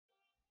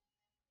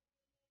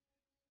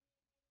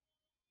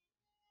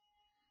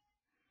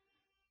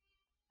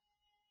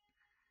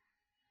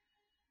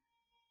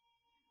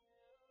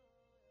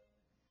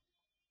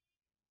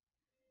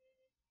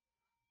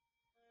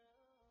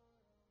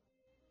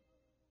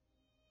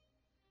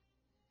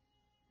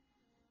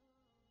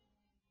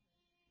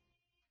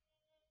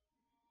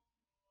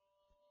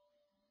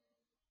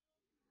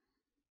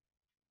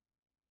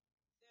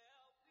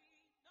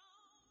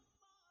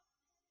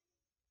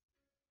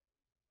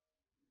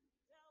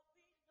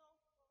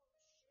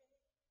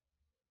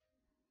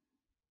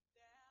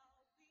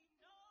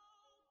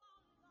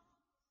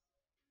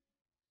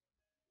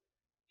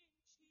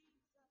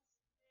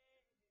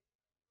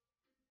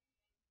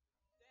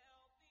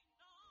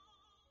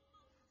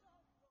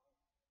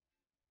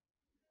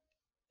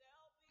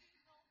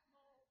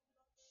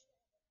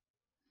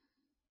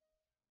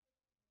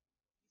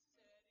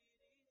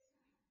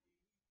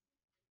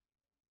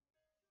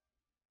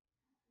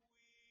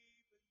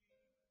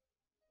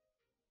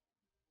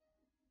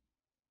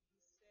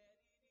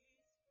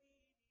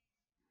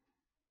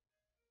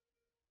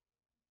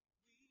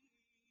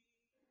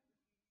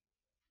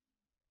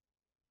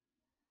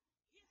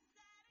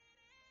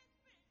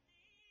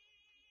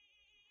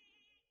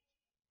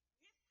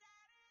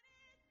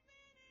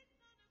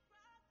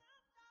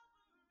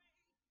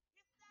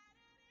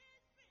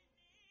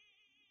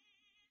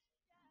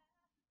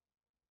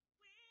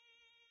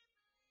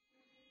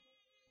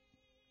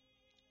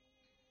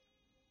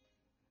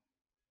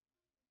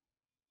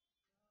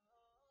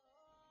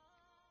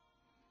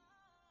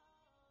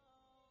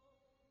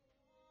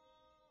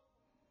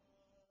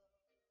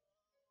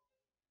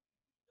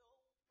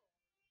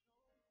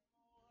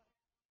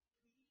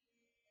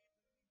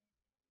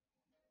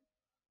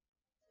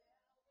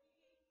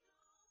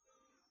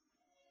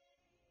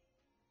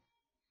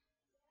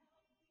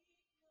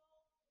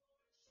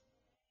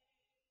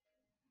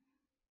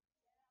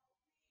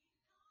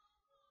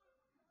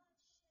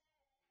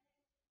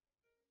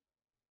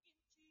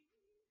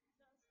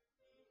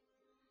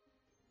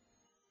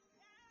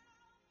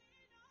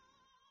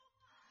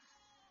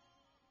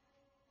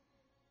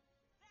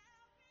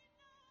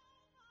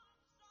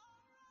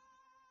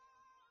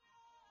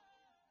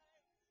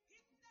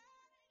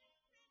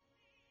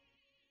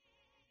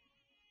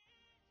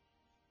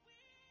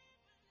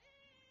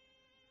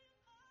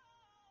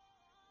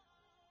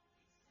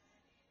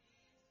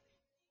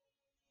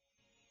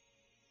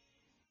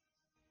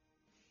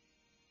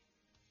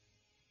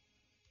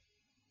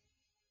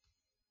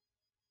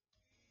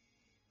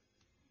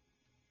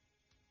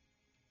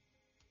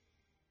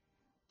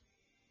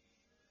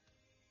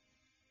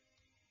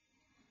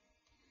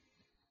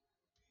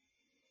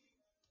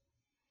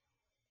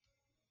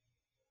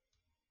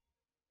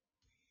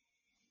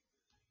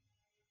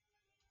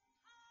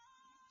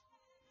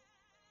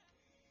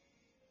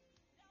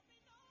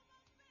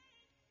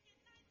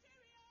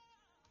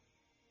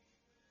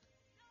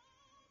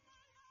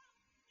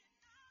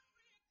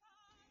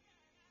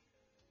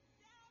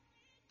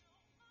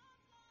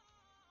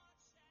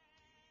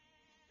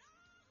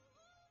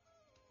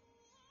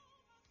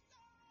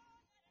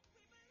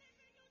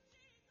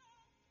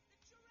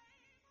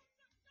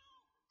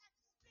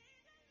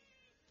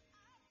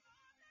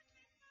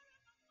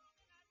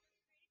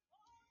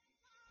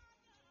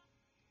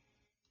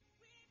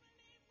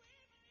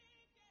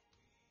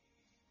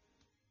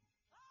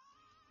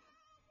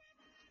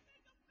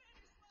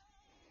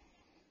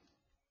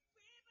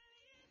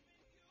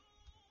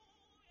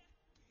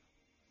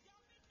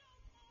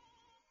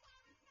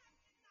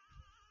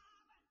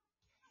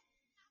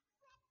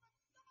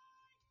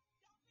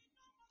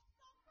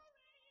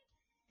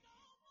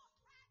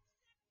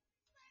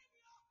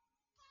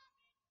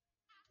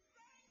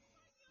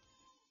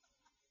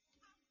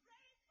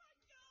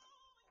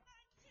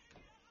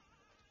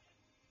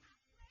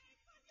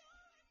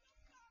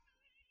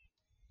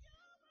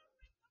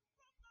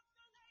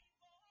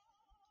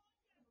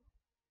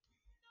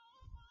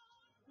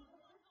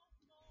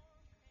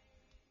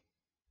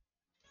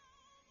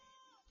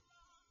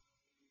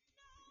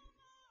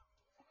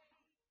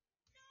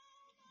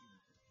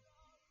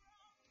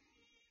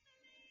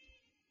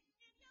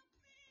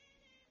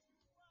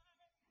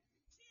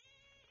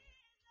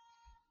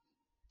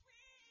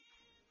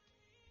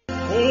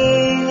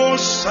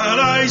shall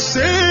I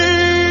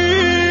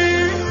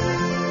say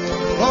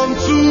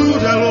unto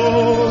the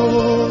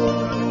Lord?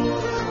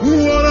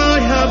 What I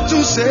have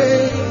to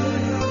say,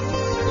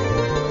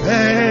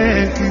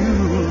 thank you.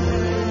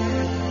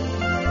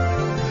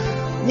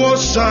 What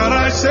shall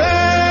I say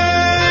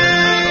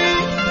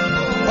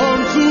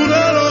unto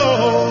the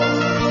Lord?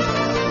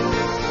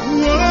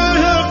 What I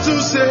have to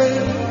say,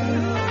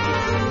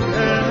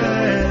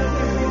 thank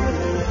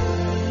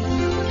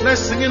you.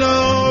 Let's sing it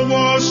all.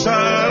 What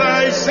shall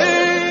I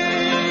say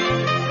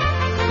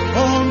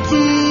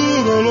unto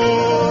the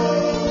Lord?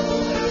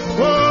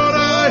 What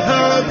I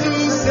have to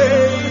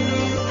say,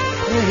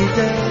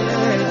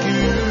 thank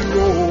you.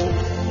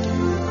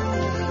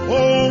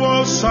 Oh,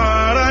 what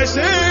shall I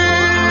say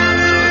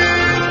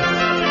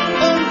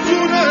unto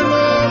the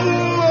Lord?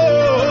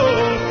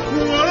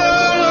 What I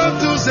have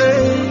to say,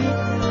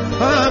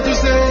 I have to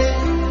say,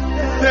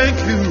 thank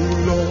you,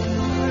 Lord.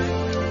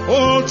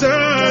 Oh,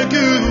 thank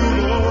you,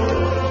 Lord.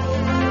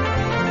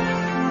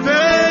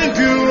 Thank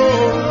you,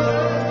 Lord.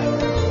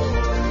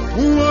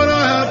 What I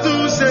have to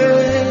say,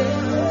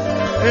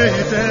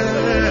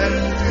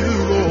 thank you,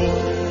 Lord.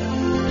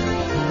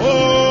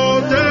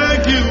 Oh,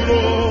 thank you,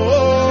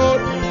 Lord.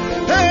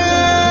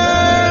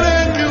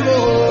 Thank you,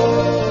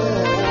 Lord.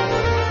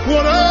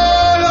 What I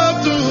have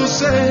to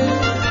say,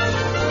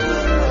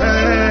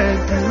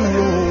 thank you,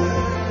 Lord.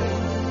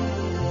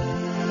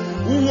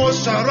 What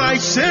shall I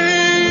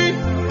say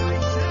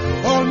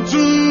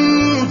unto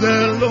the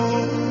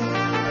Lord?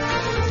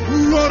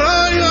 What I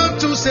have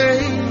to say,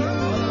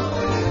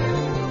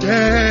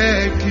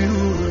 thank you,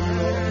 Lord.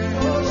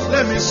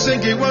 Let me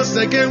sing it once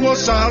again. What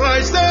shall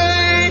I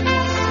say?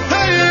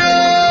 Hey,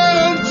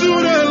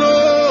 unto the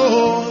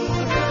Lord.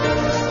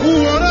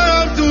 What I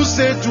have to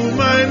say to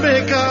my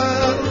Maker,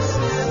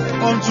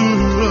 unto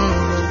the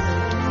Lord.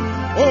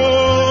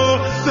 Oh,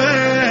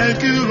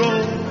 thank you,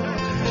 Lord.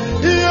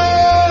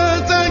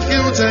 Yeah, thank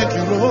you,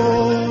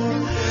 Lord.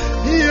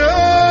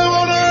 Yeah,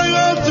 what I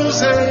have to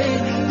say,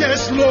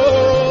 yes,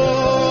 Lord.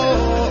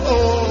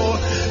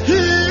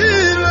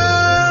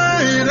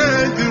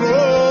 Thank you,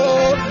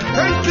 Lord.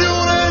 Thank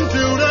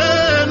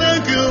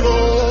you,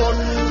 Lord.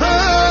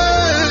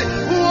 Hey,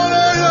 what I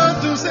have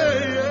to say,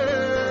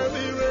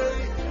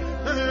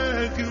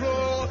 thank you,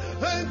 Lord.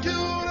 Thank you,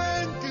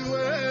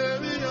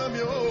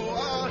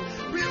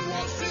 we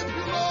worship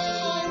you,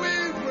 Lord. We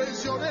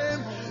praise your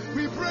name.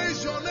 We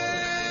praise your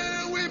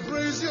name. We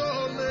praise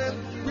your name.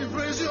 We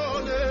praise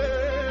your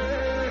name.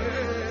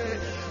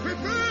 We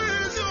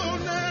praise your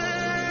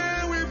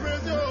name. We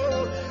praise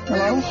your name. We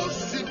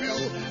worship you.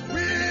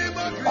 We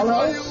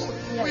magnify you.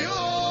 We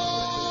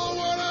all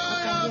what I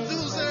have to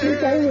say.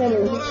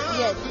 What I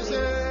have to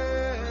say.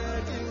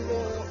 Thank you,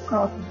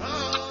 Lord.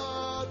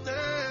 Ah,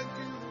 thank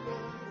you,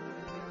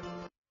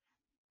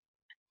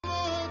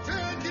 Lord.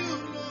 Thank you,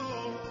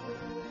 Lord.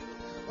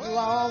 You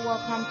are all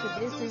welcome to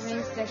this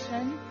evening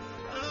session.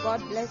 God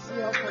bless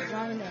you all for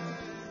joining.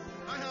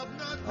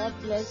 God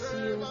bless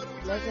you,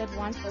 blessed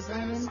one, for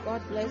joining.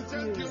 God bless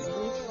you,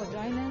 Ruth, for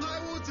joining.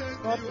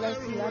 God bless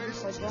you, Abby,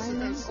 for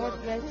joining. God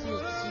bless you,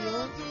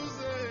 Theo,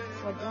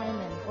 for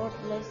joining. God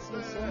bless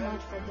you so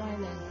much for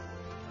joining.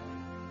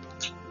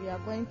 We are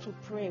going to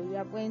pray. We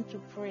are going to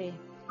pray.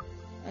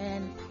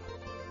 And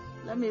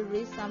let me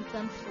read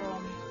something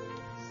from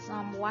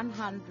Psalm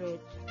 100.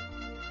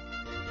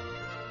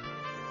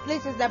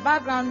 Please, is the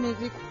background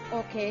music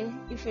okay?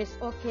 If it's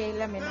okay,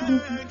 let me know.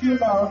 Thank you,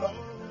 Lord.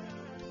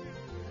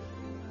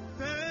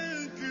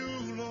 Thank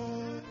you,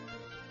 Lord.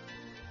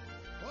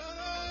 What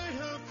I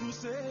have to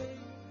say.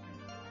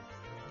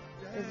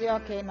 Is it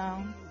okay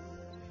now?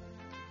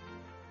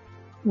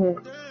 Yes.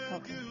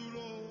 Okay.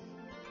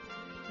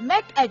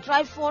 Make a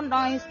joyful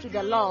noise to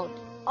the Lord,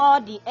 all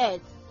the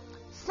earth.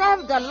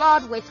 Serve the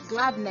Lord with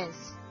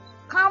gladness.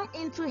 Come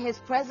into his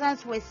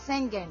presence with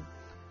singing.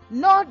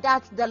 Know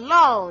that the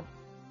Lord,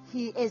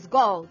 he is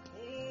God.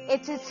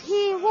 It is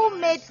he who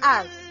made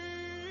us,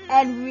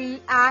 and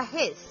we are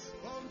his.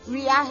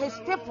 We are his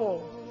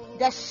people,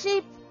 the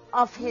sheep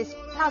of his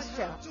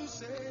pasture.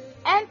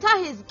 Enter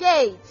his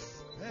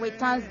gates with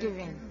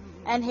thanksgiving,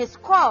 and his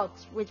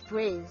courts with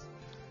praise.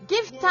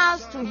 Give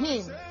thanks to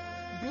him.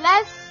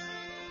 Bless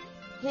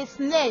his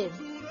name,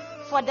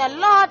 for the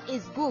Lord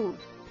is good.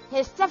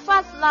 His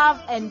steadfast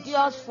love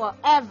endures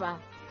forever,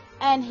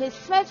 and his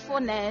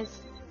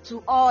faithfulness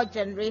to all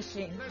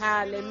generations.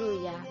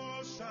 Hallelujah.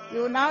 We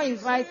will now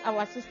invite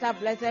our sister,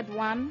 Blessed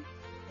One,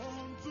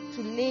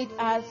 to lead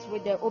us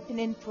with the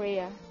opening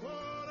prayer.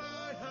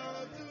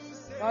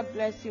 God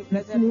bless you,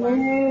 Blessed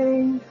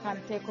One. You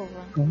can take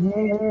over.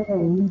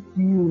 Thank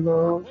you,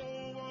 Lord.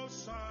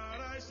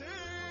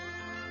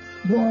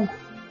 Yes.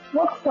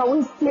 What shall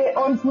we say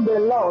unto the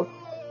Lord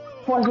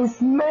for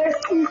his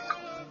mercy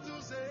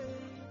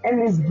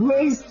and his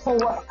grace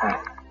towards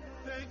us?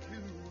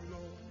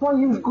 For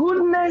his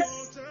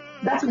goodness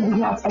that we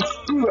have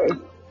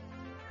experienced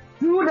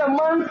through the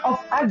month of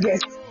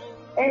August.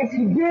 And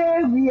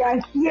today we are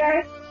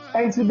here,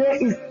 and today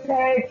is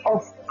 3rd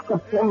of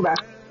September.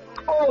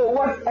 Oh,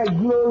 what a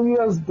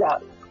glorious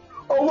God.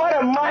 Oh, what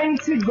a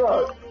mighty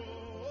God.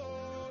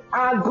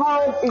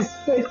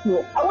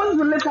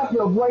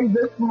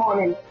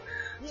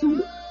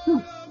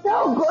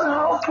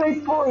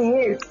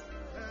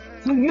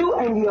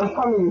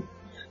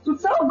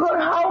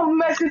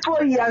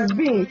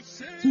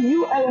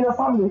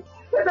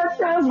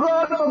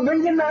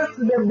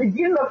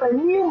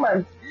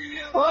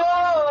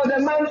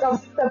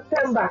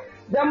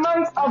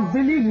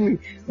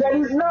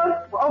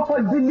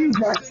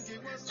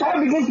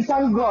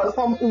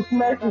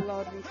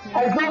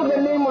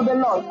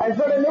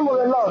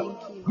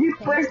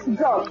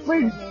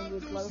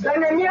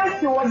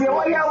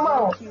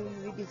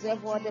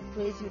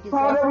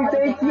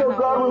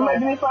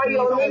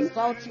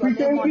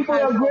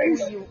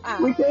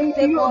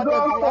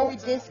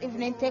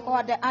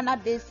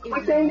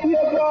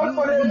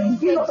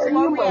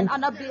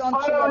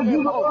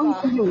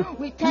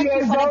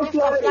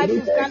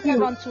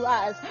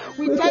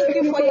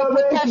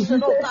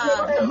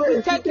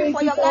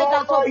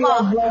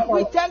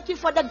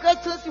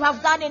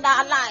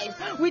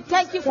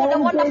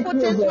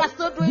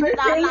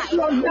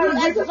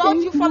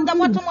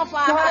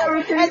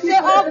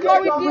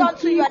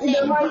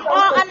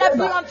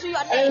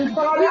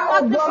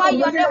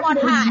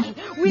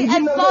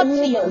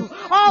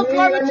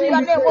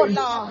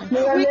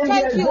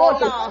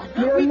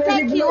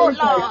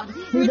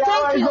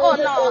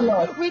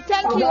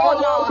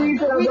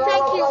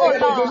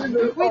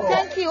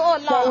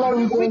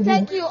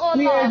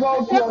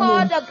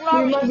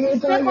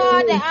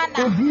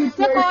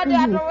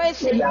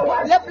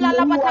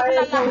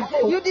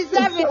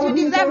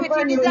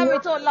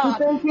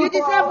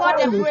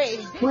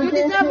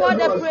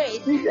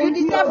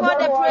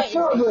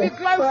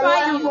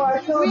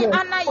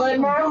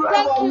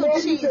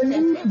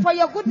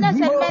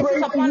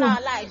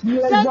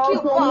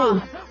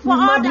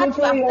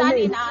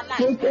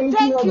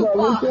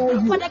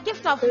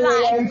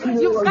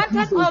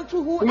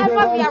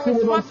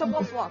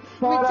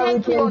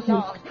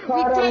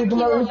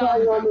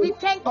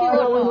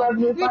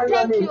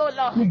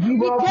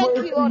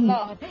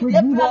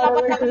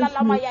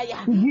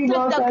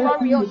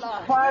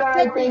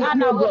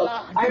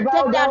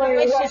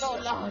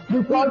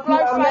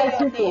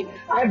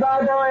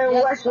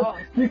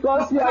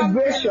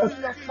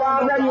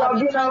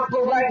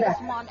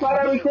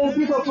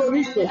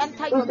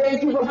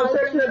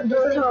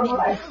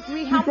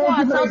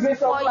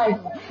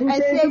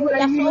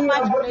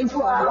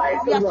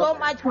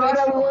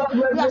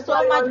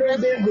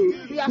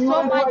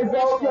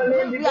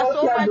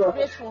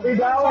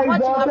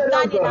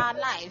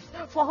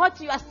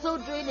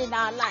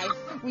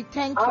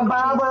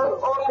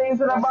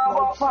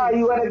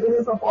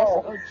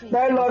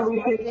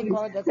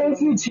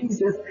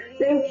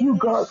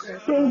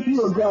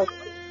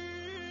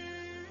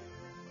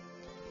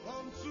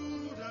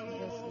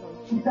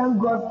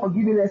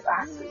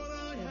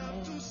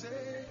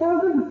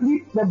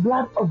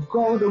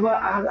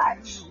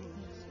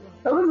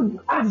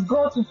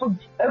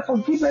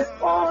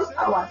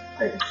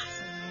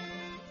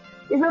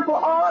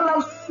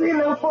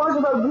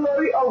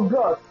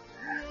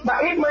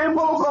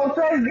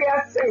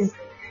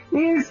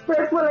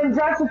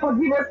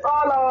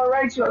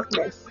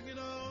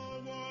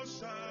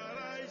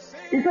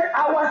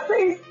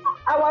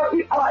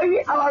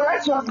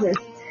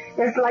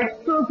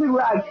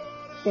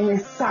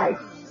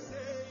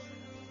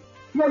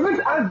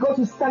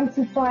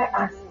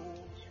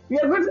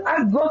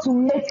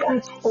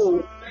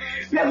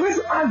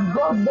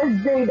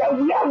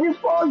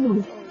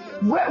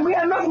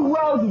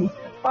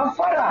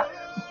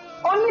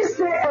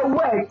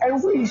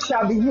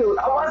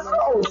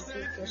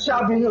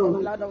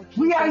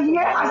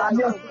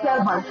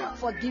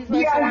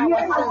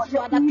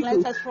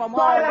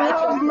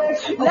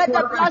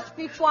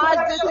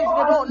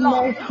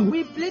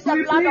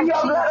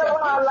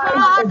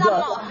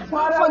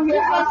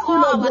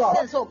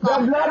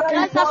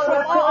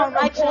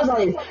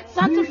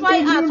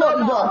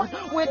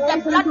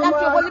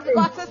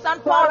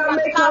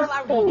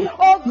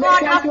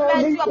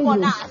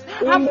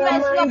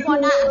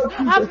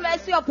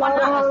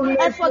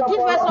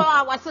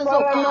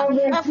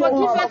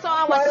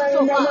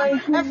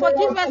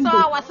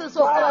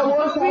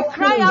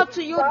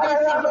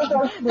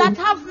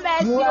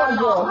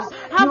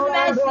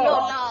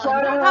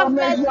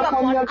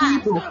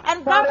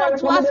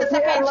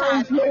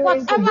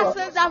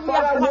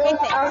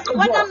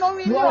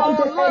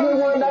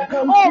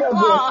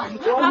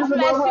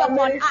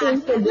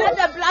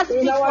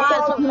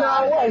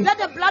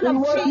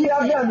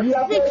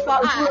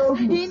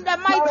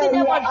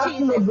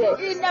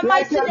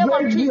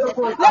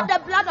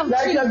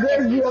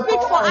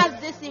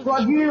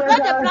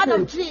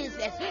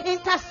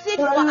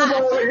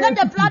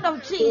 Let the blood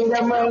of In Jesus,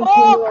 the mighty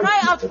oh, name of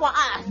cry out Jesus. for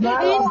us.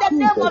 Blood In of the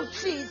name of Jesus.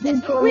 Jesus,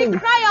 Speak for we me.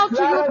 cry out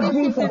to Blood you of this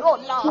Jesus. evening, oh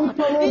Lord. Speak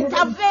for me this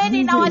Intervene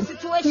in our evening.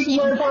 Speak situation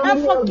for my and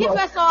family, oh forgive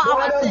God. us all Blood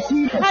our of sins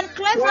Jesus. and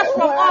cleanse us Right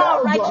from where,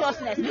 all oh God.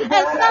 righteousness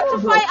and Blood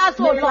Sanctify us,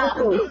 O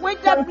Lord,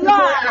 with the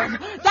blood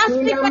that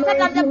speaks better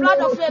than the blood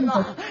of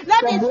Abel.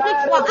 Let it speak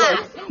for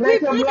us. We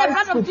plead the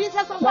blood of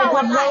Jesus over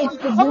our lives,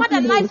 over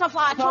the lives of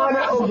our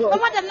children,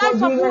 over the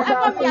lives of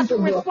whoever we are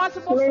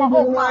responsible for,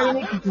 oh God.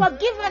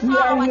 Forgive us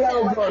all our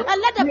sins,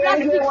 and let the blood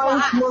speak for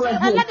us,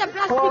 and let the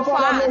blood speak for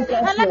us,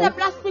 and let the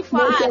blood speak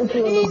for us,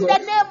 in the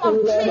name of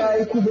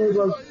Jesus.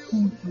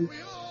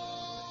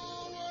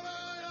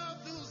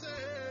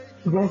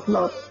 Yes,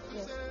 Lord.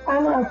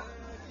 And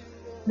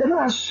the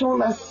Lord has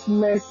shown us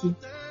mercy.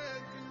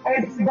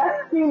 And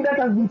that thing that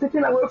has been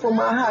taken away from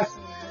our hearts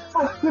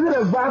has created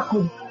a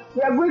vacuum.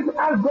 We are going to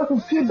ask God to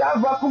fill that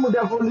vacuum with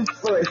the Holy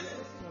Spirit.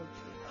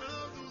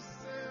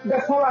 The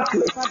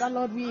Paraclete. Father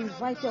Lord, we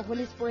invite your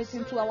Holy Spirit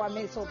into our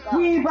midst, oh God.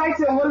 We invite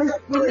your Holy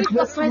Spirit. We need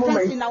your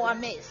presence in our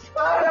midst.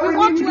 We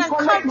want to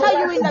encounter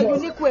you in a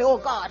unique way, oh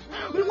God.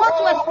 We want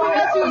to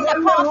experience you in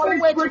a powerful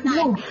way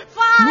tonight.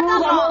 Father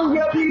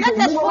Lord, let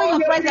us feel your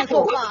presence,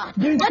 oh God.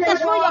 Let us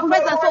feel your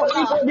presence, oh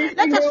Lord.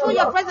 Let us feel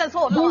your presence,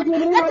 oh Lord.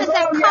 Let us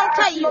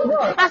encounter you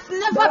as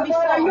never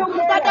before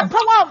by the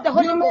power of the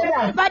Holy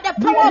Ghost. By the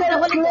power of the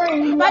Holy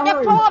Ghost. By the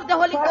power of the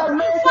Holy Ghost.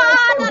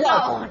 Father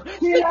Lord,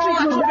 speak to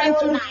your children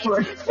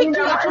tonight. Speak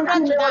to your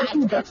children tonight.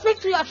 Speak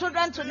to your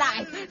children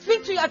tonight.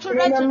 Speak to your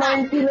children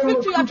tonight.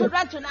 Speak to your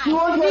children tonight.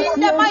 In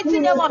the mighty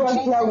name of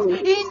Jesus.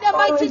 In the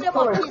mighty name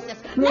of Jesus.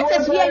 Let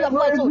us hear your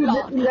voice, O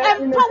Lord.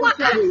 Empower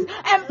us.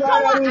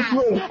 Empower us.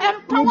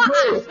 Empower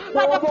us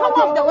by the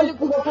power of the Holy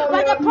Ghost.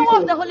 By the power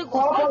of the Holy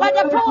Ghost. By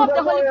the power of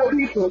the Holy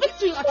Ghost. Speak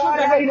to your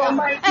children, O God,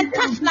 and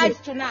touch lives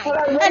tonight.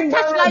 And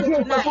touch lives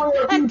tonight.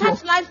 And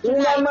touch lives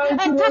tonight.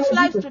 And touch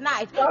lives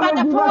tonight. By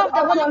the power of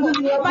the Holy Ghost.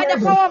 By the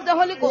power of the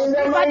Holy Ghost.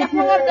 By the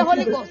power of the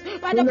Holy Ghost.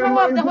 By the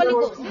power of the Holy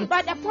Ghost.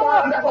 By the power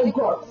of the Holy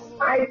Ghost.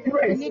 I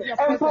pray.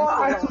 Empower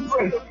us to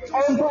pray.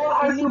 Empower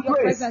us to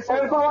pray.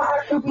 Empower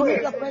us to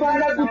pray.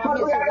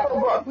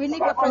 We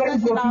need your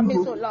presence in our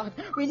midst, O Lord.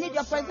 We need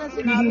your presence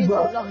in our midst,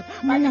 O Lord.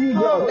 By the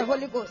power of the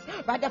Holy Ghost.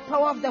 By the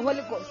power of the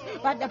Holy Ghost.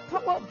 By the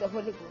power of the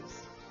Holy Ghost.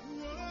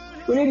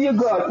 We need you,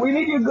 God. We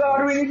need you,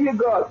 God. We need you,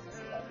 God.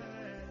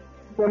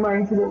 In the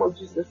mighty name of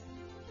Jesus.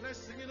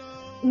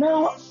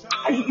 Now,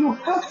 you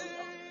have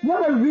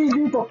a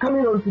reason for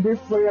coming on today's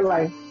prayer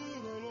line.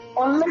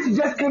 Unless you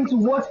just came to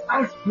watch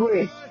us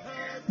pray.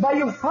 But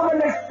you have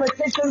an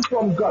expectation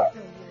from God.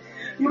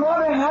 You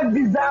have a heart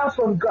desire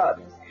from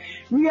God.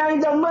 We are in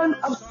the month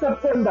of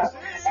September,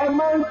 a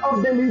month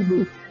of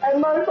deliverance, a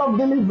month of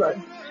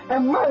deliverance, a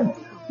month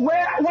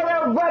where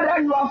whatever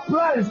that you have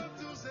planned,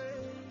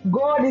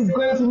 God is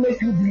going to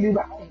make you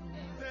deliver.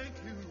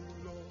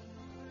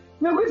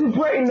 We are going to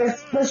pray in a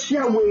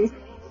special way,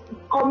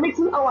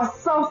 committing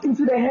ourselves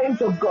into the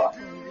hands of God.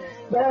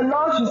 That the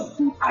Lord should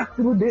see us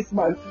through this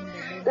month.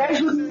 That He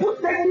should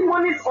put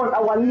testimonies on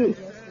our lips.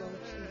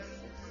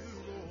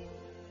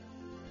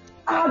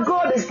 Our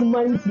God is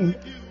mighty.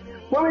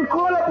 When we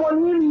call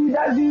upon Him, He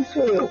doesn't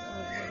fail.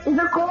 He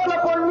said, call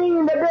upon me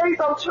in the days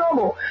of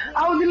trouble.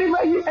 I will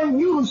deliver you and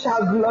you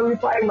shall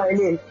glorify my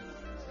name.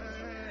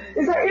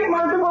 He said, if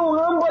my people will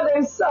humble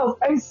themselves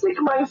and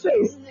seek my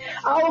face,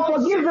 I will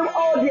forgive them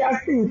all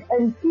their sins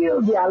and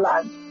heal their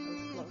land.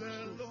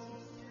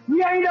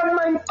 We are in the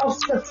month of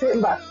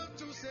September.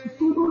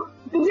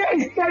 Today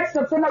is 3rd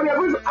September. We are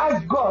going to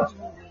ask God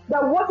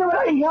that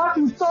whatever He has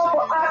in store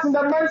for us in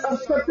the month of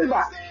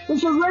September, He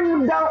should rain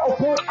Him down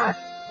upon us.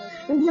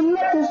 He should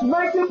let His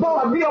mighty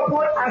power be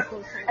upon us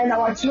and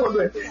our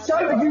children.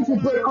 Shall we begin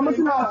to pray,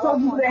 committing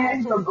ourselves into the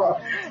hands of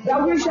God,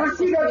 that we shall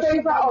see the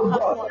favor of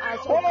God.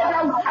 Oh,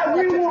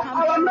 that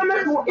our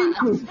numbers will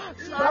increase,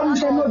 that we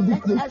shall not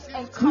decrease.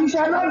 We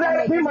shall not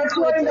die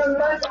premature in the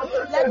month of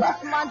September.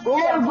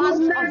 Oh,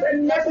 goodness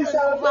and mercy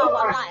shall follow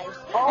us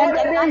all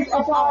the days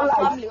of our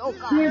life.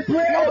 We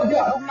pray, oh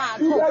God,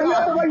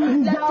 whatever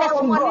you desire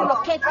from God,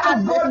 locate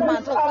us this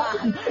month, oh God.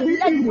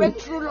 Let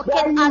breakthrough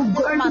locate us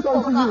this month,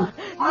 oh God.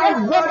 Let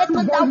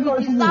everything that we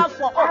desire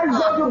for, oh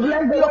God,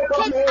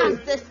 locate us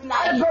this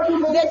night,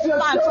 this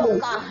month, oh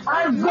God.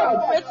 Let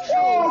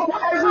breakthrough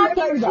come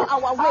into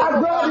our way,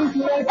 oh God.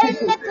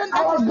 Anything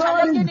that is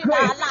challenging in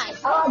our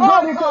lives, oh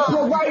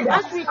God,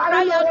 as we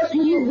cry out to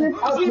you,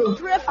 we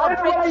pray for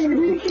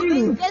breakthrough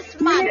in this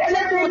month.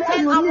 Things will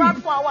turn around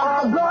for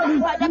our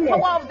good by the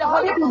power of the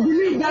Holy Ghost.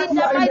 In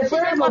the mighty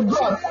name of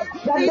Jesus.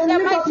 In the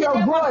mighty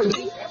name of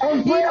Jesus.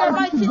 In the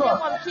mighty name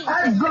of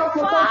Jesus.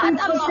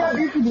 Father Lord,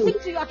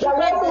 speak to your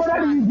children this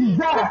month.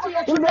 Speak to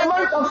your children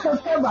this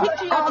month. Speak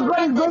to your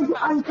children this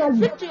month.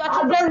 Speak to your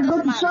children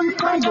this month.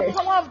 By the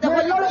power of the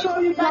Holy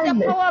Ghost. By the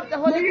power of the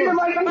Holy Ghost.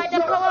 By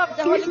the power of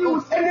the Holy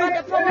Ghost. By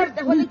the power of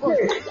the Holy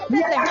Ghost.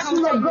 Let us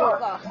encounter you,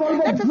 God.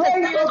 Let us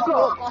experience you,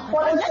 God.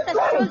 Let us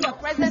feel your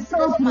presence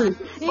this month.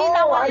 In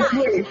our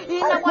lives,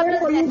 in our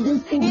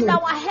business, in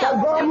our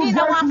health, in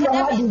our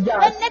academics,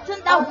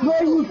 anything that we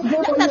do,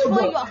 let us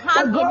feel your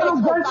hand in it,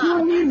 oh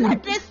God.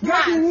 Let this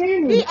month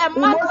be a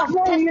month of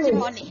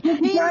testimony. In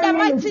the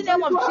mighty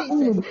name of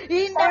Jesus.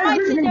 In the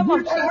mighty name of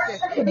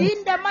Jesus.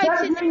 In the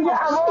mighty name of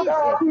Jesus.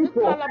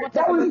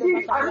 That we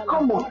see as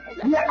common.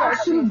 We are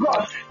asking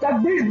God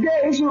that this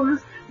day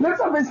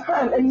lift up his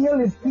hand and heal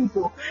his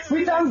people.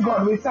 We thank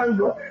God. We thank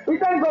God. We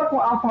thank God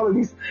for our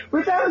families.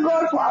 We thank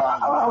God for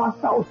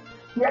ourselves.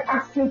 We are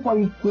asking for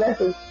his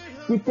blessings.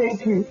 We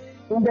thank you.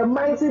 In the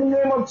mighty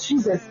name of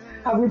Jesus,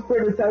 have we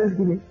prayed with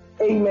thanksgiving.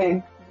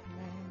 Amen.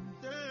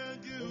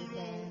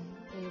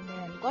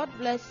 Amen. God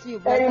bless you,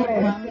 blessed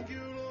one.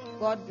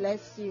 God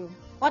bless you.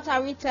 What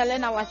are we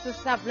telling our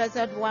sister,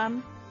 blessed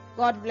one?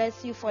 God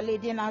bless you for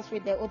leading us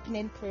with the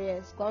opening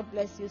prayers. God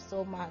bless you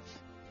so much.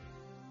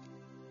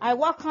 I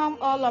welcome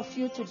all of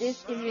you to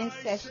this evening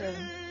session.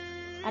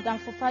 Adam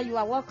Fufa, you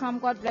are welcome.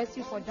 God bless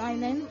you for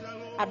joining.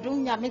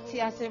 Adum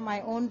Yamitiase,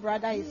 my own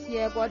brother, is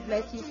here. God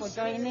bless you for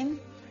joining.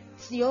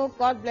 Sio,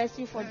 God bless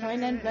you for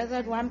joining.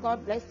 Blessed one,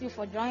 God bless you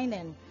for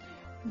joining.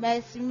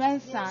 Mercy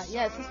Mensa,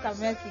 yes, Sister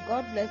Mercy,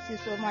 God bless you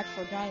so much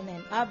for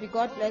joining. Abby,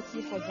 God bless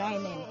you for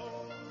joining.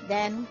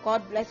 Then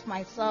God bless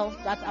myself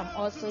that I'm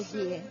also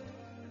here.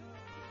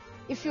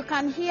 If you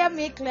can hear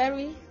me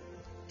clearly,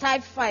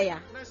 type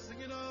fire.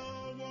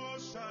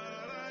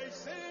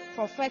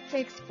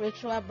 Prophetic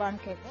spiritual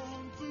banquet.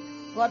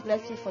 God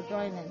bless you for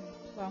joining.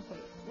 God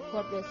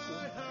bless you.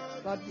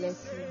 God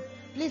bless you.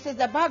 Please, is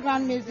the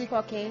background music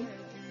okay?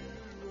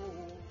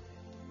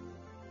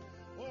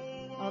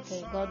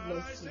 Okay, God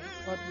bless you.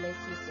 God bless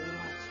you so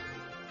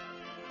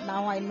much.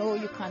 Now I know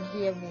you can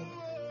hear me.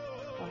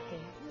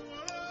 Okay.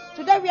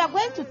 Today we are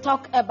going to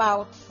talk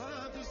about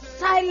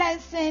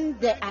silencing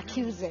the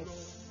accusers.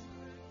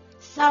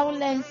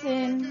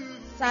 Silencing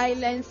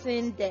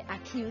the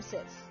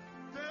accusers.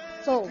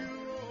 So,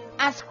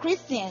 as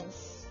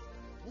Christians,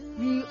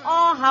 we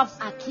all have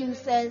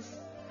accusers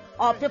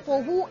or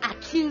people who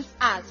accuse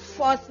us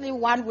falsely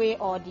one way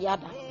or the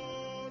other.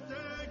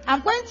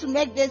 I'm going to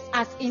make this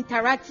as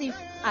interactive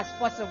as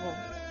possible.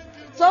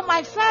 So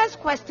my first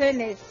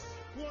question is,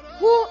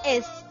 who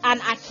is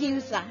an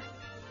accuser?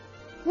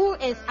 Who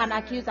is an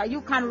accuser?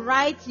 You can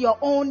write your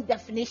own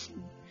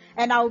definition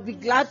and I will be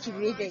glad to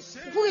read it.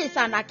 Who is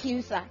an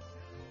accuser?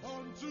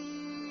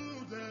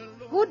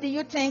 Who do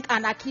you think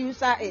an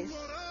accuser is?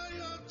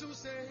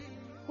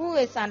 Who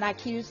is an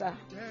accuser?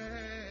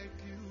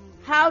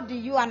 How do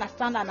you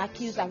understand an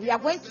accuser? We are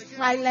going to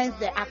silence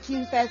the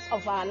accusers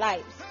of our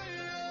lives.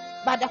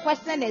 But the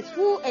question is,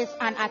 who is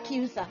an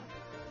accuser?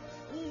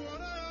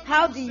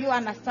 How do you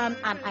understand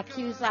an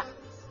accuser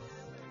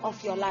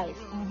of your life?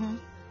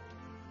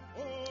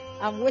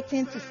 I'm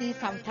waiting to see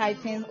some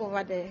typing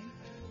over there.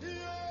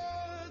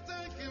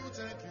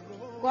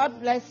 God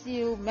bless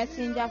you,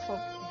 Messenger,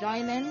 for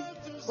joining.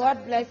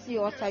 God bless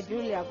you, Otta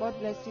Julia. God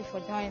bless you for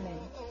joining.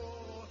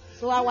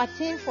 So our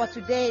theme for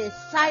today is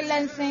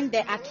silencing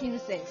the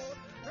accusers.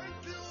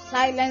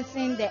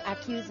 Silencing the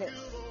accusers.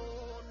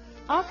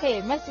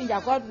 Okay,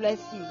 Messenger, God bless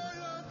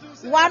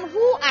you. One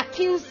who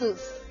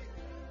accuses,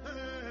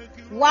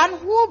 one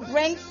who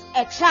brings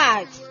a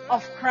charge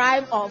of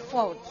crime or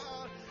fault.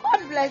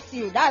 God bless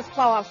you. That's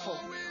powerful.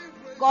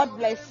 God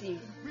bless you.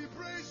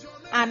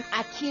 An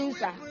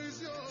accuser.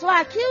 So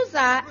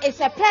accuser is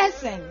a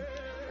person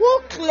who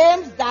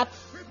claims that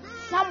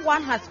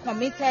someone has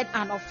committed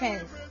an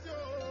offense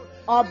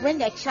or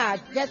bring a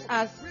charge, just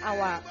as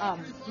our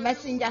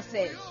messenger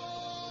says.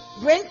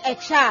 Bring a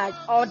charge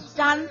or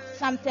done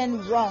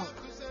something wrong.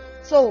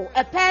 So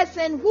a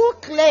person who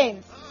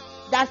claims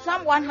that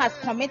someone has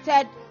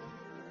committed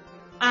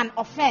an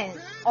offense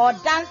or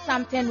done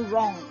something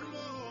wrong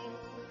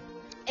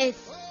is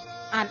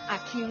an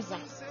accuser.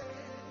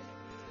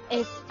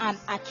 Is an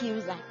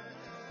accuser.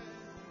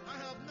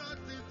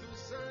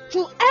 To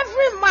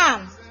every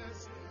man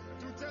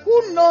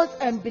who knows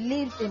and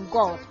believes in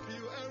God,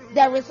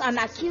 there is an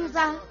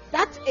accuser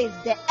that is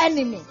the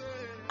enemy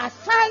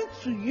assigned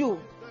to you.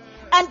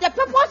 And the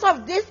purpose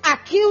of this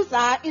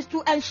accuser is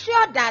to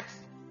ensure that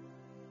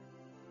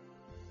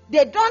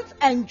they don't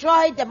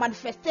enjoy the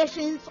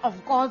manifestations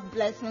of God's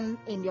blessing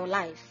in your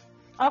life.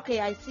 Okay,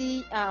 I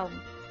see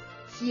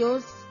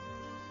CEO's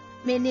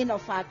meaning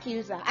of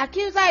accuser.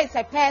 Accuser is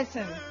a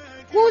person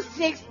who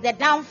seeks the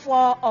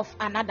downfall of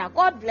another.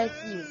 God bless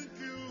you.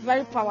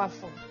 Very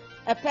powerful.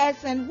 A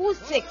person who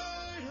seeks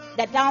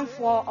the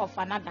downfall of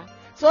another.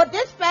 So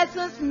this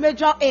person's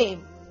major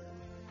aim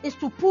is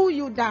to pull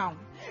you down.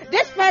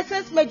 This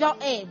person's major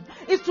aim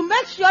is to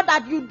make sure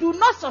that you do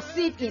not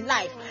succeed in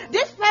life.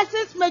 This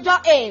person's major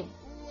aim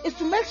is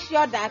to make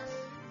sure that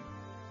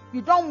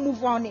you don't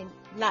move on in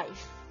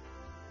life.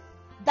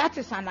 That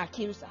is an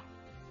accuser.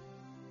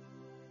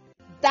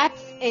 That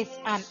is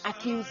an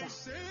accuser.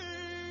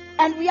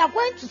 And we are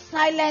going to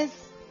silence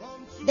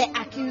the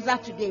accuser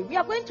today. We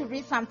are going to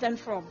read something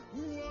from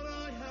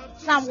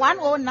Psalm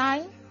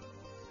 109.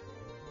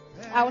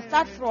 I will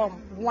start from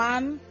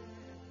 1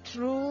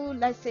 through,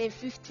 let's say,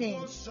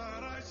 15.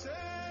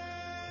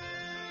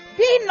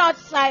 Be not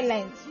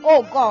silent,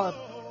 O God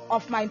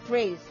of my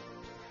praise,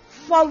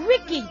 for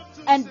wicked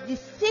and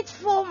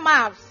deceitful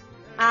mouths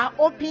are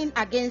open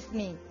against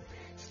me,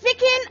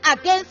 speaking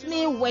against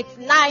me with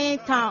lying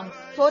tongues.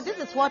 So this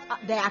is what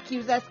the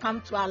accusers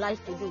come to our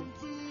lives to do.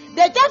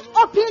 They just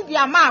open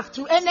their mouth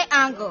to any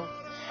angle,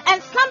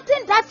 and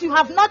something that you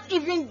have not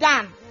even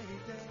done,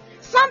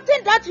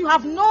 something that you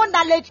have no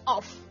knowledge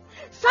of,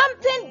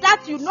 something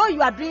that you know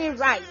you are doing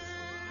right,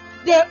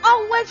 they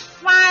always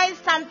find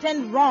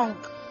something wrong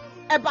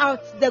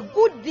about the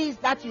good deeds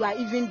that you are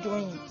even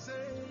doing.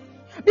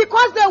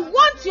 Because they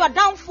want your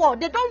downfall.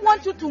 They don't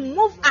want you to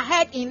move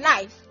ahead in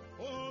life.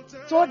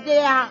 So they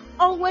are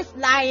always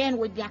lying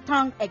with their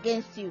tongue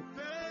against you.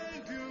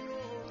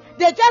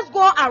 They just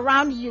go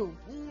around you,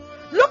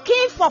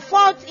 looking for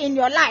faults in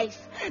your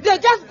life. They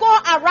just go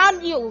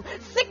around you,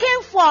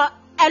 seeking for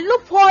a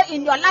loophole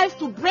in your life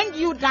to bring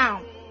you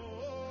down.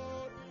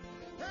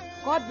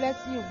 God bless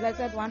you,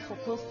 blessed one, for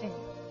posting.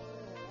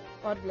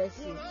 God bless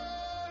you.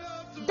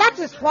 That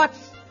is what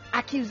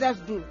accusers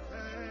do.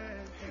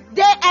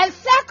 They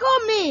encircle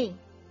me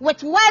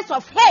with words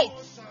of hate.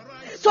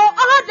 So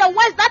all the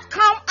words that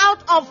come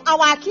out of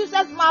our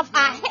accusers' mouth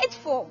are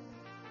hateful.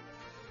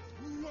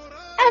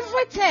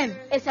 Everything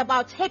is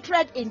about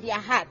hatred in their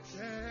hearts.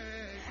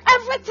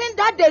 Everything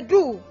that they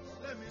do,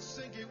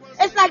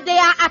 it's like they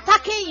are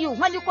attacking you.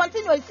 When you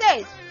continue, it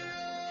says,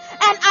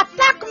 and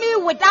attack me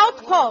without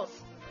cause.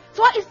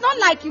 So it's not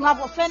like you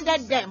have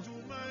offended them.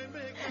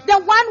 The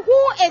one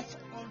who is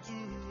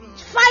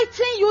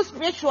fighting you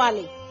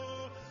spiritually,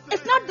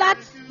 it's not that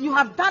you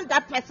have done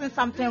that person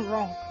something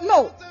wrong.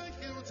 No.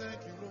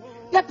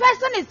 The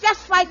person is just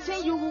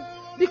fighting you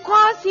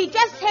because he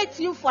just hates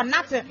you for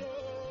nothing.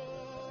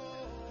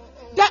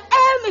 The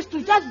aim is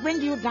to just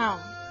bring you down.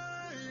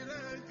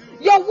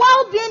 Your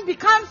well-being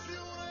becomes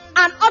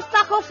an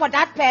obstacle for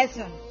that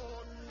person.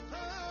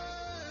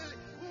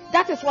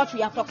 That is what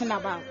we are talking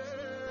about.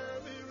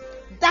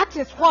 That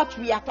is what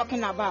we are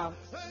talking about.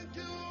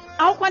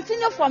 I'll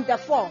continue from the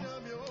 4.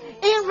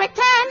 In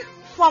return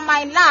for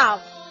my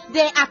love,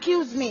 they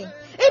accuse me.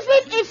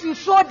 Even if you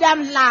show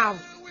them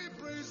love,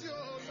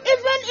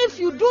 even if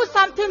you do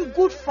something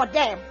good for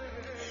them,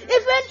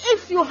 even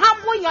if you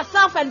humble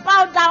yourself and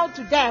bow down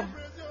to them,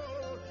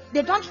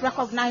 they don't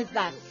recognize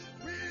that.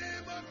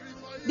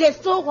 They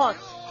still what?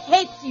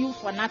 Hate you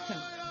for nothing.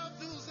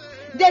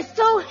 They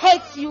still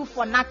hate you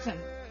for nothing.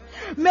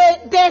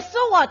 They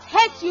still what?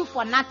 Hate you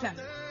for nothing.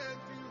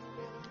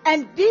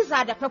 And these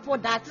are the people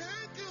that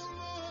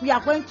we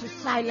are going to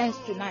silence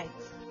tonight.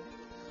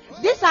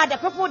 These are the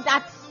people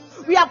that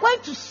we are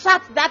going to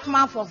shut that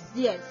mouth of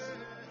theirs.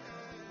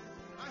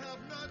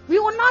 We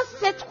will not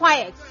sit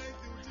quiet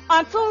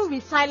until we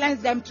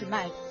silence them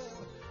tonight.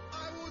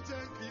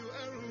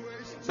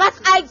 But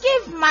I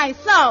give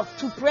myself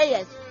to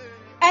prayers.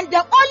 And the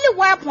only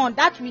weapon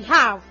that we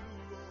have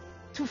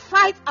to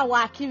fight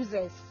our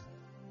accusers,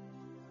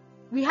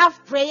 we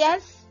have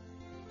prayers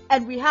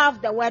and we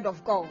have the word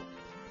of God.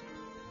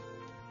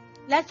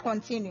 Let's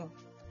continue.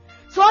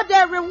 So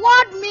they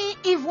reward me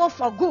evil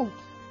for good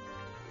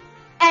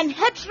and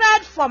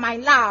hatred for my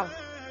love.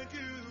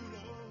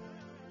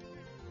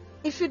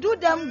 If you do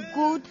them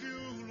good,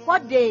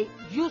 what they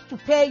use to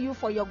pay you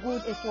for your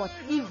good is what?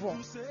 Evil.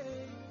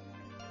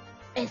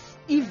 It's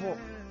evil.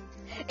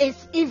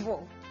 It's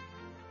evil.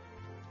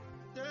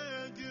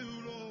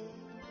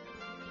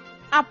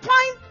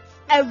 Appoint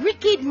a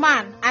wicked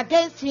man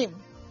against him.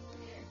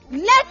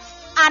 Let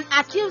an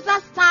accuser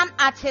stand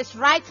at his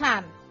right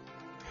hand.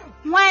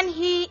 When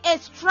he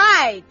is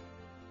tried,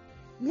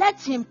 let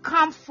him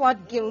come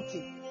forth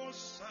guilty.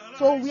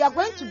 So we are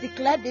going to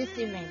declare this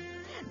evening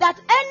that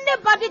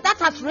anybody that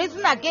has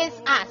risen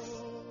against us,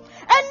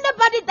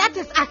 anybody that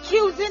is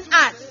accusing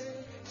us,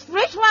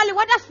 spiritually,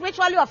 whether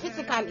spiritually or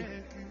physically,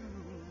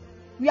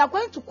 we are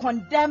going to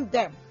condemn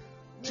them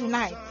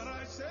tonight.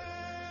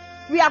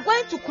 We are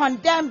going to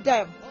condemn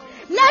them.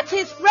 Let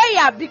his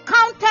prayer be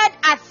counted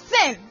as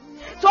sin.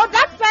 So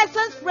that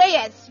person's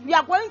prayers, we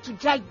are going to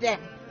judge them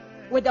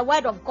with the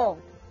word of God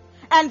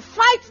and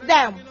fight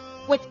them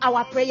with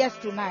our prayers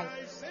tonight.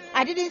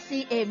 I didn't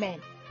see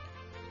amen.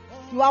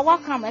 You are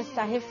welcome,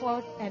 Esther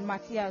Hayford and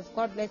Matthias.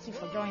 God bless you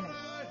for joining.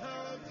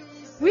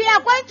 We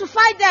are going to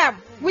fight them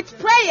with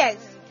prayers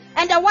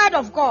and the word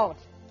of God.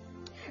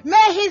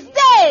 May his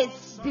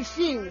days be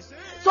few.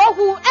 So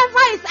whoever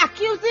is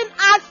accusing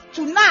us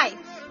tonight,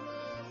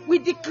 we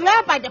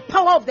declare by the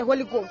power of the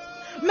Holy Ghost,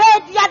 may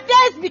their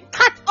days be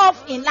cut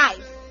off in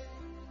life.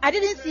 I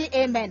didn't see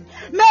amen.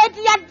 May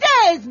their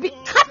days be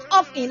cut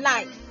off in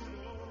life.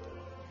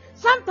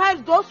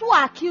 Sometimes those who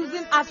are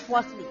accusing us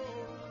falsely,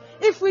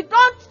 if we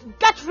don't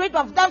get rid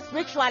of them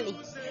spiritually,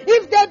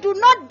 if they do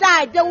not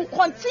die, they will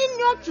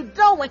continue to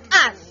deal with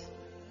us.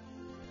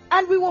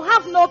 And we will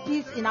have no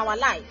peace in our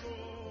life.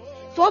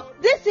 So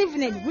this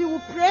evening, we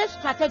will pray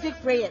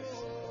strategic prayers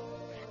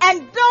and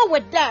deal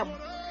with them.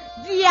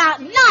 Their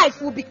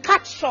life will be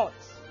cut short.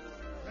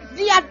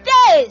 Their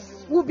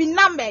days will be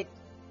numbered.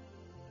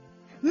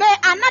 May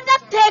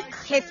another take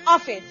his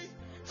office.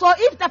 So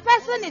if the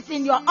person is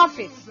in your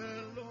office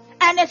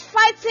and is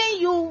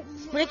fighting you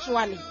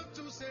spiritually,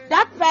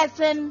 that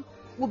person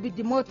will be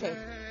demoted.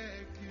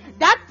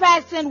 That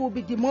person will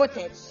be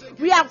demoted.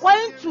 We are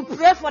going to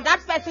pray for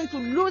that person to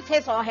lose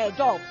his or her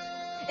job.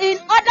 In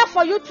order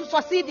for you to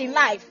succeed in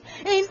life,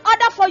 in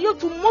order for you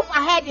to move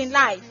ahead in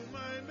life,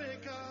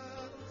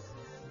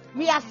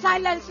 we are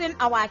silencing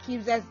our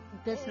accusers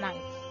this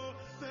night.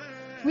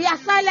 We are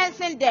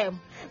silencing them.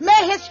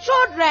 May his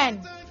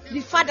children be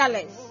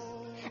fatherless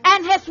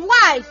and his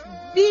wife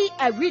be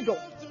a widow.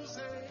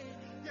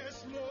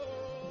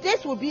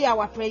 This will be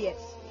our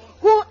prayers.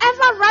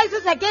 Whoever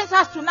rises against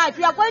us tonight,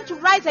 we are going to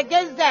rise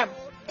against them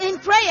in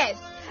prayers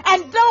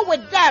and deal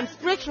with them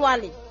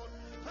spiritually.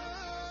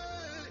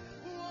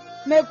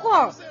 May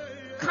God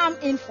come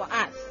in for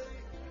us.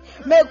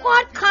 May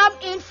God come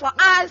in for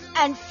us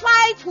and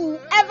fight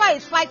whoever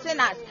is fighting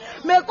us.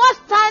 May God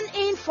stand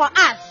in for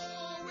us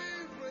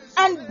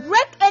and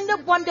break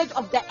any bondage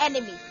of the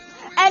enemy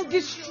and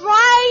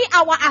destroy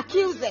our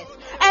accusers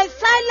and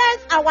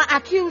silence our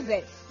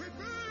accusers.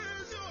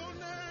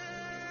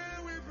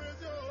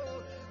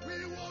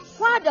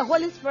 While the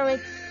Holy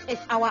Spirit is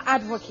our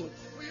advocate,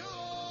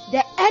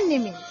 the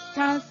enemy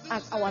stands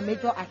as our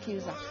major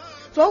accuser.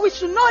 So we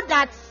should know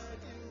that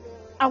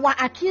our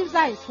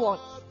accuser is what?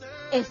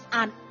 Is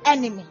an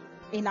enemy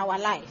in our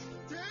life.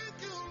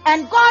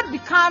 And God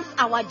becomes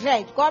our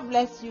judge. God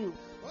bless you.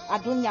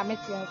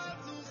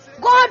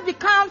 God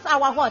becomes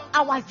our what?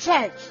 Our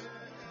judge.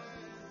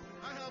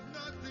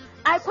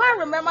 I quite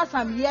remember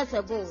some years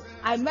ago,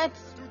 I met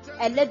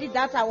a lady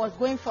that I was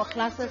going for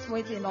classes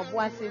with in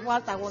Obuasi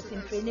whilst I was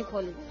in training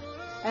college.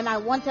 And I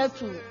wanted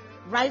to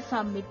write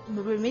some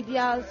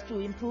remedials to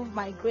improve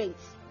my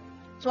grades.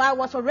 So I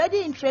was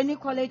already in training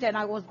college and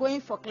I was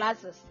going for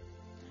classes.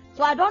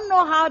 So I don't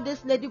know how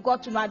this lady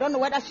got to know. I don't know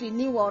whether she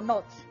knew or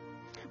not.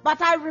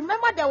 But I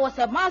remember there was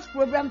a math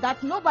problem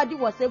that nobody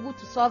was able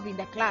to solve in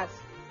the class.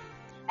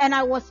 And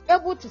I was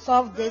able to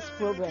solve this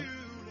problem.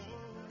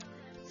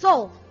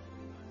 So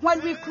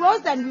when we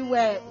closed and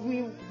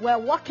we were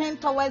walking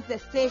towards the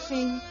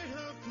station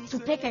to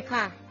take a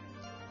car,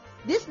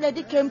 this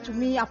lady came to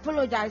me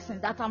apologizing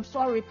that I'm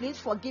sorry, please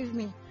forgive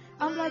me.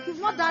 I'm like, you've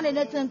not done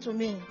anything to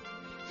me.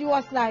 She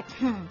was like,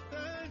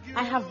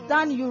 I have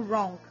done you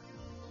wrong.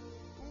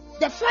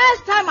 The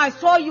first time I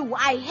saw you,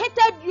 I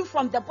hated you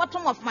from the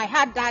bottom of my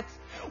heart that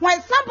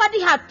when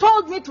somebody had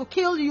told me to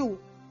kill you,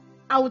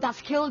 I would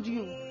have killed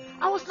you.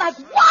 I was like,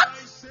 what?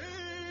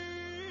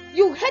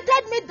 You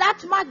hated me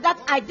that much that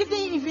I didn't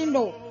even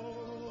know.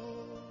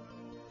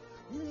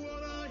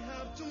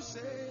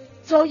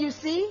 So you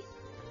see,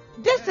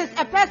 this is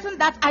a person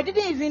that I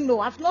didn't even know.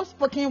 I've not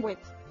spoken with.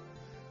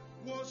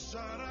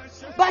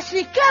 But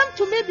she came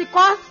to me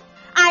because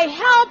I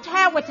helped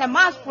her with a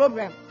math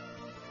problem.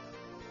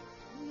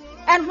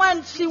 And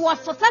when she was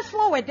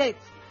successful with it,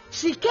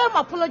 she came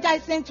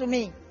apologizing to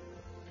me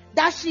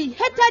that she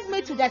hated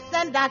me to the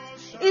extent that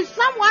if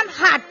someone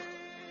had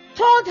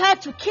told her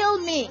to kill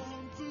me,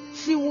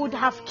 she would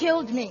have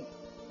killed me.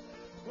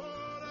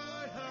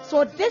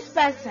 So this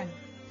person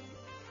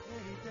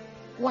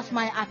was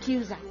my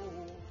accuser.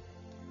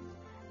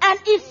 And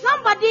if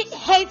somebody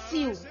hates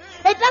you,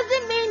 it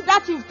doesn't mean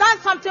that you've done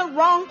something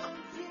wrong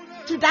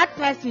to that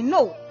person.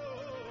 No.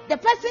 The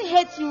person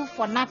hates you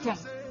for nothing.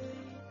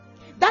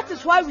 That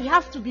is why we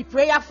have to be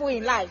prayerful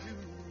in life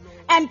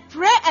and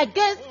pray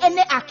against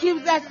any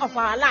accusers of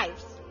our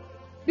lives,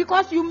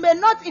 because you may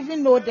not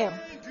even know them.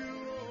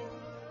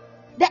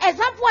 The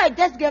example I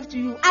just gave to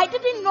you, I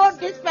didn't know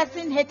this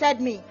person hated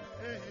me.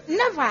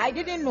 Never, I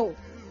didn't know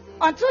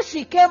until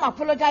she came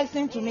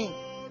apologizing to me.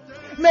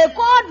 May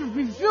God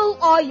reveal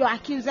all your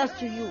accusers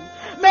to you.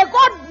 May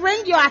God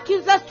bring your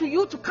accusers to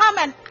you to come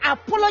and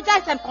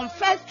apologize and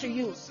confess to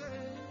you.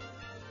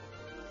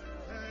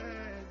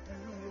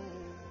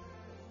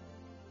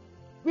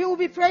 We will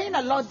be praying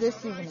a lot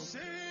this evening.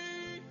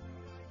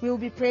 We will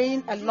be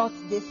praying a lot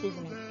this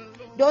evening.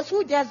 Those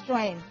who just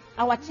joined,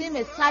 our team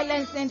is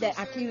silencing the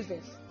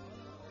accusers.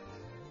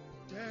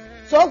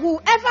 So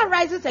whoever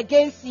rises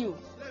against you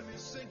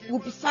will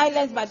be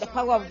silenced by the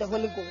power of the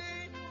Holy Ghost.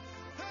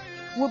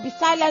 Will be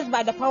silenced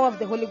by the power of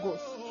the Holy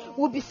Ghost.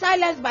 Will be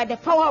silenced by the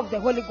power of the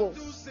Holy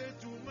Ghost.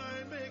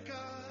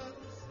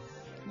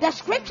 The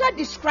scripture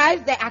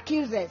describes the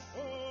accusers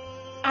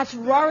as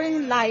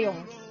roaring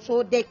lions.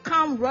 So they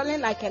come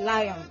rolling like a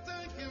lion.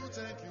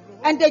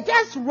 And they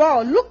just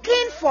roar,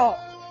 looking for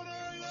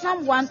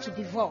someone to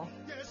devour.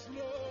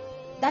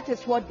 That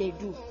is what they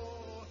do.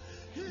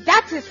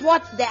 That is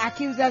what the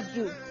accusers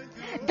do.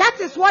 That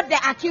is what the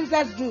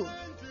accusers do.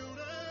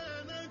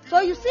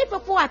 So you see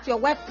people at your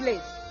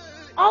workplace,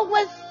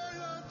 always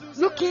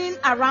looking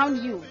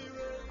around you,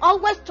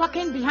 always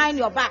talking behind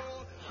your back,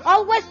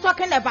 always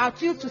talking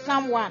about you to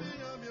someone.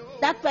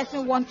 That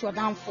person wants your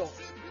downfall.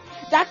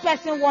 That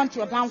person wants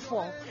your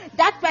downfall.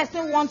 That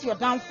person wants your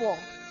downfall.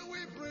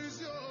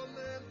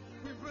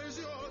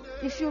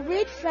 If you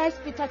read 1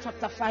 Peter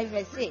chapter 5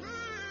 verse 8,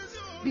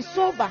 be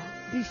sober,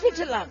 be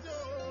vigilant,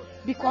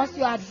 because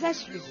your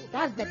adversary,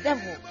 that's the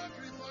devil,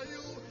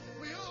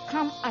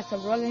 come as a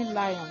roaring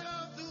lion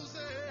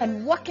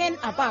and walking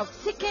about,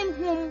 seeking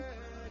whom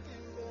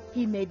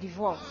he may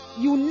devour.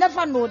 You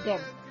never know them.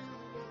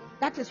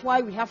 That is why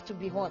we have to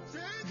be what?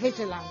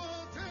 Vigilant.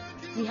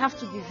 We have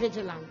to be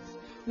vigilant.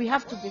 We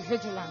have to be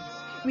vigilant.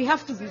 We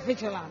have to be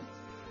vigilant.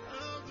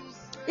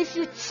 If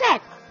you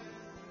check,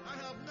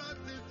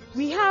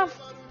 we have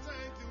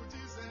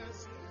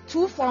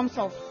two forms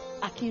of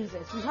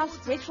accusers. We have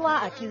spiritual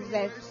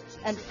accusers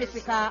and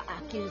physical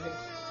accusers.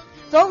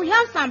 So we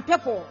have some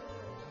people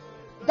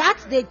that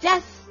they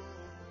just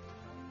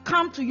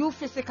come to you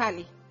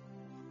physically,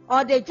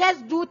 or they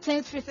just do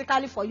things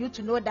physically for you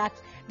to know that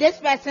this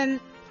person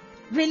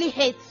really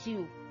hates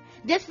you.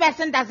 This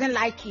person doesn't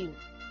like you.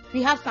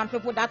 We have some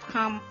people that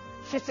come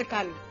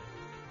physically,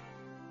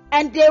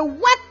 and they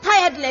work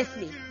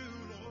tirelessly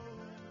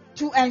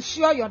to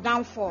ensure your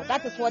downfall.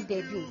 That is what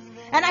they do.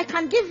 And I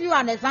can give you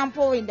an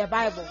example in the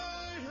Bible.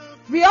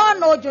 We all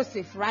know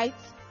Joseph, right?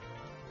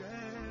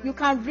 You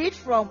can read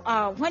from,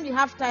 when you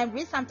have time,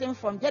 read something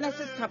from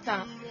Genesis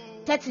chapter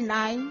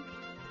 39.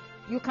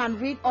 You can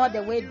read all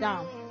the way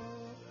down.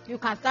 You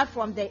can start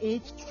from the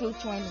age through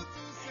 20.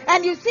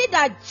 And you see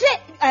that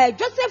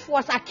Joseph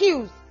was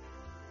accused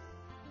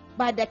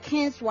by the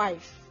king's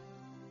wife.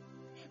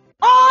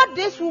 All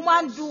this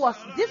woman was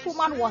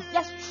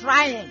just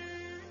trying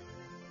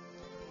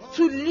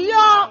to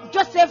lure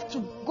Joseph to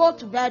go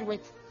to bed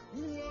with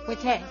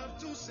her.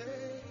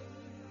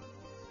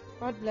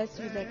 God bless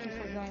you, Becky,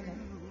 for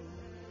joining.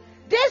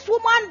 This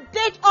woman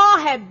did all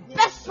her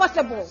best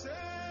possible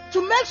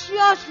to make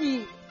sure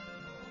she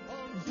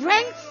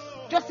brings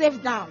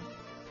Joseph down.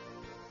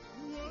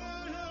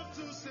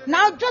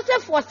 Now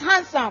Joseph was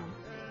handsome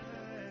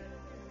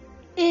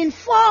in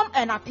form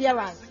and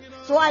appearance.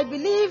 So I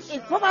believe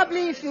it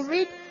probably, if you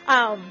read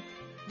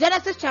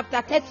Genesis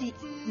chapter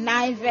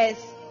 39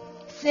 verse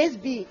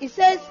 6b, it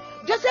says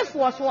Joseph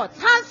was what?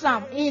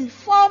 Handsome in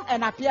form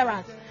and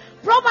appearance.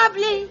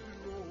 Probably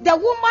the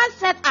woman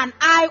set an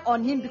eye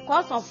on him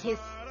because of his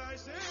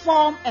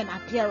form and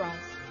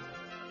appearance.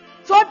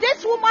 So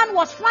this woman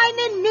was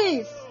finding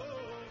means,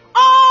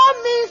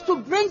 all means to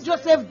bring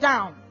Joseph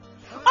down.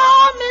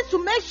 All means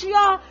to make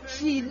sure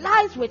she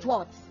lies with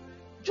what?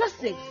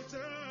 Joseph.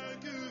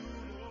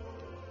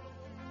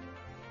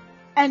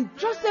 And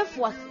Joseph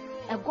was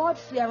a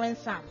God-fearing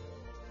son.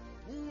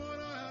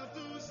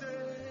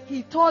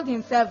 He told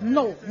himself,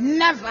 no,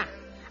 never.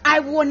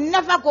 I will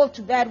never go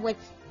to bed with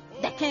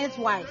the king's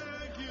wife.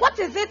 What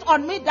is it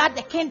on me that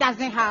the king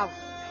doesn't have?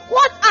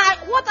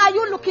 What are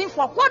you looking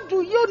for? What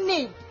do you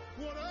need?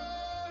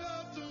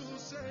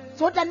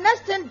 So the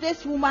next thing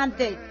this woman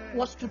did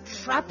was to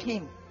trap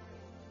him.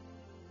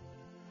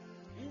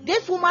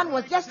 This woman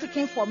was just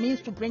looking for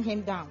means to bring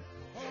him down.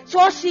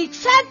 So she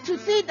checked to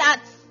see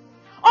that,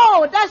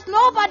 oh, there's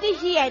nobody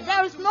here.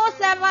 There is no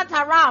servant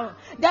around.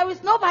 There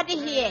is nobody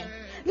here.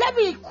 Let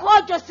me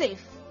call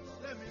Joseph.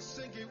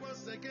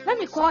 Let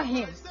me call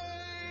him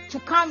to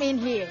come in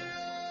here.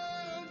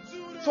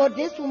 So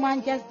this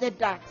woman just did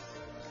that,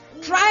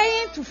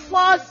 trying to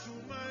force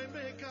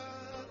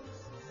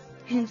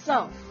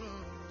himself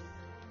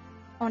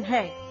on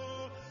her.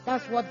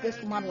 That's what this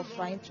woman was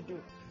trying to do.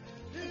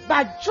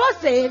 But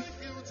Joseph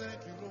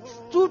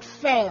stood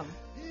firm.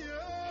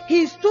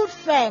 He stood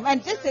firm.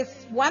 And this is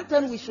one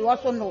thing we should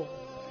also know.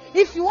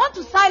 If you want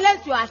to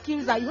silence your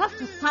accuser, you have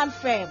to stand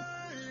firm.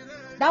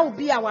 That will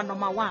be our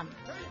number one.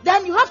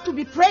 Then you have to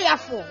be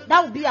prayerful.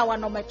 That will be our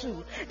number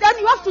two. Then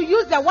you have to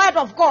use the word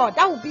of God.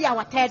 That will be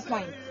our third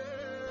point.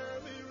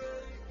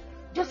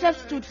 Joseph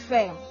stood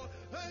firm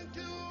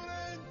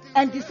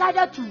and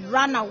decided to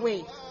run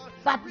away.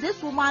 But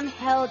this woman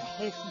held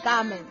his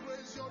garment.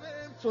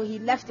 So he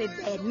left it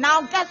there.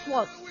 Now guess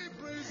what?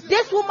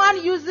 This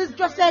woman uses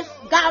Joseph's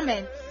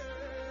garment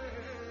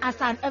as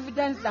an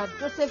evidence that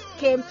Joseph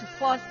came to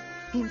force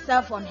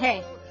himself on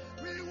her.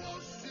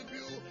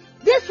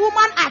 This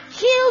woman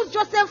accused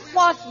Joseph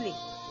falsely,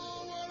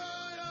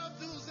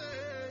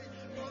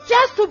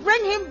 just to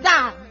bring him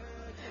down,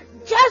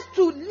 just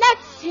to let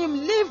him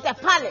leave the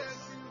palace.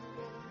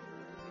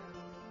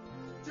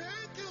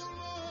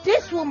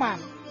 This woman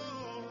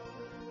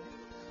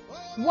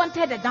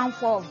wanted the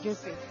downfall of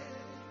Joseph.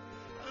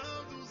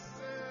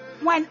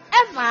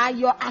 Whenever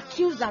your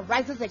accuser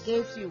rises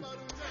against you,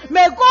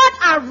 may God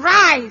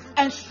arise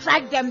and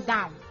strike them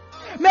down.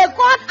 May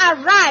God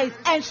arise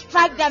and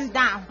strike them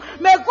down.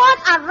 May God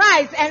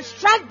arise and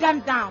strike them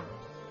down.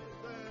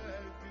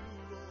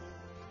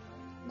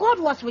 God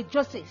was with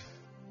Joseph.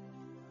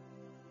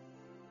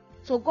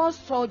 So God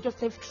saw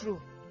Joseph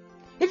through.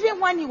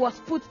 Even when he was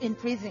put in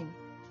prison,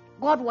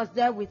 God was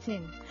there with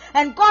him.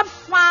 And God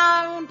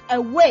found a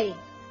way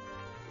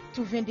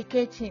to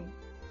vindicate him.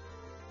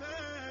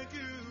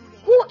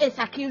 Who is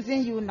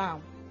accusing you now?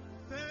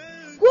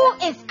 Who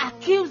is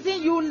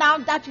accusing you now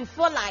that you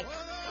feel like,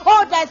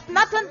 oh, there's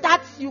nothing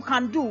that you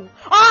can do.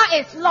 Oh,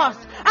 it's lost.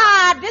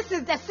 This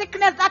is the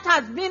sickness that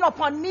has been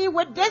upon me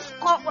with this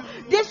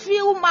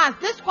few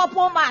months, this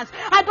couple months.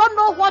 I don't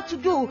know what to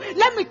do.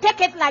 Let me take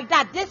it like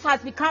that. This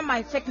has become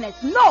my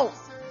sickness. No.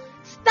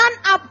 Stand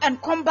up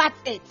and combat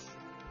it.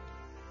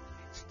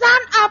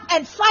 Stand up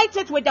and fight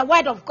it with the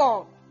word of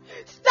God.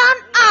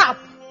 Stand up.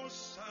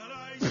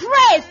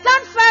 Pray.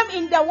 Stand firm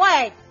in the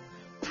word.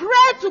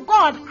 Pray to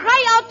God.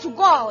 Cry out to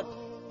God.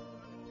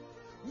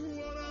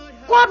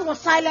 God will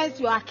silence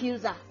your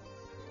accuser.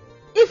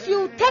 If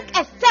you take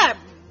a step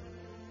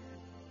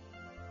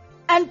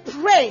and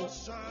pray,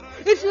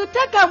 if you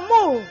take a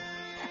move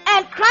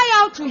and cry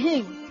out to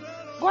him,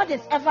 God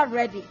is ever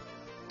ready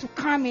to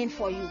come in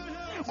for you.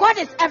 God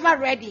is ever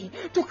ready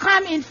to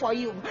come in for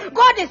you.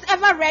 God is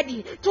ever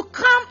ready to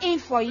come in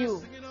for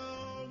you.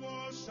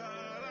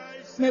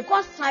 May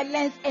God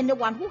silence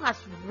anyone who has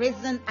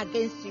risen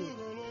against you.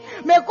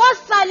 May God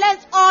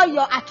silence all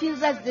your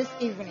accusers this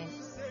evening.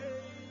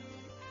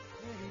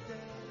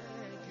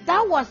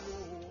 That was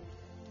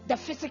the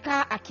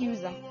physical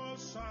accuser.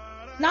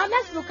 Now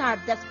let's look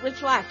at the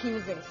spiritual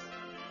accusers.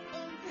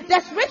 The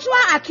spiritual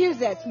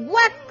accusers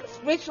work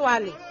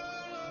spiritually.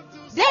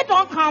 They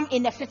don't come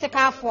in a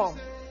physical form,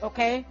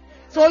 okay?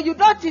 So you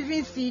don't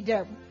even see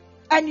them,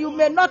 and you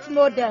may not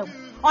know them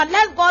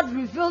unless God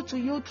reveals to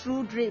you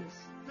through dreams,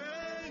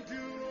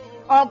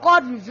 or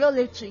God reveals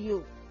it to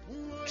you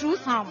through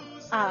some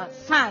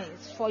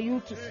signs for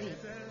you to see.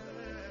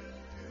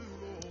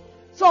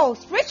 So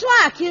spiritual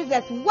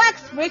accusers work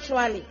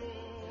spiritually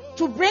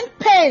to bring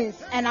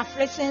pains and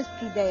afflictions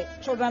to the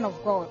children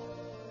of God.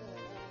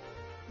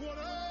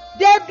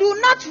 They do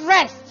not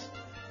rest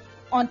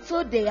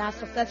until they are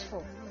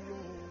successful.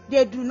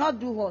 They do not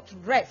do what?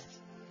 Rest.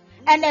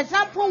 An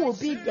example will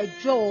be the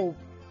Job.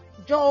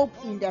 Job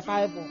in the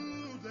Bible.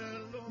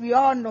 We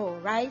all know,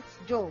 right?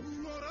 Job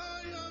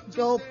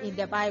in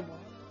the Bible.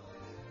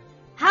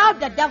 How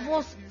the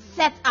devil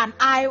set an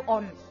eye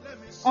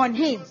on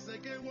him.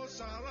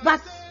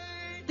 But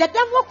the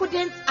devil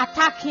couldn't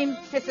attack him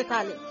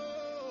physically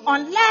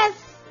unless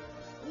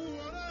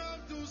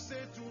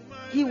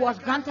he was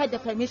granted the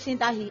permission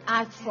that he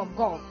asked from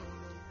God.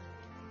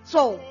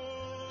 So,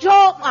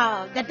 Job,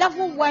 the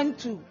devil went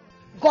to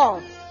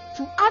God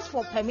to ask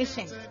for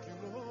permission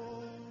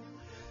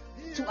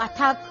to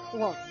attack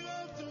what?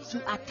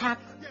 To attack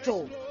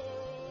Job.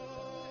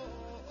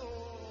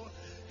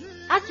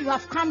 As you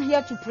have come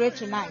here to pray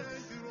tonight,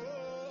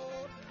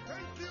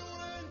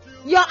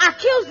 your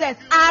accusers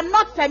are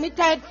not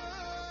permitted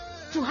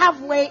to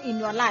have way in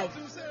your life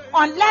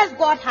unless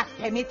God has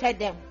permitted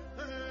them.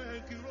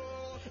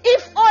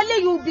 If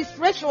only you will be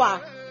spiritual,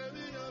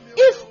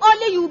 if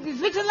only you will be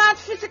vigilant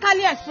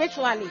physically and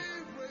spiritually,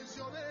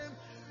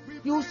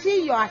 you will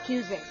see your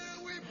accusers.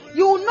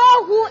 You will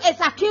know who is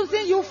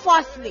accusing you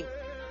falsely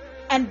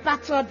and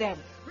battle them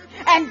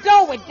and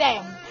deal with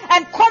them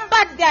and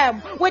combat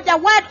them with the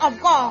word of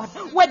God,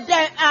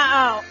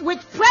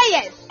 with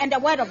prayers and the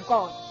word of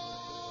God.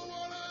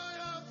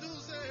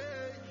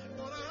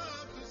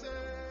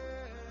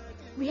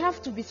 We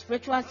have to be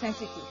spiritual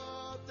sensitive.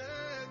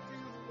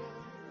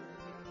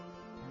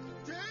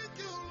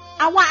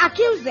 Our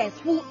accusers,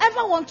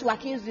 whoever want to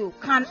accuse you,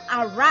 can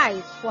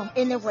arise from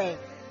anywhere.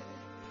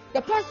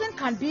 The person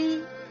can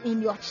be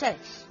in your church.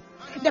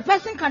 The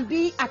person can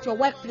be at your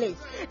workplace.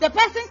 The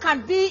person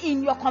can be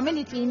in your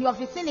community, in your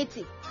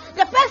vicinity.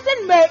 The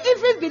person may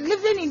even be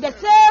living in the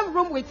same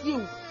room with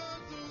you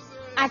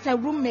as a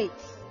roommate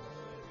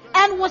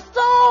and will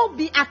still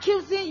be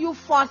accusing you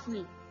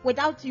falsely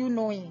without you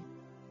knowing.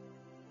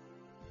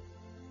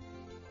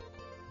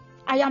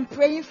 I am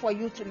praying for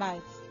you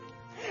tonight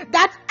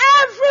that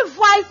every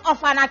voice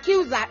of an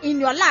accuser in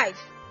your life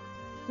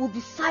will be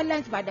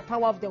silenced by the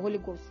power of the Holy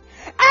Ghost.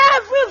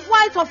 Every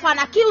voice of an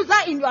accuser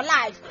in your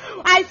life,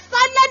 I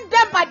silence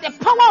them by the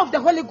power of the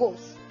Holy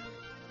Ghost.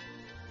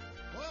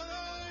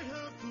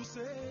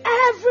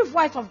 Every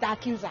voice of the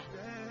accuser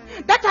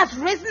that has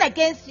risen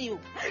against you,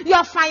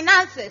 your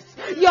finances,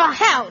 your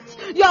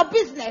health, your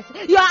business,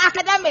 your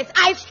academics,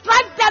 I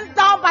strike them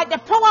down by the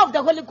power of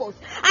the Holy Ghost.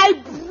 I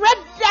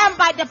break them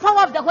by the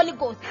power of the Holy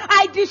Ghost.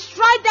 I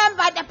destroy them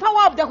by the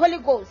power of the Holy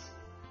Ghost.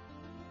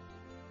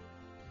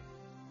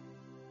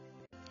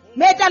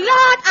 May the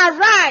Lord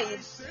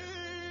arise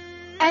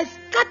and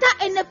scatter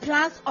any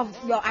plans of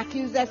your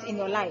accusers in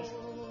your life.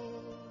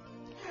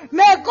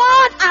 May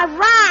God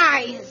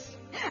arise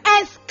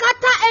and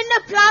scatter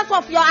any plans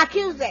of your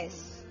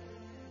accusers.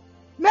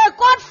 May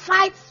God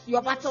fight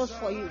your battles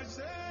for you.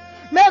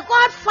 May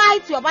God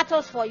fight your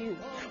battles for you.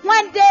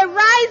 When they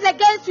rise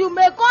against you,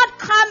 may God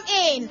come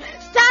in,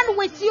 stand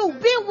with you,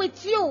 be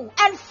with you,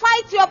 and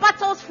fight your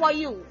battles for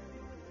you.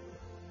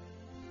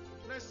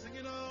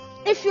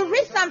 If you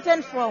read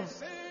something from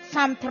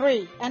Psalm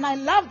 3, and I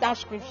love that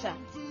scripture,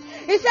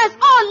 it says,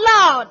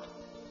 "Oh Lord,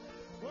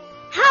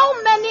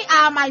 how many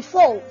are my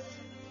foes?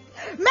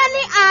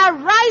 Many are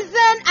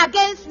rising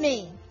against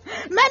me.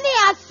 Many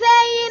are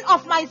saying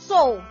of my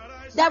soul,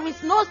 there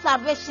is no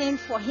salvation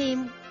for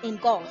him in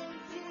God.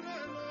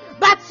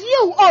 But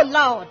you, O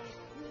Lord,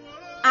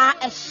 are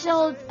a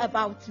shield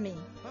about me,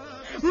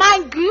 my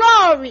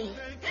glory,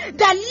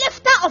 the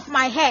lifter of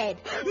my head.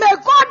 May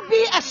God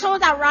be a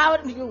shield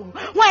around you.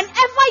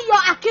 Whenever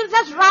your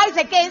accusers rise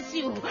against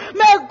you,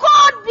 may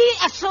God be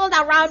a shield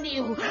around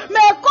you.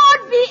 May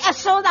God be a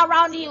shield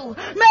around you.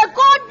 May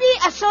God be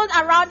a shield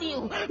around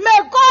you. May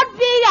God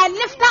be a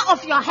lifter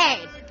of your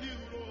head.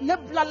 May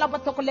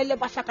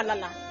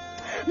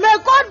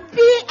God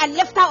be a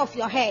lifter of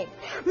your head.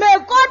 May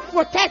God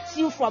protect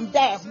you from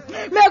them.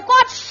 May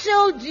God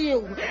shield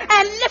you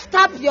and lift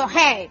up your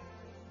head.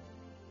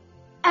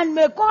 And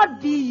may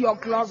God be your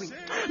glory.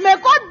 May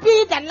God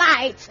be the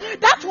light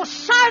that will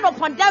shine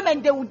upon them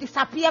and they will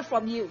disappear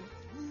from you.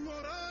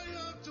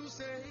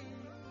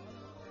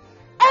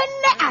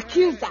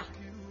 accuser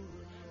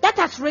that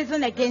has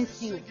risen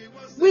against you,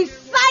 we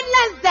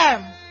silence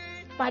them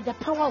by the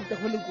power of the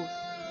Holy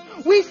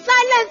Ghost. We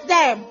silence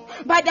them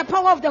by the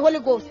power of the Holy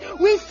Ghost.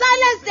 We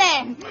silence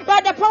them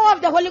by the power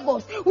of the Holy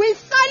Ghost. We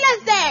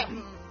silence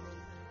them.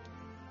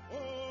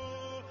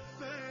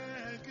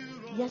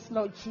 Yes,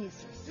 Lord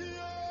Jesus.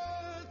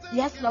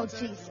 Yes, Lord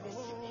Jesus.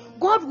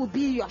 God will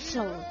be your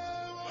shield.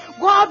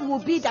 God will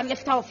be the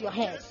lifter of your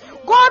head.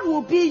 God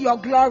will be your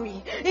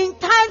glory in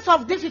times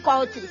of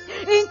difficulties,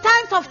 in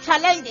times of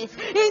challenges,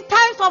 in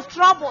times of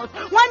troubles,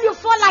 when you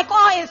feel like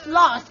all is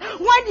lost,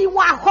 when you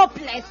are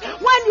hopeless,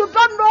 when you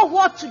don't know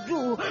what to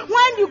do,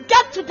 when you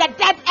get to the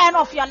dead end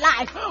of your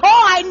life.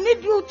 Oh, I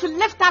need you to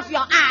lift up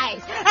your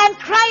eyes and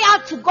cry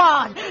out to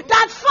God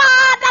that,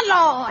 Father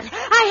Lord,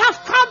 I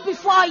have come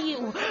before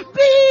you.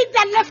 Be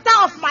the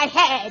lifter of my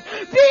head,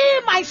 be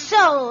my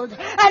shield,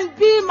 and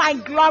be my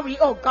glory,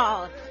 oh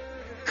God.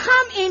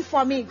 Come in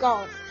for me,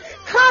 God.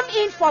 Come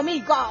in for me,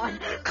 God.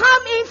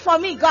 Come in for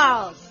me,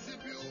 God.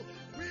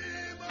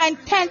 And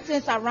turn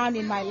things around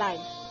in my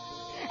life.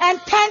 And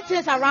turn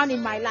things around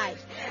in my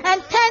life.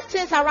 And turn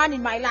things around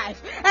in my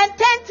life. And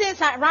turn things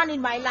around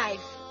in my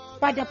life.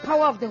 By the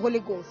power of the Holy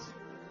Ghost.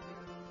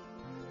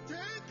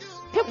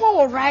 People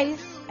will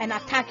rise and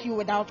attack you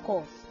without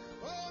cause.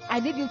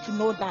 I need you to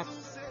know that.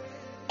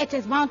 It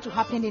is bound to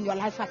happen in your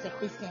life as a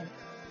Christian.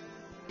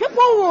 People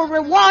will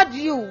reward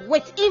you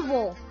with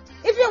evil.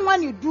 Even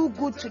when you do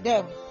good to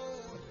them.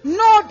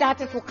 Know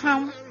that it will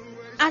come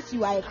as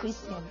you are a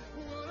Christian.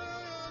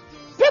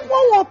 People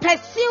will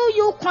pursue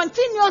you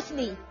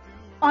continuously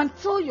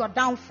until your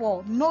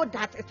downfall. Know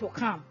that it will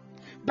come.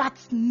 But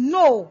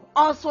know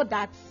also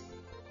that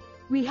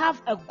we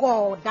have a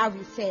God that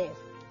we serve.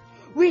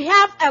 We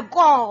have a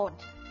God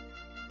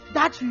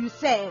that we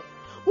serve.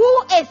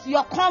 Who is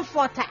your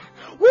comforter?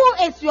 Who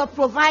is your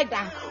provider?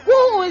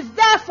 Who is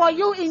there for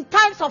you in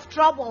times of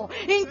trouble,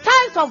 in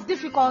times of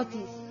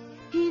difficulties?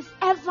 He is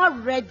ever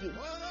ready.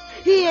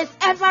 He is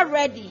ever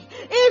ready.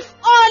 If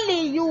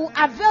only you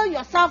avail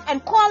yourself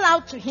and call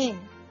out to him,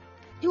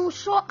 he will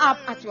show up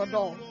at your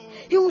door.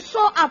 He will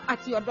show up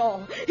at your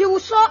door. He will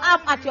show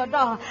up at your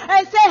door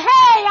and say, hey,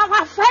 I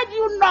have heard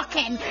you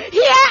knocking.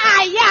 Here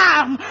I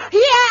am.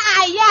 Here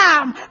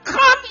I am.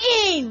 Come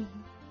in.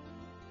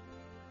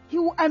 He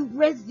will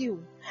embrace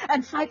you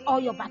and fight all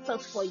your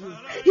battles for you.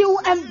 He will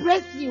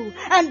embrace you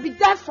and be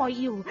there for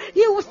you.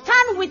 He will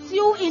stand with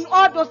you in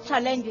all those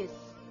challenges.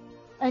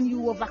 And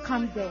you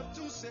overcome them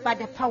by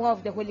the power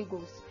of the Holy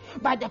Ghost.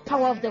 By the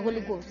power of the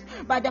Holy Ghost.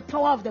 By the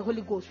power of the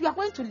Holy Ghost. We are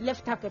going to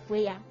lift up a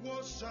prayer.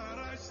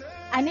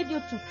 I need you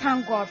to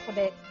thank God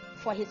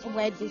for his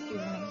word this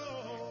evening.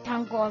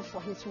 Thank God for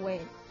his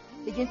word.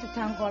 Begin to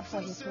thank God for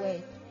his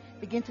word.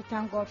 Begin to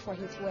thank God for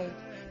his word.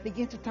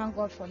 Begin to thank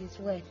God for his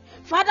word.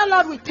 Father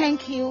Lord, we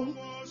thank you.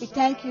 We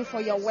thank you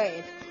for your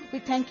word. We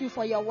thank you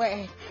for your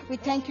word. We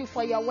thank you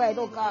for your word,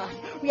 oh God.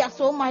 We are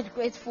so much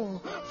grateful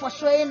for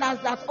showing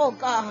us that, oh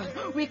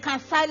God, we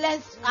can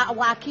silence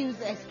our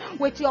accusers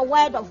with your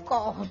word of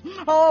God.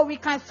 Oh, we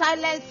can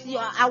silence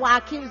our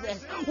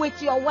accusers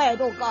with your word,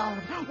 oh God,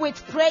 with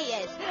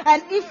prayers.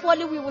 And if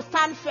only we will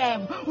stand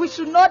firm, we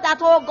should know that,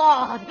 oh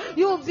God,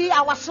 you will be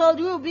our shield,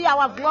 you will be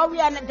our glory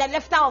and the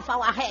lifter of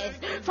our heads.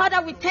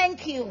 Father, we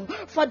thank you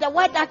for the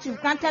word that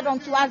you've granted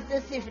unto us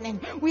this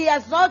evening. We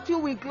exalt you,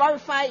 we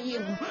glorify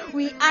you,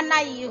 we honor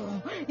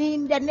you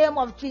in the name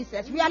of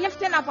Jesus. We are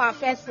lifting up our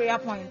first prayer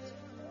point.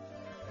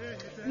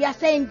 We are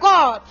saying,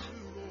 God,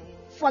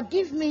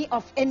 forgive me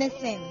of any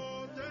sin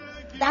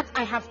that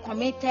I have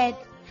committed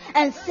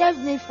and save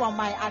me from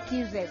my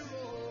accusers.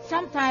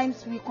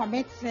 Sometimes we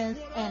commit sins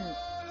and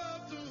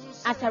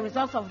as a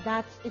result of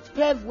that, it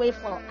paves way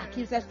for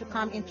accusers to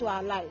come into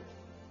our life.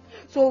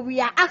 So we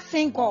are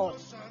asking God,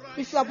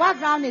 if your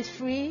background is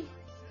free,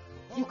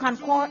 you can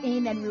call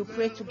in and we'll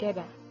pray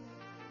together.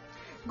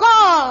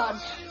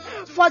 God,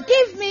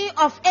 forgive me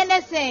of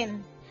any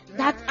sin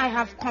that I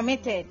have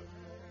committed.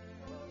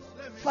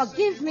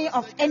 Forgive me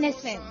of any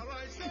sin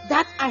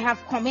that I have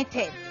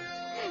committed.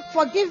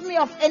 Forgive me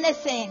of any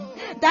sin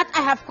that I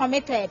have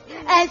committed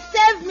and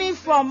save me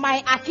from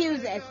my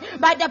accusers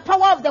by the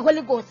power of the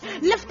Holy Ghost.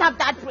 Lift up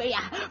that prayer.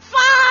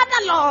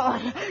 Father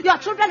Lord, your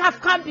children have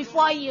come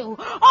before you.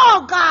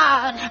 Oh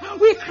God,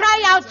 we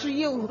cry out to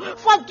you.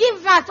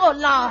 Forgive us, oh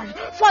Lord.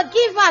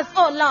 Forgive us,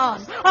 oh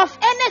Lord, of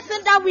any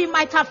sin that we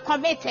might have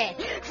committed,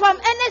 from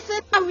any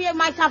sin that we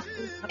might have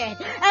committed.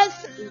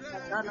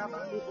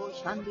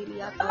 And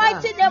in the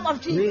mighty name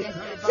of Jesus,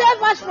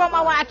 save us from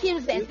our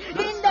accusers.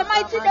 In the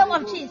mighty name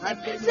of Jesus.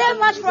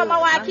 Save us from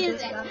our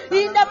accusers.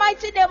 In the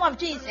mighty name of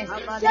Jesus.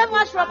 Save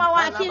us from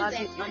our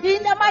accusers.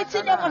 In the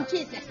mighty name of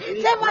Jesus.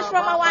 Save us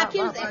from our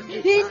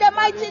accusers. In the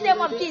mighty name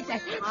of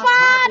Jesus.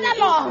 Father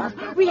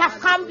Lord, we have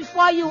come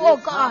before you, oh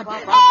God.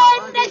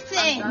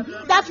 Anything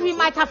that we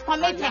might have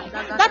committed,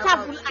 that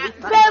have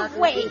paved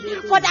way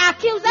for the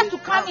accusers to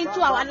come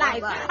into our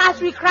life,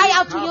 as we cry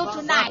out to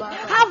you tonight,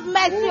 have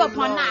mercy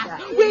upon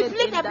us. We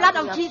plead the blood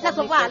of Jesus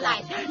over our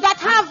lives, that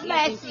have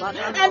mercy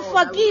and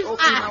forgive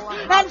us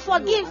and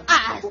forgive forgive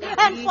us,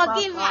 and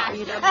forgive us,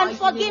 and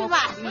forgive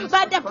us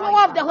by the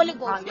power of the Holy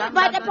Ghost,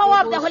 by the power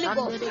of the Holy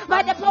Ghost,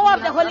 by the power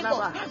of the Holy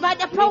Ghost, by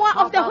the power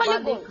of the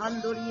Holy Ghost.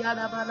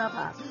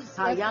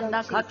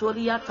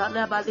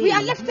 We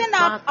are lifting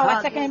up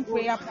our second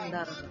prayer point.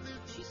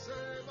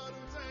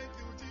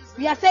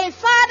 We are saying,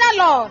 Father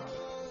Lord,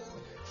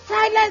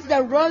 silence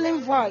the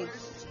rolling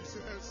voice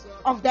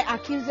of the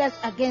accusers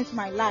against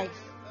my life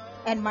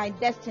and my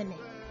destiny.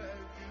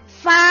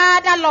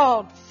 Father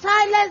Lord,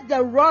 silence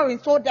the roaring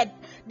so that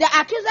the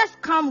accusers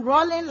come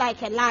rolling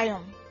like a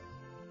lion.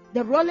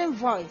 The rolling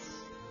voice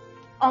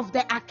of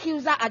the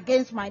accuser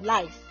against my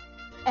life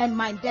and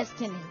my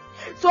destiny.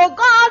 So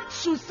God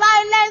should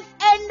silence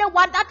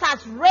anyone that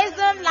has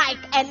risen like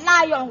a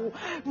lion,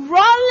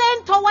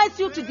 rolling towards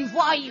you to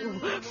devour you.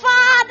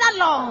 Father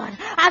Lord,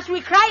 as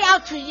we cry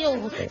out to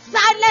you,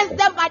 silence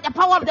them by the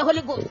power of the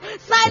Holy Ghost.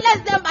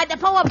 Silence them by the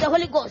power of the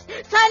Holy Ghost.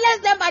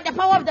 Silence them by the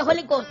power of the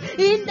Holy Ghost.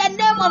 In the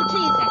name of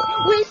Jesus,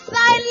 we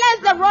silence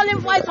the rolling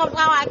voice of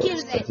our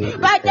accusers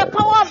by the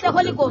power of the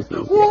Holy Ghost.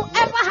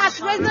 Whoever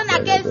has risen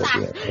against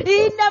us,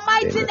 in the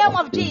mighty name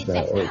of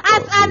Jesus,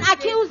 as an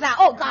accuser,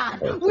 oh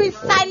God, we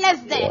silence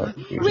them.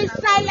 We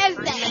silence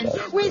them.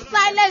 We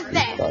silence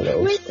them.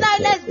 We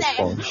silence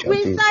them.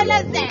 We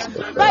silence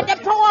them by the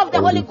power of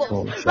the Holy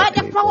Ghost. By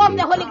the power of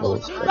the Holy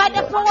Ghost. By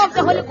the power of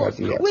the Holy Ghost.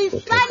 We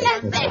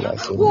silence them.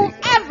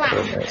 Whoever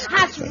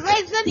has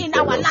risen in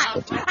our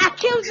life,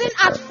 accusing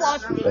us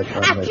falsely,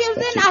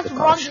 accusing us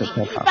wrongly,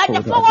 by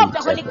the power of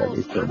the Holy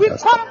Ghost, we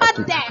combat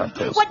them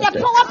with the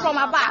power from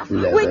above.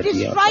 We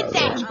destroy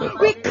them.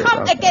 We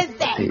come against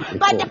them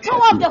by the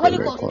power of the Holy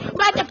Ghost.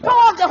 By the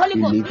power of the Holy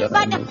Ghost.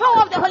 By the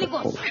power of the Holy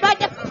Ghost. By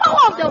the power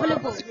of the Holy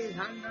Ghost.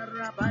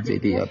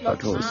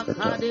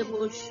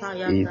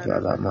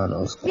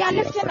 We are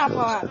lifting up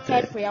our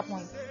third prayer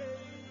point.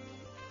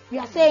 We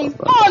are saying,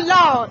 oh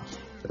Lord,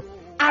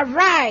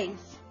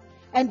 arise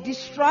and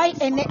destroy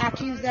any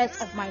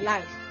accusers of my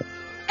life.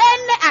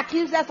 Any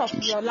accusers of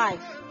your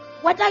life.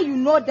 Whether you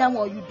know them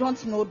or you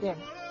don't know them.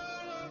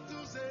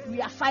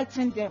 We are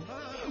fighting them.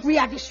 We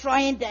are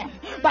destroying them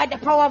by the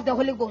power of the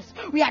Holy Ghost.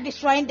 We are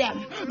destroying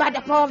them by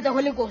the power of the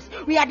Holy Ghost.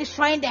 We are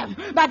destroying them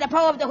by the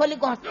power of the Holy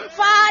Ghost.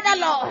 Father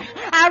Lord,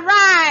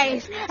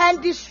 arise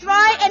and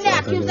destroy any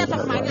accusers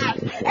of my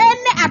life.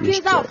 Any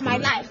accuser of my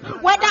life.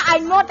 Whether I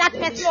know that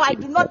person or I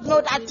do not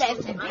know that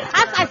person.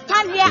 As I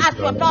stand here as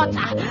your daughter,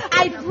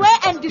 I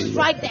pray and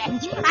destroy them.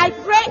 I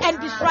pray and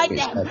destroy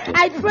them.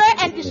 I pray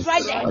and destroy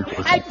them.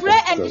 I pray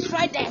and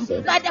destroy them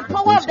by the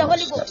power of the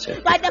Holy Ghost.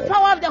 By the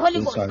power of the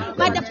Holy Ghost.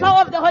 By the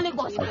power of the Holy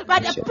Ghost. By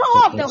the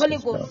power of the Holy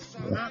Ghost,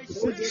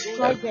 we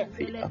destroy them.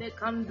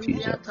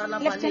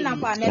 Lifting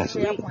up our next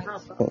prayer point.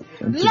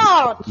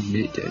 Lord,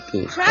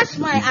 crush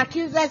my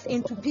accusers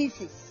into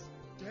pieces.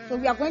 So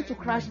we are going to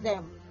crush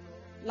them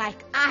like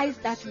ice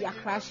that we are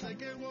crushing.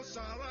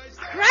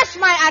 Crush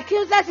my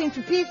accusers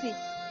into pieces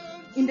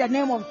in the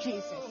name of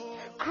Jesus.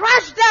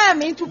 Crush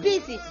them into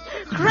pieces.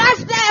 Crush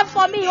them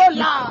for me, oh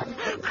Lord.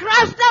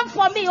 Crush them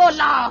for me, oh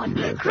Lord.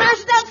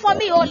 Crush them for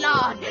me, oh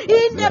Lord.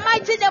 In the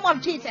mighty name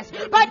of Jesus.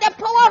 By the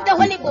power of the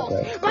Holy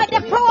Ghost. By the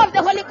power of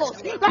the Holy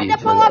Ghost. By the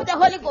power of the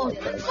Holy Ghost.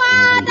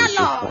 Father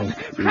Lord,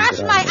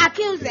 crush my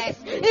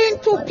accusers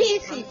into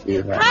pieces.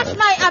 Crush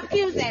my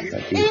accusers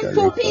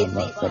into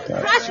pieces.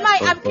 Crush my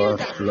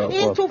accusers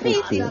into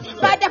pieces.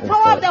 By the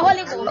power of the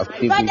Holy Ghost.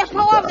 By the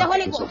power of the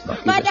Holy Ghost.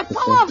 By the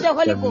power of the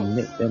Holy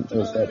Ghost.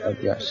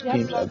 Of their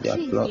plots,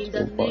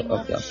 O God,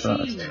 of their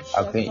plans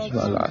against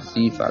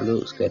Malasi,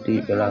 Falos,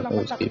 Kadi,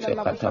 Belanos,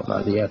 Kifekata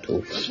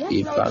Mariato,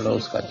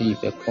 Ifalos, Kadi,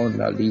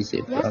 Bekonda,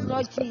 Lise,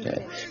 Branos,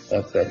 Kate,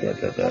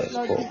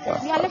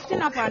 We are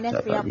lifting up our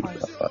next prayer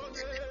point.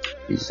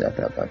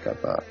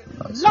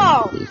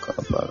 Lord,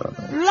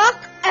 block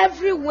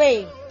every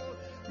way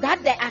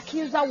that the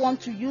accuser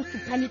wants to use to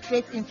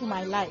penetrate into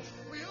my life.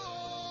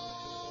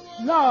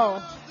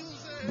 Lord,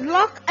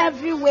 block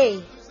every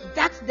way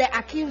that the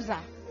accuser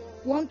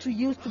want to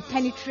use to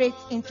penetrate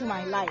into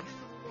my life.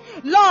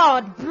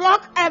 Lord,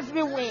 block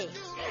every way,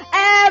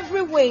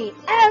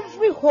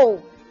 every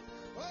hole,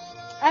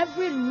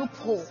 every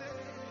loophole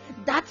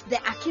that the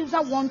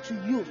accuser want to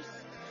use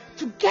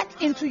to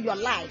get into your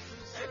life,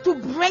 to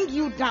bring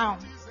you down.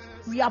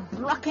 We are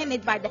blocking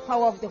it by the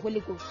power of the Holy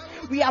Ghost.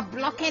 We are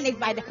blocking it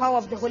by the power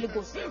of the Holy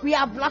Ghost. We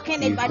are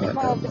blocking it by the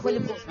power of the Holy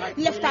Ghost.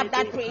 Lift up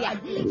that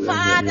prayer.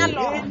 Father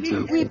Lord,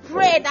 we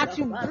pray that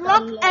you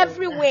block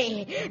every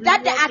way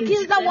that the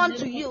accuser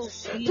wants to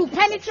use to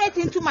penetrate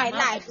into my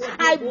life.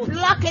 I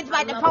block it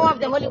by the power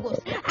of the Holy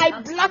Ghost. I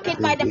block it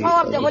by the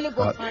power of the Holy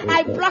Ghost.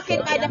 I block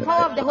it by the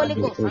power of the Holy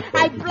Ghost.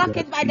 I block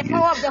it by the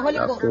power of the Holy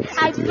Ghost.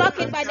 I block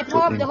it by the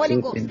power of the Holy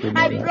Ghost.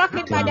 I block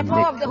it by the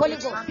power of the Holy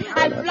Ghost.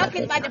 I block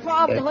it by the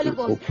power of the Holy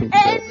Ghost.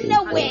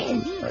 Any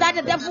way that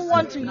the devil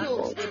want to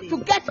use to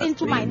get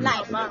into my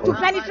life, to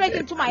penetrate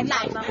into my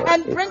life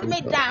and bring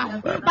me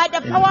down, by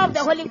the power of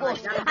the Holy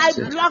Ghost, I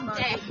block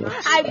them.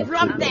 I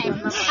block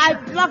them. I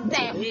block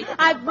them.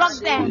 I block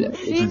them.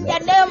 In the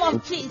name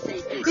of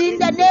Jesus. In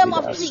the name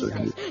of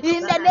Jesus.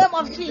 In the name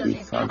of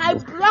Jesus. I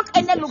block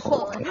any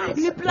loophole. I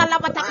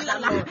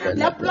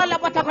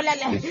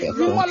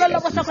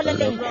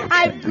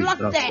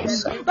block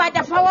them by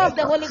the power of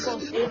the Holy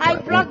Ghost. I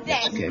block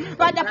them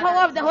by the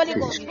power of the Holy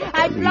Ghost.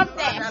 I block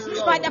them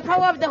by the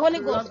power of the Holy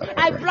Ghost.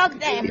 I block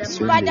them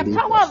by the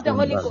power of the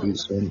Holy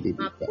Ghost.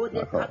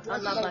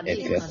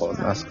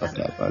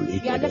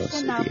 We are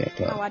lifting up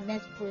our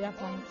next prayer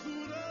point.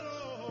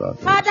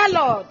 Father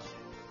Lord,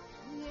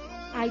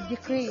 I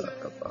decree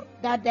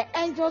that the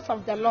angels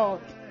of the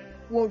Lord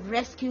will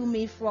rescue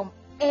me from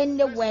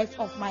any words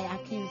of my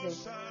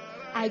accusers.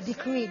 I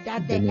decree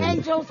that the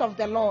angels of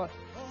the Lord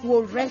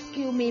will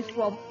rescue me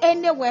from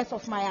any words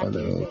of my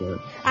accusers.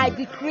 I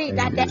decree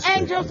that the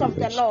angels of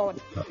the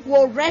Lord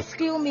will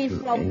rescue me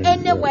from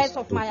any words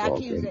of my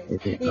accusers.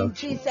 In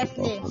Jesus'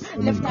 name,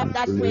 lift up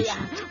that prayer.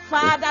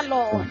 Father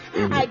Lord,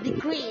 I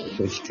decree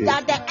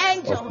that the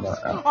angels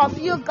of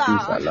you,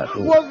 God,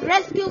 will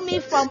rescue me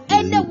from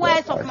any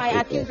words of my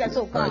accusers,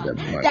 oh God.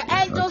 The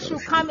angels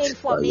should come in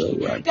for me.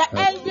 The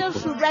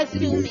angels should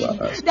rescue me.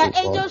 The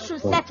angels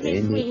should set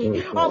me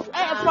free from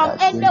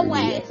any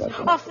words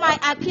of my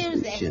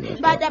accusers.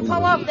 By the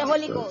power of the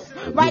Holy Ghost,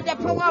 by the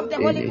power of the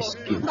Holy Ghost,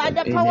 by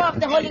the power of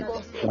the Holy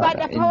Ghost, by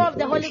the power of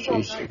the Holy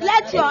Ghost,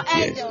 let your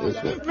angels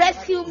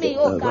rescue me,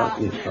 oh God.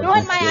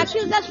 When my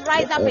accusers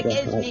rise up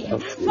against me,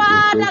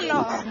 Father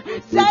Lord,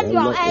 send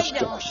your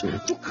angels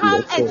to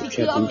come and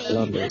secure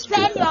me.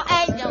 Send your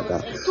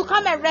angels to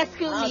come and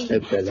rescue me.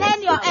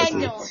 Send your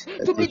angels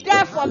to be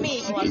there for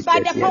me. By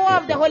the power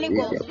of the Holy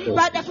Ghost,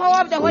 by the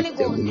power of the Holy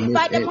Ghost,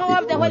 by the power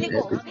of the Holy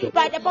Ghost,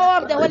 by the power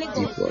of the Holy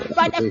Ghost,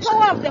 by the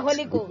power of the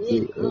Holy Ghost.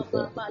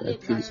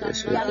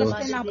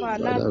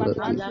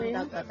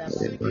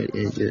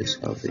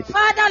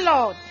 Father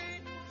Lord,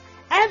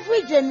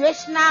 every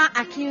generational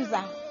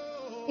accuser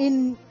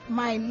in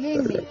my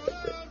lineage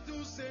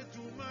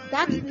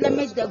that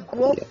limits the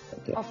growth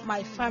of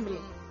my family,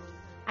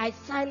 I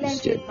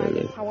silence it by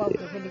the power of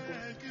the Holy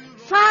Ghost.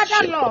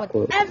 Father Lord,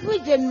 every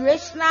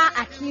generational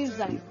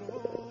accuser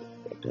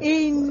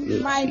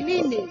in my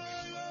lineage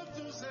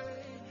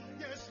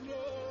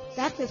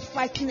that is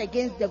fighting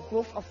against the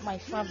growth of my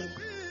family,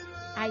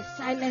 I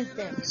silence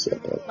them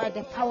by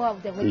the power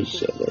of the Holy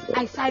Ghost.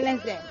 I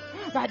silence them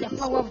by the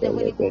power of the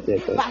Holy Ghost.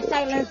 I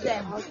silence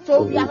them.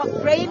 So we are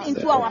praying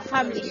into our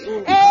family.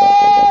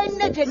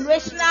 Any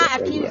generational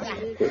accuser,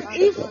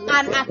 if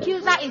an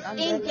accuser is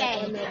in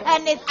there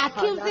and is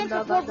accusing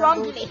people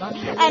wrongly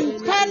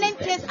and turning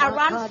things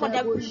around for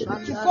them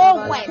to go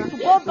well, to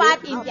go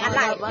bad in their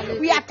life,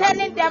 we are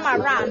turning them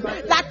around.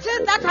 That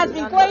thing that has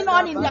been going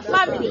on in the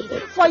family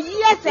for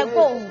years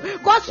ago,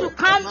 God should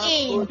come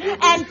in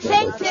and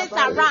change things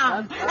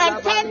around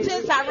and turn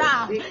things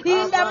around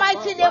in the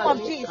mighty name of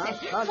Jesus.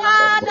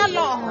 Father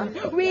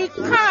Lord, we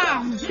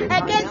come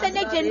against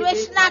any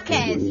generational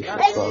curse,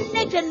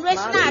 any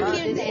generational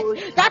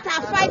accusers that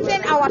are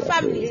fighting our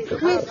families.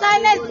 We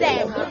silence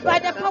them by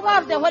the power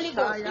of the Holy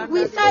Ghost.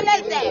 We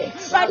silence them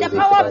by the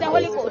power of the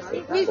Holy Ghost.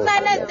 We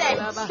silence them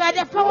by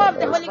the power of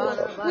the Holy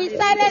Ghost. We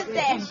silence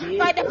them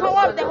by the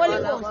power of the Holy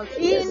Ghost.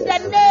 In the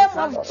name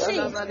of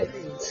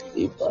Jesus.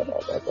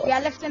 We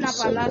are lifting up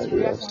our last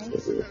prayer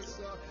points.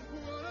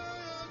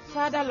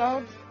 Father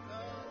Lord,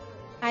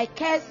 I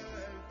curse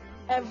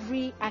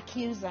every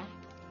accuser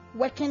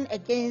working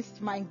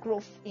against my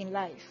growth in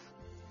life.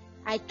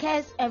 I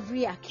curse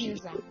every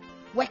accuser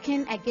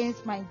working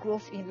against my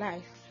growth in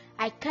life.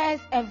 I curse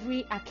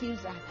every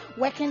accuser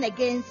working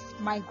against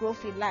my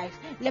growth in life.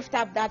 Lift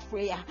up that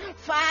prayer.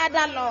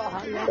 Father Lord,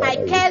 I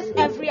curse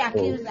every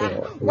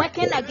accuser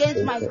working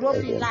against my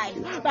growth in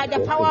life. By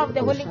the power of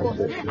the Holy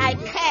Ghost, I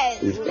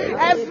curse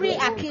every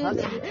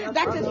accuser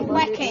that is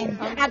working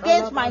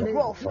against my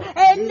growth.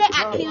 Any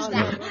accuser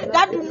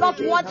that do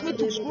not want me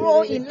to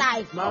grow in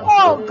life.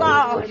 Oh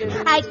God,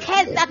 I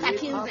curse that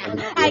accuser.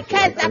 I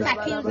curse that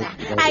accuser.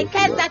 I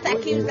curse that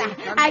accuser.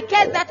 I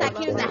curse that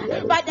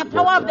accuser. By the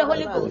power of the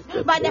Holy Ghost.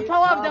 By the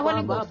power of the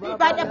Holy Ghost,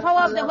 by the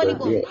power of the Holy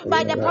Ghost,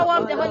 by the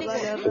power of the Holy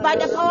Ghost, by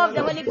the power of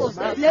the Holy Ghost.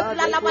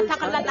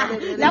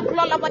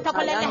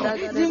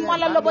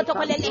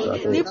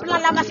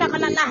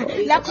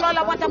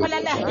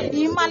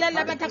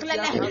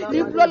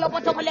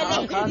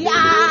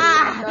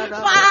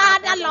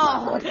 Father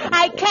Lord,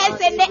 I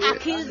curse any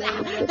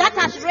accuser that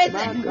has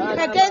risen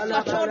against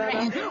your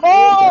children.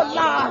 Oh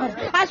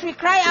Lord, as we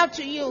cry out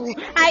to you,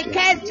 I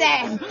curse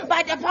them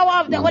by the power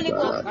of the Holy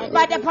Ghost,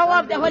 by the power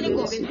of the Holy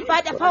Ghost.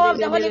 By the power of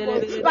the Holy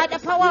Ghost, by the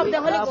power of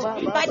the Holy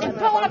Ghost, by the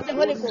power of the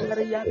Holy Ghost.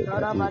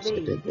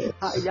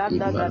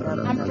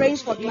 I'm praying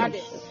for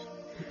Gladys.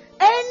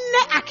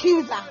 Any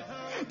accuser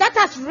that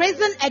has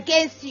risen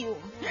against you,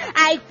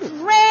 I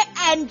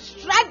pray and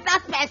strike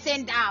that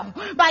person down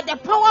by the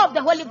power of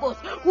the Holy Ghost.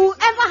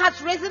 Whoever has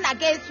risen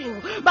against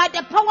you, by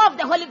the power of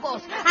the Holy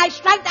Ghost, I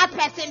strike that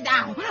person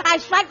down. I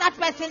strike that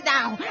person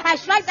down. I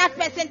strike that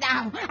person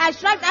down. I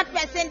strike that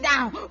person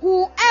down.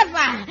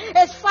 Whoever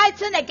is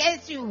fighting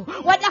against you,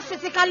 whether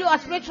physically or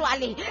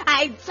spiritually,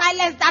 I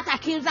silence that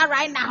accuser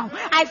right now.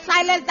 I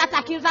silence that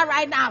accuser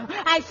right now.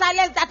 I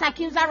silence that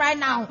accuser right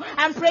now.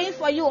 I'm praying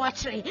for you,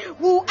 Audrey.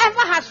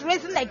 Whoever has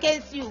risen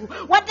against you,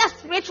 whether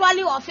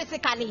spiritually or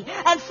physically,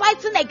 and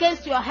fighting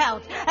against your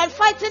health, and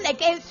fighting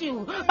against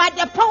you, by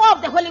the power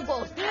of the Holy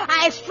Ghost,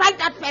 I strike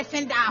that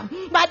person down.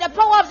 By the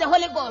power of the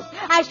Holy Ghost,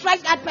 I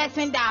strike that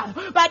person down.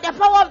 By the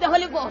power of the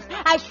Holy Ghost,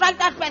 I strike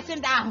that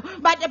person down.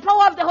 By the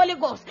power of the Holy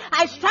Ghost,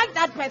 I strike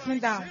that person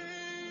down.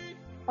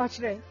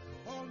 Audrey,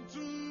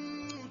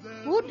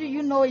 who do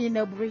you know in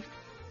Ebri?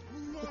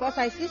 Because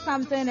I see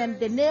something and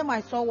the name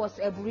I saw was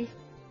Ebri.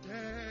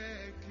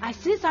 I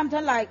see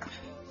something like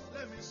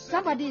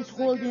somebody is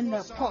holding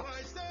a pot.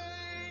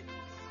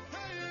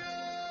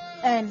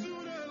 And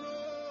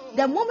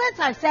the moment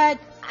I said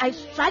I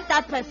strike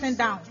that person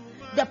down,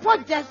 the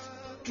pot just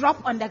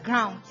dropped on the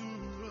ground.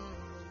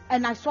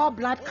 And I saw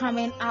blood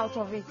coming out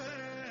of it.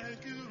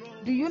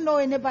 Do you know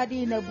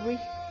anybody in Ebri?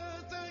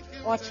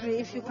 Audrey,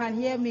 if you can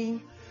hear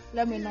me,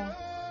 let me know.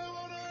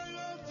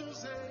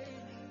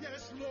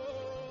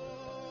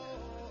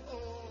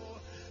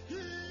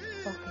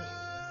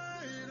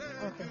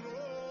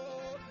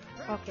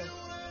 Okay.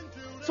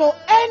 So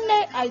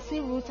I see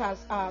Ruth has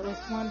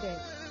responded.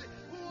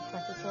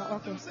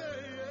 Okay.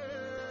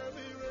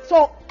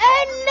 So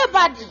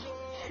anybody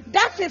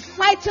that is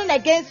fighting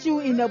against you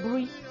in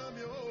Ebri,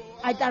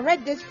 I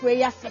direct this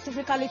prayer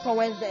specifically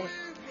towards them.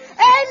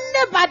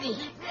 Anybody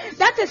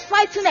that is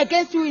fighting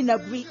against you in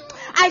Ebri,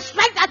 I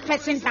strike that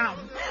person down.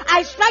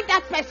 I strike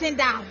that person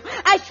down.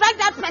 I strike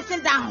that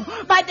person down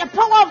by the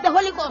power of the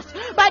Holy Ghost.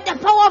 By the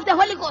power of the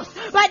Holy Ghost.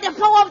 By the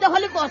power of the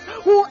Holy Ghost.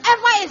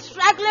 Whoever is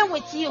struggling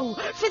with you,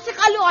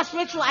 physically or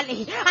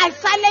spiritually, I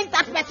silence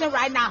that person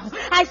right now.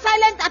 I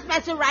silence that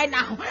person right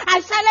now. I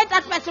silence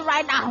that person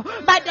right now.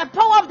 By the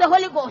power of the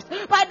Holy Ghost.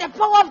 By the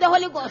power of the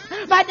Holy Ghost.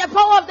 By the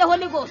power of the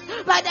Holy Ghost.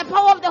 By the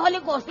power of the Holy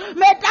Ghost.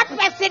 May that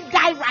person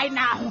die right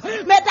now.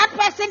 May that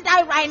person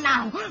die right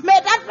now. May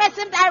that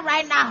person die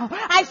right now.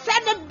 I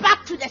send it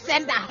back to the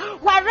sender.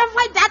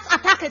 Wherever that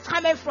attack is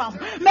coming from,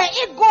 may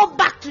it go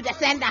back to the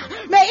sender.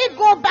 May it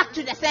go back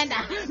to the sender.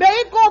 May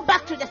it go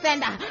back to the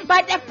sender.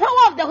 By the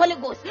power of the Holy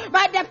Ghost.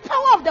 By the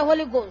power of the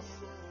Holy Ghost.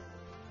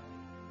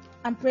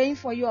 I'm praying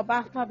for you,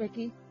 Pastor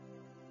Becky.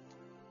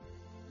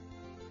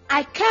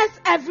 I curse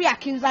every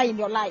accuser in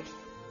your life.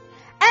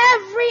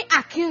 Every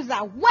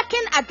accuser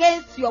working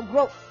against your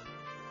growth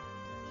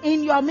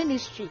in your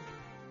ministry,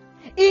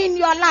 in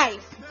your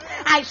life.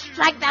 I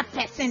strike that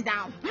person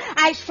down.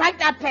 I strike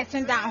that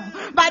person down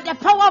by the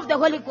power of the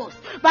Holy Ghost.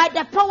 By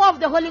the power of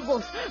the Holy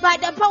Ghost. By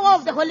the power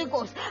of the Holy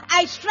Ghost.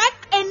 I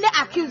strike any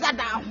accuser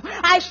down.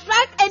 I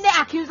strike any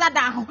accuser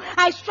down.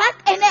 I strike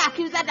any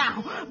accuser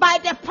down by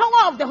the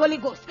power of the Holy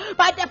Ghost.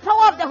 By the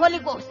power of the Holy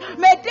Ghost.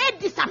 May they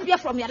disappear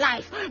from your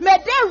life. May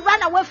they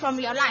run away from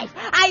your life.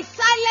 I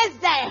silence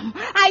them.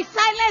 I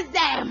silence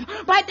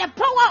them by the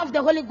power of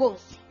the Holy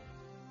Ghost.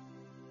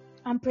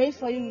 I'm praying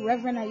for you,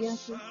 Reverend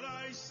Ayensu.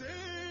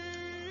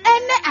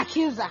 Any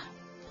accuser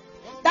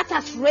that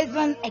has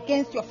risen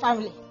against your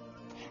family,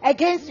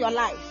 against your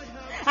life,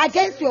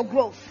 against your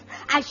growth,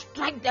 I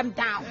strike them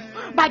down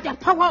by the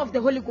power of the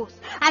Holy Ghost.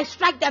 I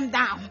strike them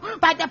down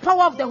by the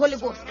power of the Holy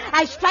Ghost.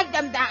 I strike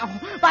them down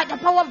by the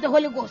power of the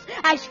Holy Ghost.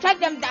 I strike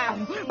them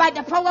down by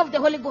the power of the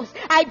Holy Ghost.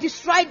 I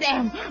destroy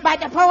them by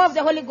the power of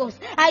the Holy Ghost.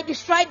 I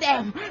destroy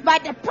them by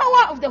the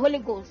power of the Holy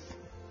Ghost.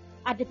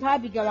 At the power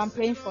bigger, I'm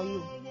praying for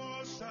you.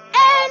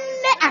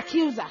 Any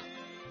accuser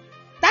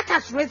that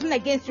has risen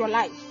against your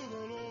life,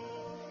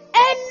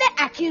 any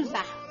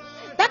accuser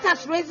that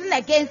has risen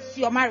against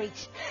your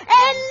marriage,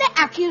 any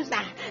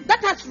accuser that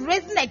has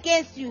risen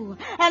against you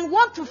and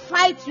want to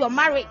fight your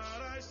marriage.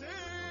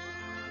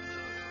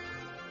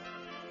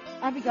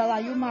 Abigail,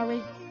 are you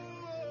married?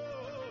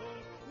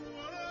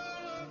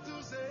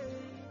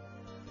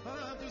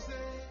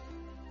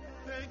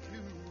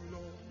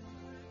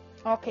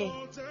 Okay,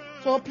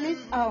 so please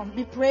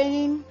be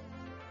praying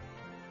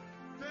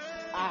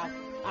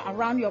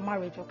around your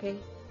marriage, okay?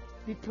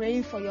 Be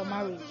praying for your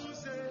marriage,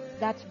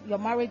 that your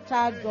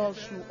marital doors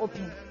should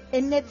open.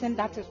 Anything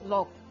that is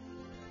locked,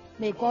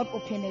 may God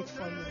open it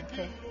for you,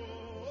 okay?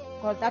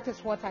 Because that is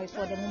what I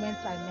saw the moment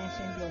I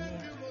mentioned your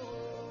name.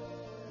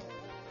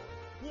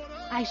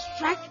 I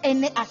strike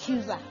any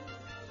accuser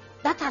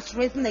that has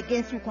risen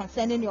against you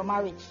concerning your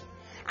marriage.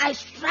 I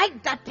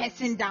strike that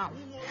person down.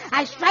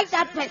 I strike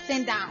that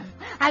person down.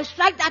 I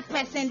strike that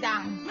person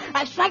down.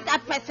 I strike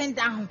that person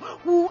down.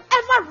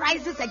 Whoever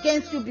rises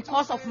against you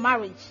because of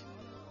marriage,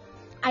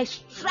 I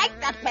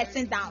strike that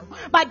person down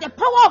by the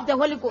power of the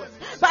Holy Ghost,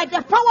 by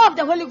the power of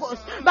the Holy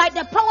Ghost, by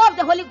the power of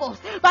the Holy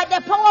Ghost, by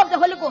the power of the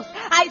Holy Ghost.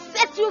 I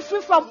set you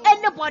free from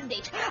any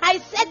bondage. I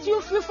set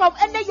you free from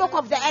any yoke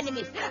of the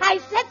enemies. I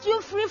set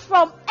you free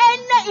from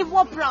any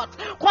evil plot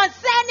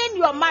concerning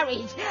your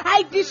marriage.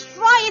 I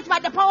destroy it by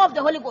the power of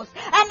the Holy Ghost,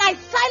 and I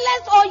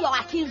silence all your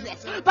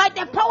accusers by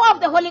the power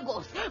of the Holy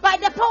Ghost, by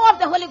the power of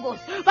the Holy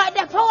Ghost, by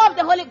the power of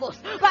the Holy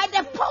Ghost, by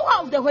the power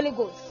of the Holy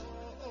Ghost.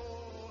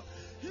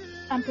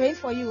 I'm praying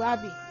for you,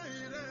 Abby.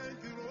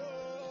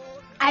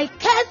 I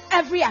curse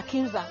every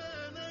accuser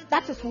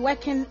that is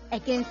working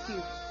against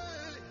you.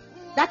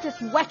 That is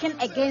working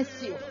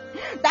against you.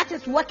 That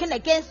is working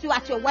against you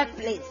at your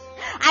workplace.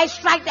 I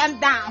strike them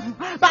down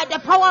by the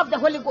power of the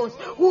Holy Ghost.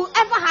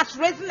 Whoever has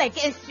risen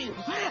against you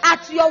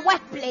at your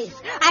workplace,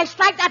 I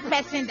strike that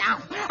person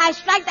down. I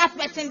strike that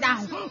person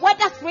down,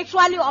 whether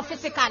spiritually or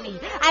physically.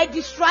 I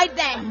destroy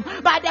them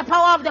by the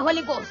power of the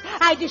Holy Ghost.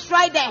 I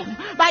destroy them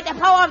by the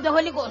power of the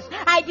Holy Ghost.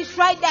 I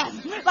destroy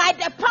them by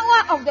the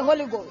power of the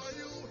Holy Ghost.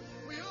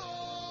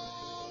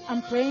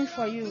 I'm praying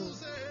for you,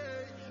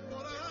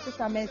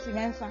 Sister Mercy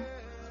Mensah.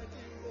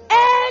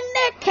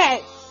 Any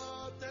case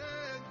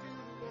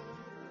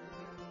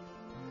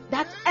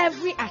that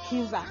every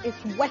accuser is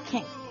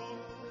working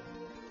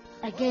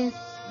against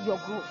your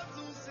growth,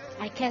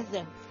 I curse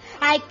them.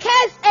 I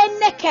curse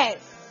any case,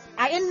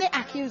 any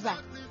accuser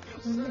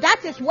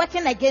that is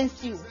working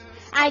against you.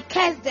 I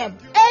curse them.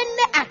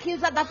 Any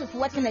accuser that is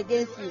working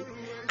against you,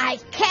 I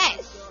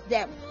curse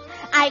them.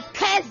 I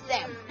curse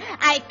them.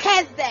 I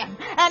curse them,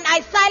 and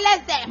I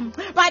silence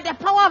them by the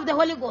power of the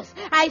Holy Ghost.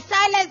 I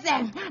silence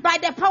them by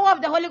the power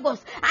of the Holy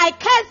Ghost. I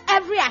curse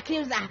every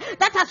accuser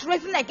that has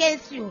risen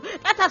against you,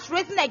 that has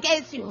risen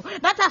against you,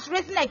 that has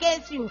risen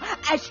against you.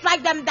 I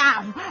strike them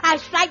down. I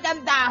strike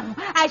them down.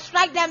 I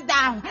strike them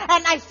down,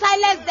 and I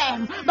silence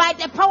them by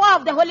the power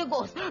of the Holy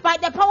Ghost. By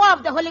the power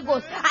of the Holy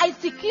Ghost, I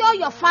secure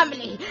your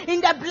family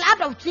in the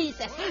blood of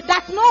Jesus,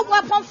 that no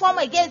weapon formed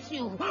against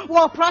you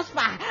will prosper.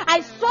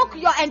 I soak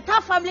your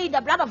entire family in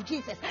the blood of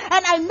Jesus,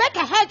 and I make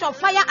a hedge of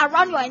fire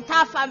around your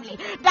entire family,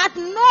 that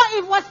no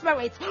evil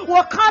spirit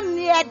will come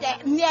near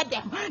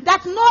them,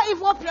 that no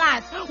evil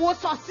plans will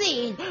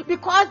succeed,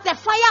 because the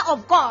fire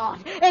of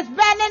God is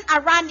burning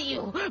around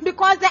you,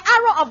 because the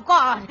arrow of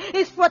God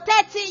is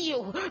protecting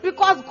you,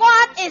 because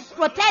God is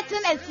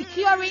protecting and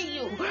securing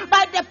you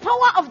by the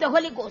power of the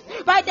Holy Ghost,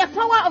 by the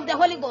power of the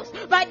Holy Ghost,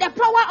 by the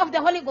power of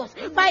the Holy Ghost,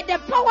 by the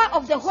power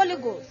of the Holy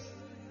Ghost.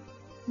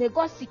 May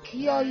God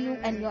secure you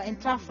and your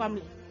entire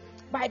family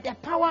by the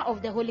power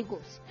of the Holy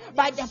Ghost,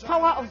 by the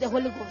power of the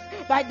Holy Ghost,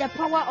 by the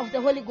power of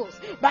the Holy Ghost,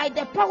 by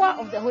the power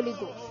of the Holy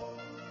Ghost.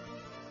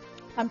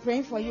 I'm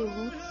praying for you,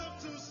 Ruth.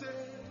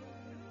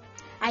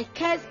 I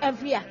curse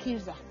every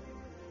accuser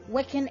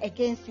working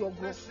against your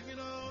growth.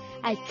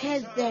 I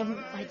curse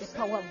them by the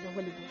power of the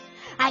Holy Ghost.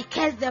 I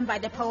curse them by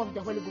the power of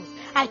the Holy Ghost.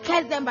 I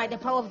curse them by the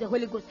power of the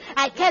Holy Ghost.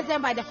 I curse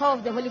them by the power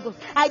of the Holy Ghost.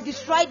 I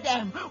destroy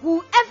them.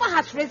 Whoever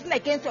has risen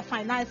against your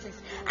finances,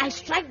 I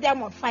strike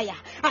them on fire.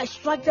 I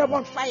strike them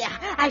on fire.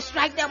 I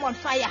strike them on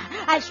fire.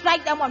 I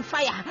strike them on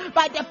fire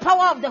by the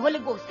power of the Holy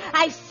Ghost.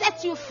 I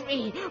set you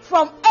free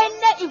from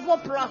any evil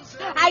plots.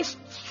 I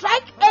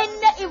strike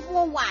any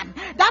evil one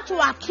that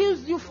will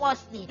accuse you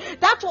falsely,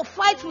 that will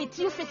fight with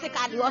you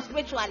physically or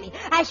spiritually.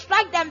 I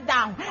strike them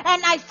down,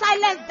 and I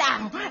silence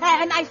them,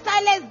 and I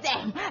silence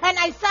them, and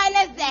I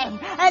silence them,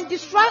 and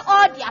destroy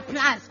all their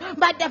plans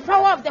by the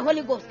power of the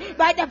Holy Ghost,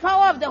 by the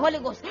power of the Holy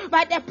Ghost,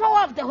 by the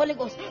power of the Holy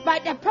Ghost, by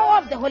the power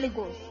of the Holy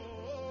Ghost.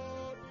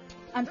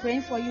 I'm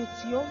praying for you,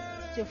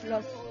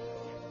 Theophilus.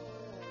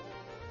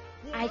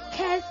 I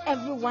curse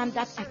everyone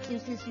that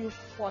accuses you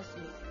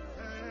falsely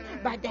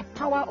by the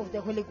power of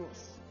the Holy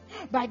Ghost.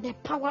 By the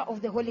power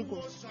of the Holy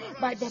Ghost,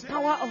 by the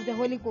power of the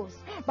Holy Ghost,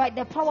 by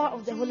the power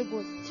of the Holy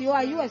Ghost. Theo,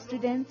 are you a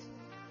student?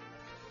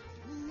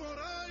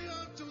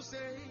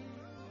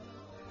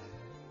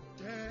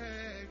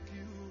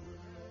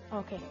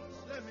 Okay.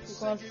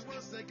 Because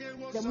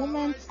the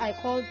moment I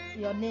called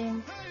your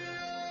name,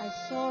 I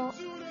saw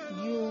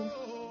you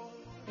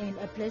in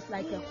a place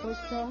like a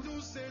hostel.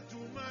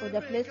 So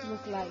the place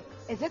looked like,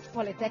 is it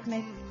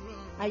Polytechnic?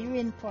 Are you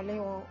in Poly,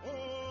 or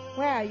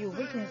where are you?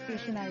 Which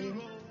institution are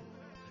you?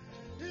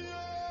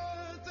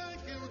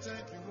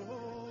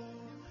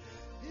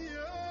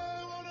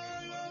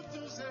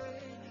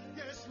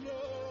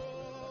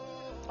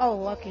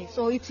 Oh, okay.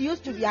 So it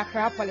used to be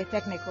Accra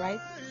Polytechnic, right?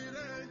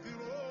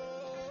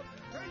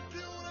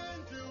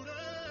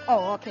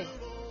 Oh, okay.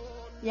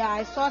 Yeah,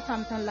 I saw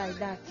something like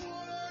that.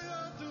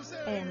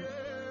 And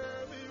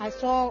I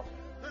saw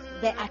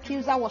the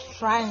accuser was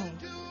trying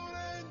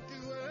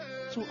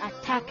to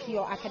attack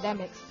your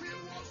academics.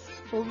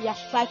 So we are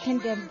striking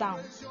them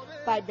down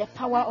by the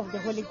power of the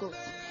Holy Ghost.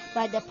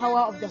 By the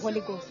power of the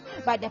Holy Ghost.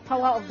 By the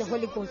power of the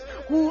Holy Ghost.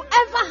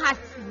 Whoever has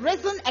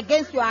risen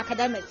against your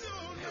academics,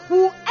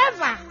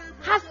 whoever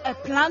has a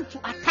plan to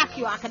attack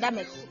your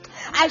academics,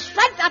 I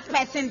strike that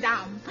person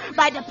down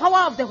by the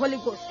power of the Holy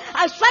Ghost.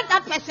 I strike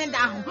that person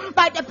down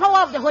by the power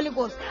of the Holy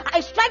Ghost. I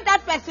strike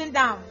that person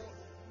down.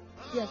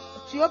 Yes,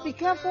 So be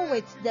careful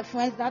with the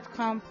friends that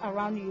come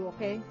around you,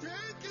 okay?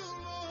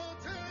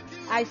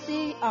 I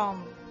see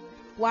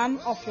one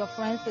of your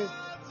friends is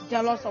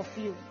jealous of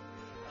you.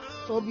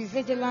 So be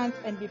vigilant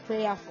and be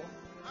prayerful.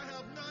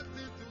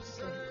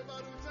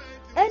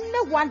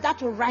 Anyone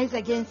that will rise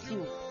against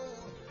you,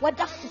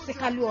 whether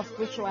physically or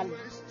spiritually,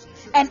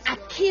 and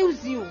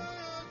accuse you,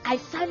 I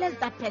silence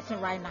that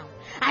person right now.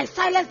 I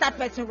silence that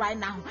person right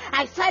now.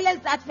 I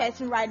silence that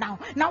person right now.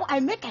 Now I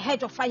make a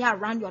hedge of fire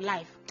around your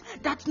life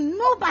that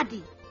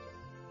nobody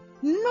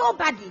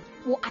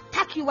will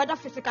attack you, whether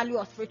physically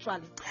or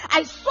spiritually.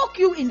 I soak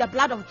you in the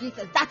blood of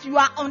Jesus, that you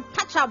are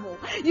untouchable.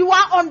 You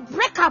are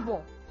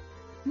unbreakable.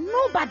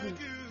 Nobody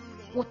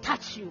will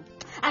touch you.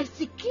 I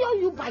secure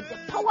you by the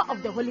power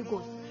of the Holy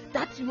Ghost,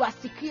 that you are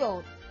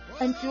secured.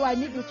 And so I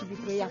need you to be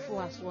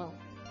prayerful as well.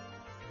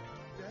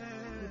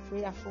 Be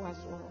prayerful as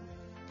well.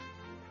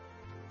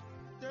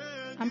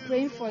 I'm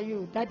praying for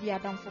you, Daddy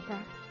Adam Fuka.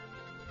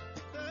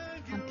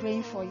 I'm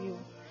praying for you.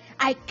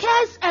 I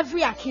curse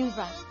every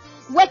accuser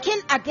working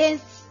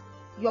against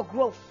your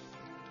growth.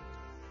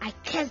 I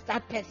curse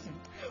that person.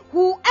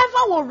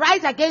 Whoever will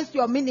rise against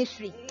your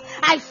ministry,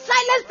 I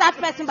silence that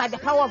person by the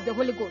power of the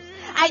Holy Ghost.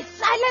 I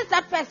silence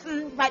that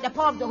person by the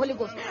power of the Holy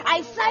Ghost.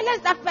 I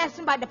silence that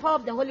person by the power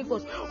of the Holy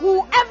Ghost.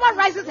 Whoever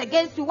rises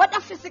against you, whether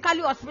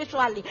physically or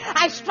spiritually,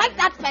 I strike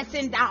that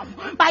person down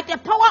by the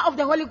power of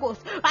the Holy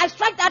Ghost. I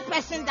strike that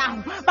person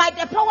down by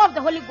the power of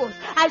the Holy Ghost.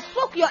 I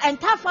soak your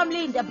entire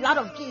family in the blood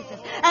of Jesus,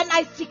 and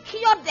I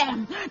secure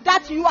them,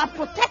 that you are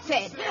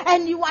protected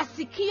and you are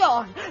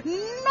secured.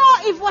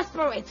 No evil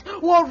spirit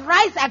will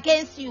rise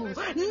against you.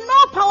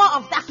 No power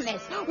of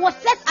darkness will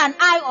set an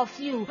eye of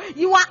you.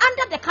 You are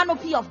under the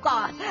canopy of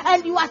God,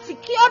 and you are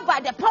secured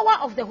by the power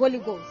of the Holy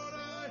Ghost.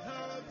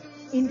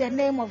 In the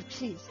name of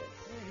Jesus.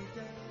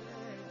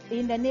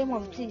 In the name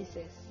of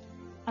Jesus.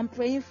 I'm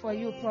praying for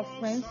you,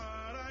 Prophet,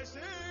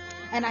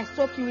 and I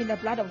soak you in the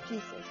blood of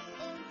Jesus,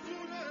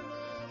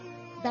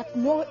 that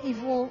no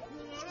evil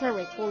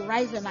spirit will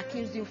rise and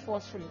accuse you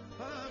falsely.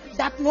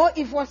 That no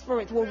evil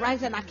spirit will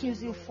rise and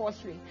accuse you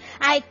falsely.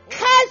 I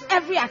curse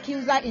every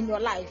accuser in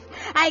your life.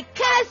 I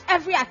curse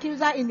every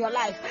accuser in your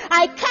life.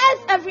 I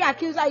curse every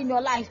accuser in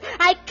your life.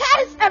 I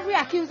curse every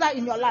accuser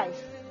in your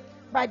life.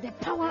 By the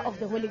power of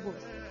the Holy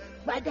Ghost.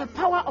 By the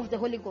power of the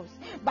Holy Ghost.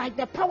 By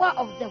the power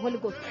of the Holy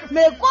Ghost.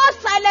 May God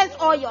silence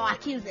all your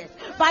accusers.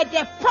 By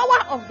the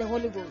power of the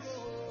Holy Ghost.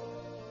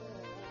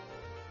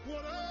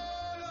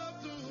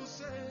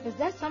 Is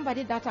there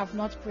somebody that I've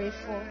not prayed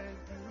for?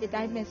 Did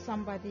I miss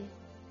somebody?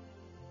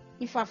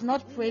 If I've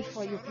not prayed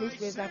for you, please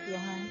raise up your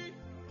hand.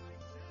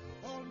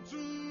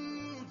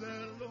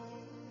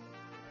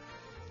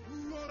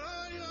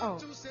 Oh.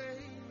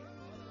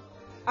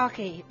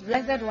 Okay,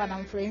 blessed one,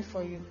 I'm praying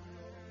for you.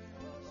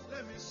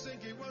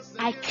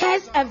 I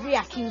curse every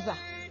accuser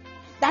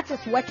that is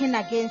working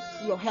against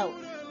your health.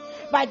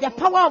 By the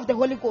power of the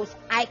Holy Ghost,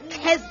 I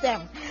curse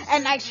them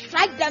and I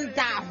strike them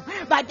down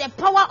by the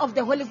power of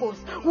the Holy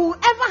Ghost.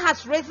 Whoever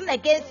has risen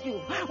against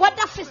you,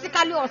 whether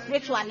physically or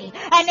spiritually,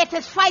 and it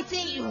is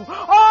fighting you,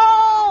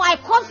 oh, I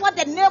call for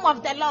the name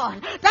of the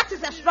Lord. That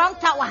is a strong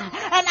tower,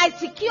 and I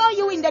secure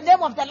you in the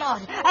name of the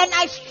Lord, and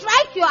I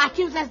strike your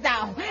accusers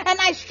down, and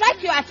I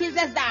strike your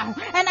accusers down,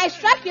 and I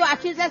strike your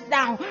accusers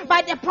down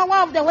by the power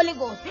of the Holy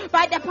Ghost,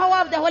 by the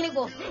power of the Holy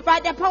Ghost, by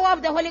the power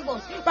of the Holy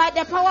Ghost, by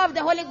the power of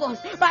the Holy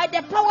Ghost, by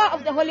the power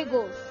of the Holy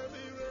Ghost.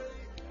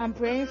 I'm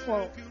praying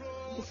for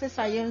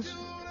Sister Yensu.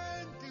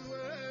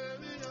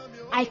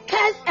 I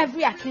curse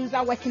every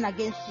accuser working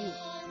against you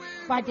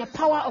by the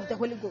power of the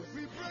Holy Ghost.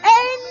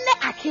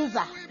 Any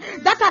accuser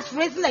that has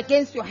risen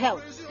against your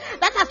health,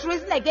 that has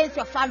risen against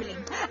your family,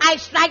 I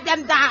strike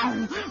them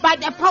down by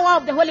the power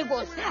of the Holy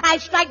Ghost. I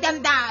strike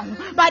them down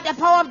by the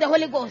power of the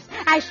Holy Ghost.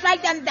 I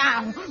strike them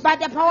down by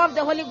the power of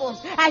the Holy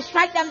Ghost. I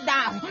strike them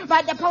down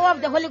by the power of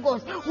the Holy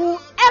Ghost.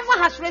 Whoever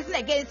has risen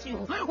against you,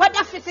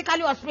 whether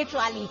physically or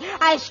spiritually,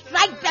 I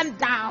strike them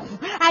down.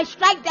 I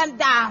strike them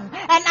down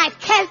and I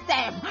curse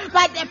them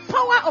by the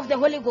power of the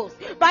Holy Ghost.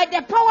 By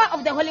the power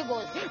of the Holy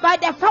Ghost. By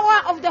the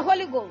power of the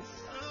Holy Ghost.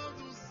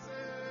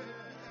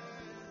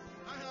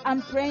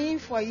 I'm praying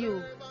for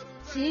you,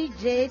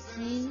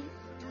 TJTIA.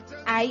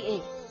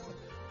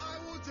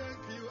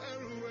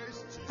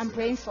 I'm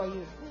praying for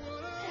you.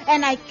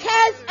 And I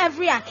curse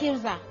every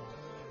accuser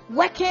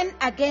working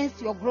against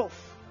your growth.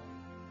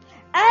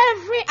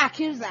 Every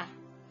accuser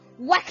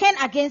working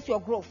against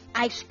your growth,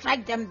 I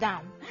strike them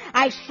down.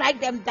 I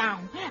strike them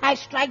down. I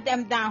strike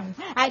them down.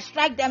 I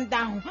strike them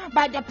down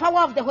by the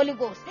power of the Holy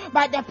Ghost.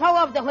 By the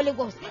power of the Holy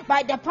Ghost.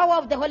 By the power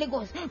of the Holy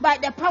Ghost. By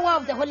the power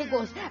of the Holy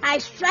Ghost. I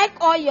strike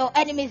all your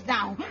enemies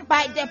down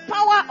by the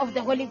power of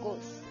the Holy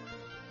Ghost.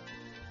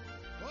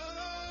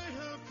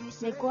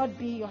 May God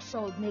be your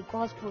sword. May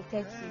God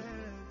protect you.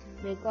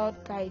 May God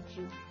guide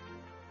you.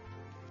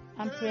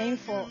 I'm praying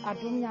for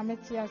Adum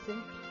Yametiase.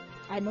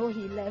 I know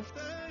he left.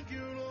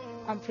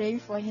 I'm praying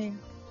for him.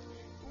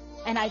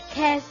 And I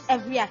curse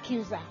every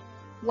accuser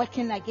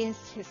working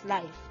against his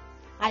life.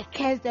 I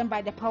curse them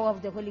by the power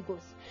of the Holy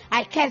Ghost.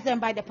 I curse them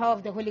by the power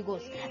of the Holy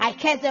Ghost. I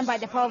curse them by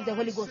the power of the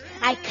Holy Ghost.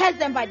 I curse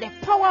them by the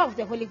power of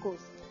the Holy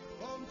Ghost.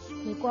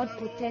 May God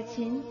protect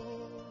him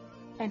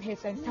and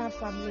his entire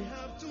family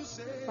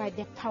by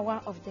the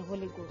power of the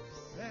Holy Ghost.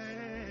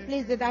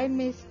 Please, did I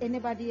miss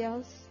anybody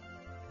else?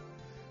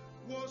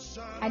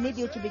 I need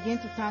you to begin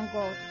to thank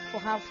God for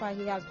how far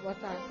he has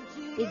brought us.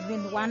 It's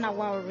been 1 hour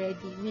already.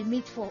 We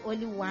meet for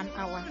only 1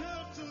 hour.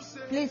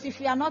 Please, if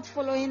you are not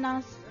following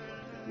us,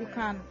 you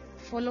can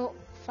follow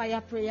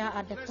Fire Prayer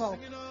at the top.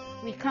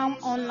 We come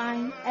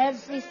online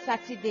every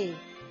Saturday,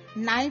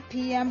 9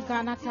 p.m.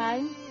 Ghana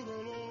time,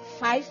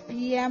 5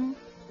 p.m.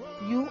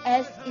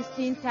 U.S.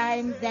 Eastern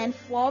time, then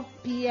 4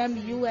 p.m.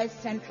 U.S.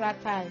 Central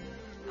time.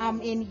 I'm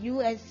in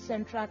U.S.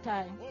 Central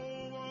time.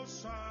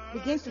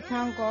 Begin to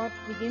thank God.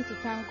 Begin to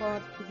thank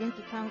God. Begin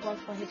to thank God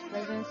for his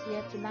presence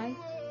here tonight.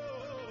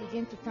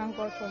 Begin to thank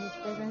God for his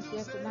presence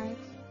here tonight.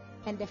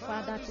 And the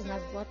Father who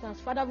has brought us.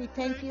 Father, we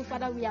thank you.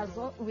 Father, we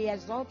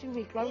exalt you.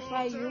 We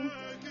glorify you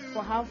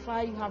for how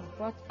far you have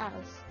brought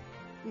us.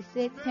 We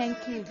say thank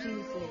you,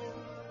 Jesus.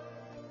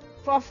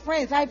 For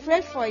friends, I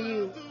prayed for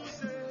you.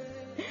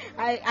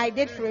 I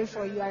did pray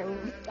for you.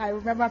 I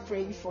remember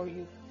praying for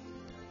you.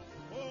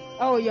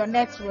 Oh, your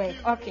network.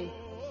 Okay.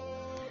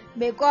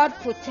 May God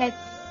protect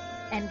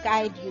and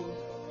guide you.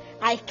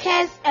 I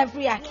curse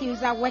every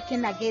accuser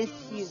working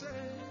against you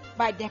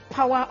by the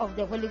power of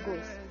the Holy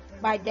Ghost.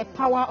 By the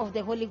power of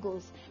the Holy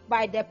Ghost.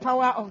 By the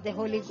power of the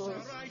Holy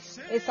Ghost.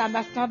 It's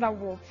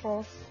understandable,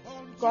 Prof.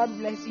 God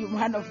bless you,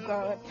 man of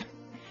God.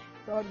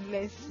 God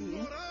bless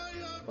you.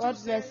 God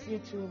bless you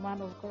too,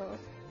 man of God.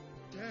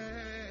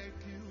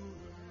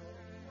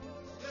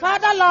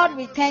 Father, Lord,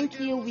 we thank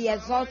you, we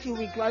exalt you,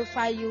 we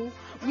glorify you.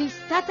 We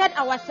started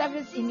our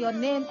service in your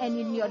name, and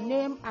in your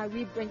name are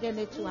we bringing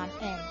it to an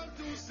end.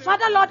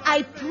 Father, Lord,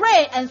 I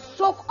pray and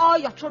soak all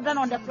your children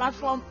on the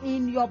platform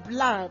in your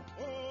blood.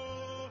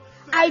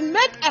 I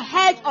make a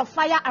hedge of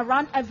fire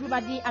around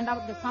everybody under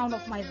the sound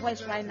of my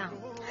voice right now,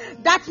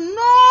 that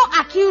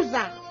no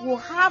accuser will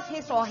have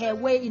his or her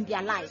way in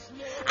their life.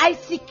 I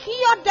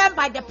secure them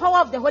by the power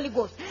of the Holy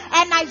Ghost,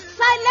 and I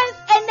silence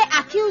any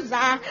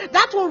accuser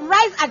that will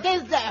rise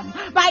against them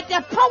by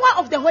the power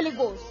of the Holy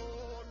Ghost.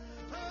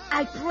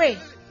 I pray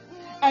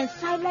and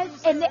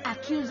silence any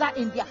accuser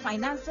in their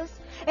finances,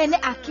 any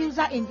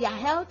accuser in their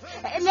health,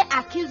 any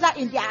accuser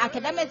in their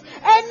academics,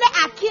 any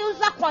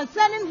accuser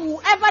concerning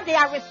whoever they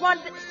are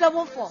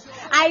responsible for.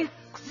 I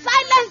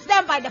silence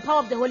them by the power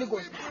of the Holy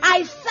Ghost.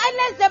 I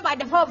silence them by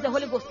the power of the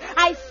Holy Ghost.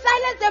 I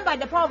silence them by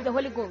the power of the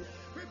Holy Ghost.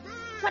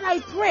 Father, I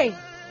pray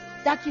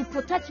that you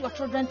protect your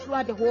children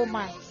throughout the whole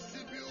month.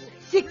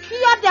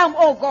 Secure them,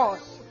 oh God.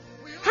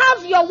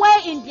 Have your way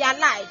in their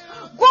life.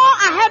 Go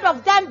ahead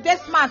of them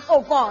this month,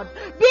 oh God.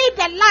 Be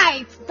the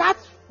light that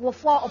will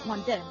fall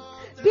upon them.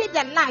 Be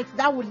the light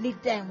that will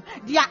lead them.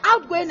 Their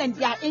outgoing and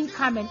their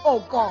incoming,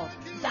 oh God.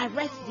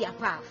 Direct their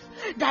path.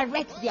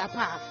 Direct their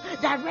path.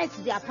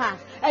 Direct their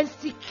path. And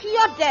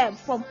secure them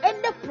from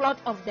any plot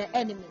of the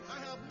enemy.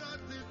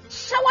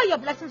 Shower your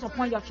blessings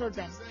upon your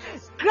children.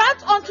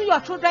 Grant unto your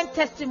children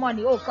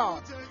testimony, oh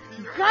God.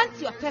 Grant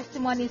your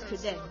testimonies to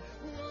them.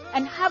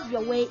 And have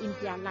your way in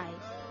their life.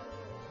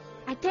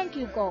 I thank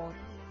you, God,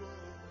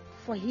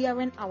 for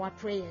hearing our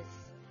prayers.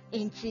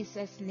 In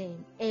Jesus'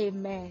 name,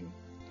 amen.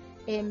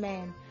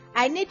 Amen.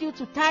 I need you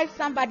to type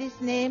somebody's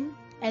name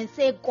and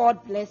say,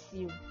 God bless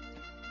you.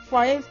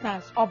 For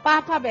instance,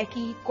 Obapa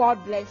Becky,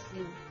 God bless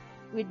you.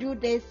 We do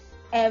this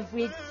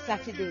every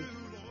Saturday.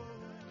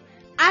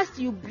 As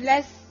you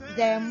bless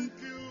them,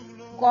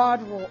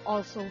 God will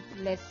also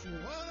bless you.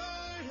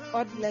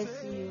 God bless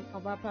you,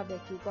 Obapa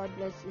Becky. God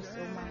bless you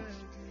so much.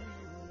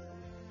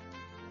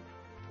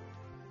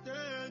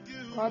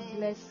 God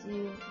bless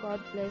you. God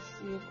bless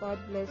you. God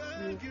bless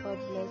you. God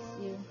bless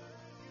you.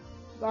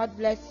 God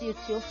bless you,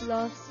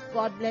 Theophilus.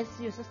 God bless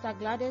you, Sister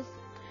Gladys.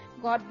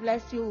 God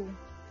bless you,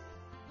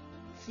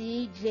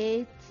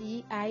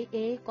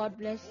 TJTIA. God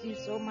bless you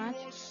so much.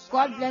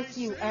 God bless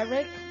you,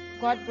 Eric.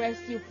 God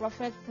bless you,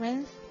 Prophet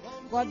Prince.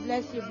 God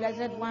bless you,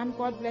 Blessed One.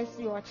 God bless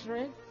you,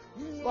 Ochre.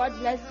 God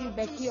bless you,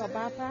 Becky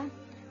Obapa.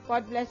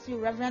 God bless you,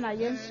 Reverend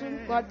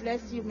Ayensu. God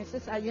bless you,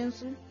 Mrs.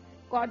 Ayensu.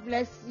 God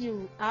bless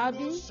you,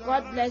 Abby.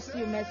 God bless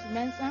you, Miss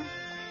Mensa.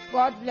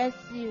 God bless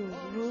you,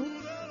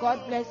 Ruth.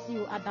 God bless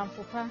you, Adam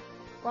Fupa.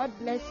 God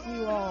bless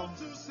you all.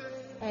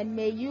 And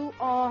may you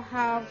all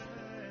have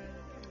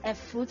a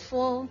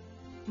fruitful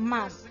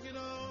month.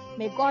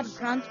 May God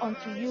grant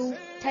unto you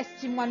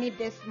testimony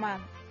this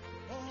month.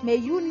 May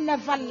you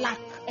never lack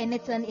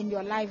anything in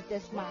your life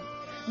this month.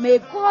 May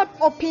God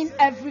open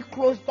every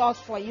closed door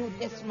for you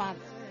this month.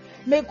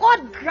 May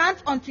God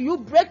grant unto you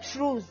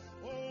breakthroughs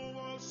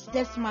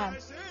this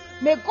month.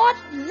 May God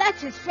let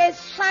his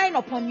face shine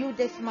upon you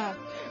this month.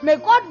 May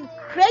God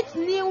create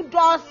new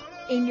doors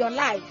in your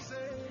life.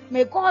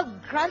 May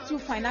God grant you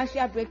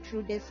financial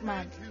breakthrough this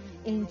month.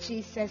 In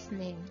Jesus'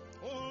 name.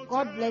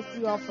 God bless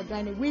you all for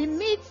joining. We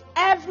meet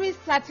every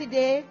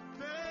Saturday,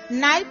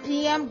 9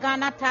 p.m.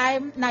 Ghana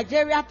time.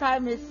 Nigeria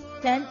time is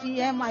 10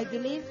 p.m. I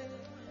believe.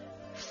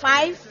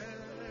 5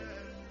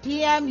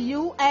 p.m.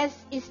 U.S.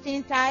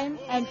 Eastern Time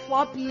and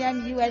 4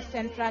 p.m. U.S.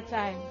 Central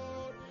Time.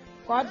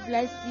 God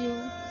bless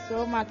you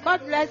so much.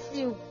 God bless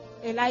you,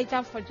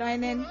 Elijah, for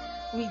joining.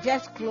 We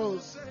just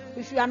close.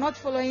 If you are not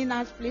following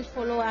us, please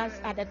follow us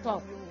at the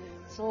top.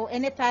 So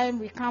anytime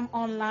we come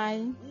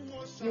online,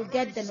 you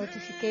get the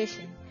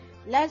notification.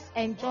 Let's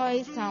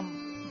enjoy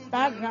some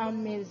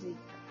background music.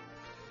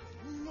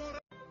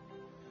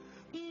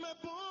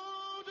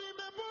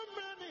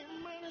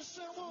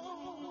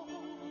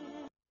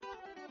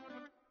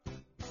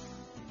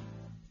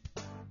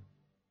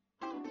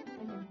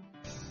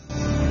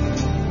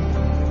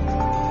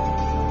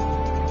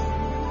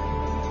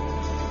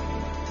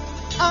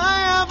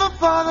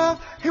 Father,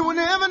 he will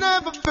never,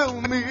 never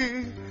fail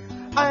me.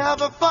 I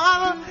have a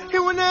Father, he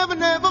will never,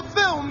 never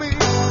fail me.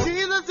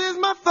 Jesus is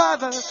my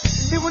Father,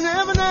 he will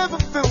never, never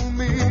fail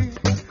me.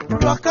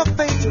 Rock of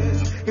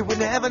Ages, he will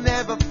never,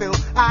 never fail.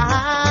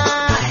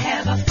 I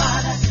have a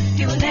Father,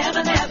 he will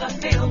never, never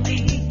fail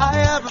me. I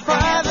have a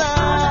Father,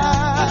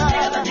 he will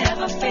never,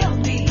 never fail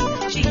me.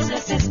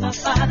 Jesus is my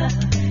Father,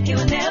 he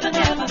will never,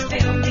 never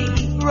fail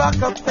me. Rock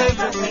of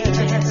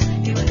Ages,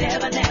 he will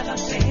never, never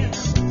fail.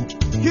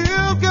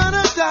 You've got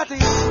a daddy,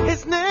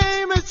 his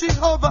name is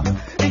Jehovah.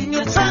 In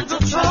your times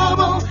of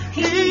trouble,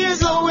 he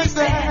is always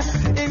there.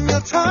 In your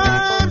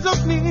times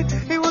of need,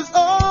 he was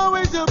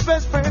always your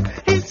best friend.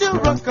 He's your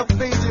rock of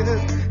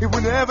ages, he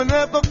will never,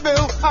 never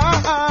fail. You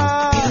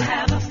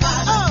have a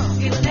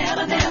Father, he will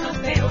never, never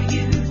fail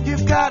you.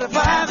 You've got a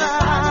Father,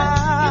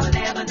 he will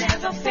never,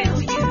 never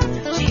fail you.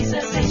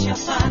 Jesus is your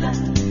Father,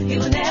 he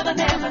will never,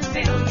 never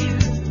fail you.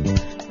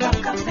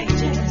 Rock of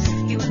ages,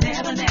 he will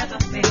never, never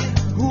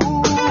fail.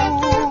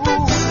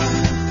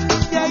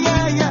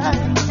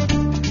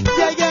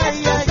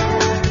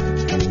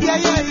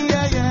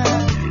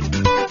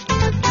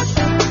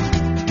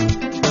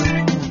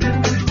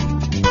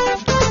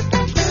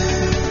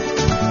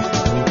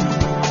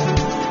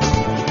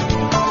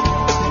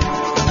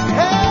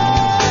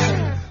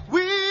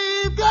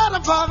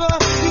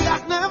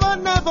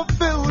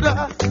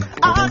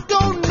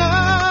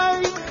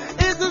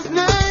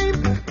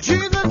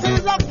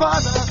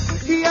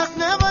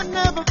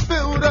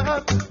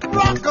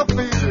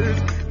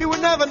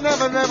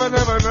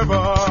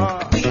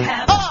 Never. We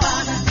have a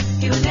Father,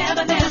 he will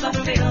never, never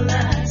fail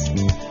us.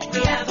 We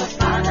have a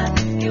Father,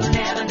 he will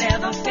never,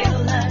 never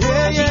fail us.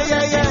 Jesus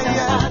is our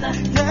Father,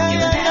 he will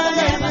never,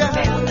 never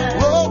fail us.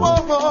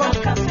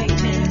 Rock of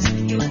ages,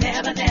 he will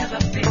never, never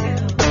fail.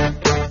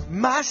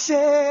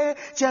 Mashe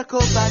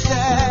Jacobade,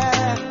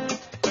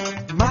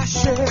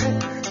 Mashe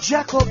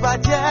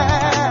Jacobade,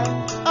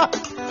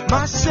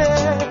 Mashe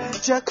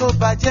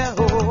Jacobade,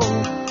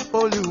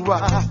 Oluwa,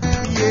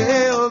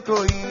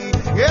 Yeokoi.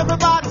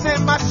 Everybody say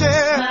Mashe,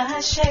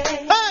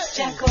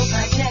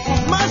 Jacobade,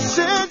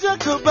 Mashe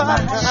Jacobade,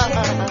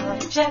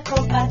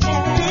 Jacobade,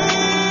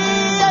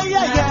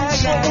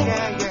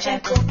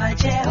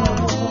 Jacobade,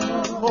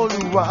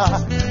 Oluwa,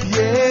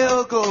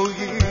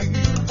 Yeokoi,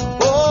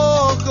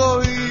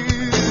 Okoi,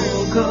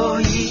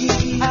 Okoi,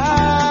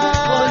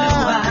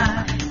 Oluwa,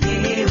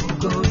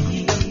 Yeokoi,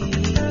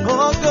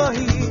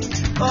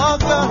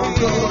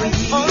 Okoi,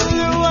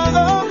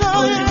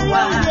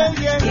 Oluwa,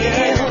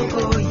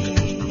 Yeokoi.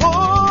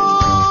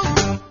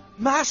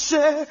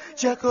 Mashe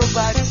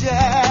Jacobade,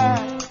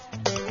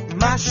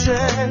 Mashe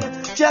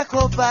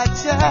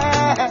Jacobade,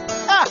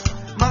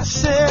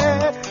 Mashe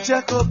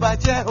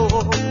Jacobade,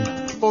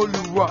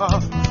 Oluwa,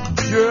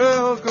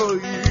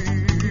 Yeokoi.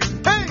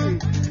 Hey,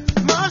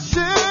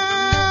 Mashe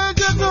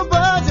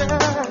Jacobade,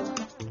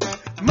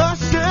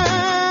 Mashe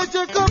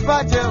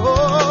Jacobade,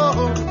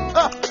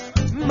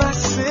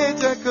 Mashe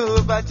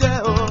Jacobade,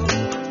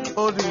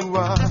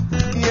 Oluwa,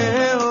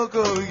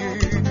 Yeokoi.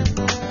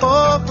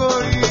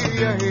 Okoi,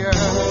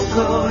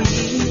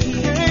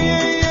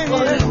 Okoi,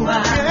 Oluwa,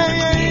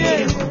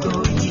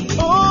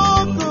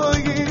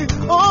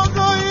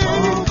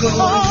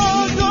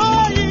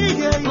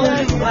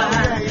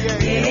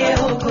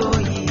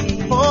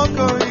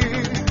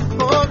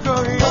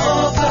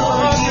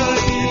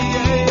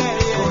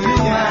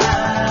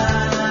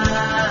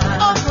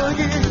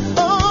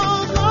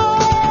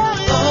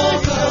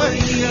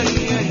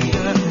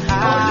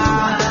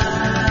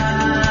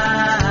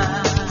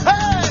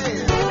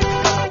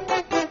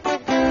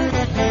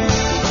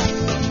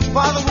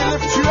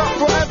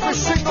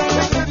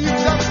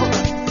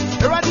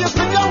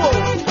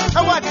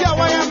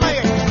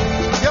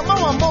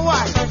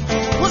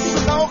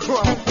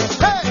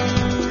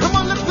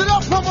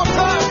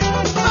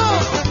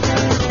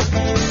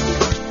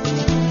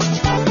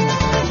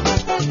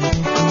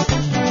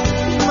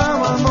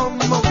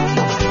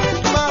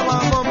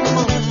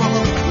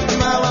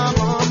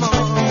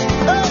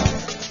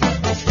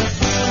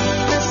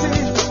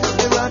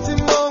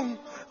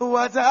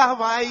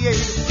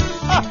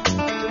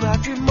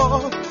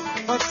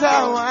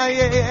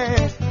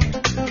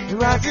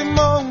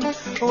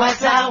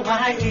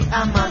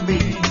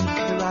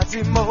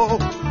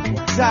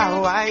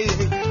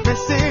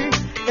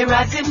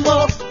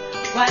 Eradimo,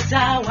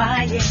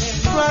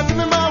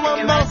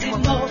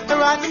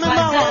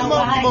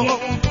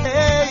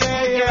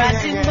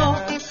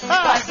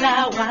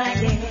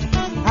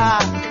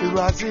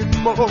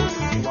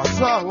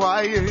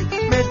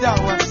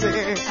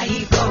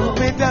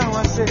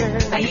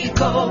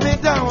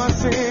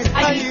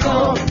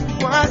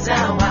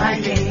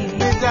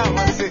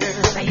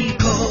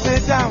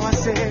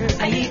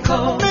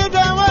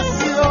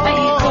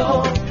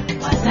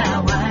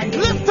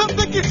 Lift up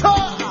the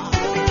guitar.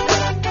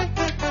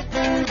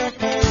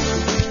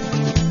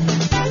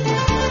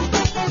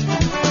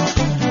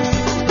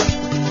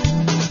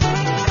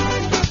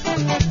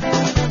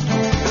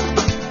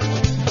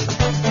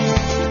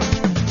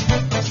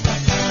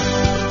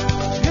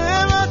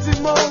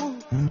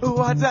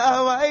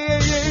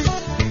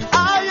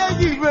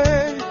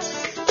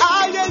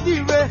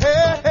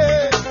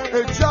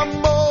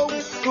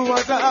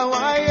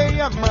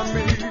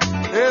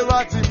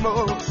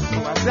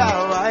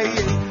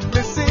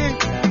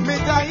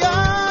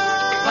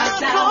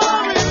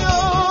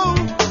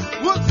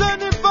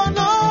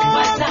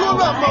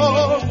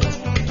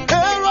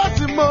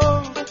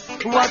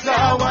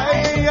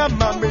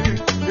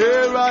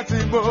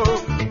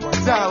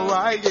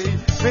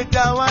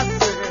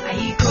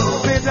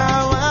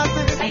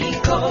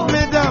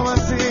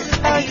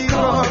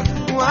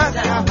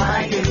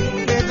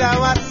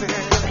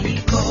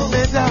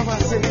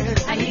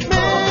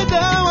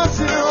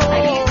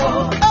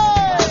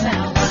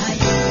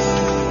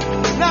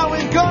 Now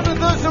in Ghana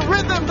there's a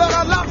rhythm that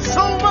I love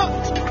so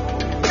much.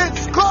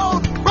 It's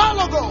called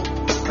Balago.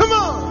 Come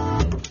on.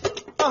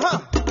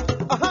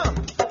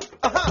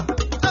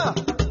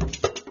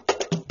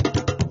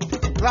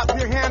 Clap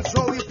your hands,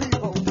 all you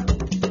people,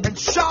 and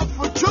shout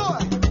for joy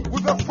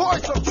with a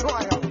voice of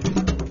triumph.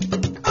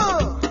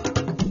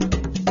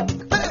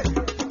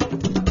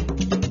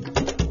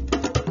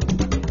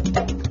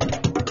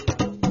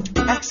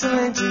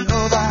 Excellent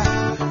Jehovah,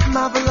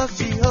 marvelous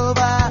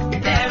Jehovah.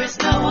 There is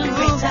no one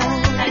greater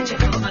than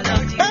Jehovah,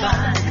 Lord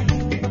divine.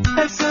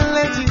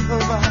 Excellent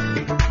Jehovah,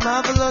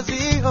 marvelous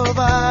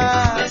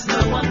Jehovah. There's no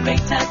one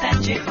greater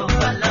than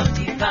Jehovah, Lord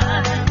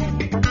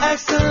divine.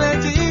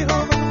 Excellent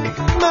Jehovah,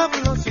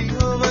 marvelous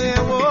Jehovah.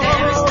 Yeah,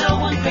 there is no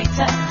one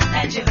greater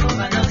than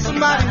Jehovah, Lord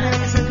divine.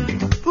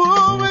 Who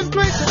is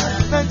greater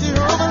than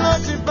Jehovah,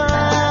 Lord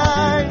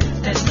divine?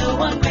 There's no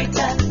one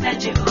greater than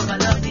Jehovah,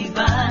 Lord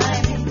divine.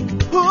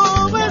 Who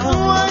is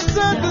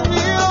wiser than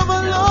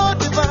Jehovah, Lord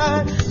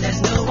divine?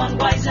 There's no one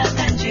wiser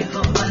than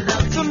Jehovah, Lord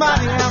divine.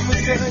 Somebody help me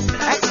say,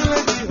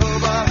 excellent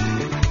Jehovah,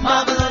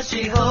 marvelous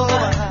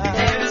Jehovah.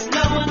 There is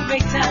no one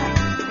greater.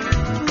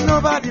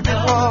 Nobody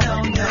before,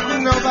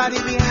 nobody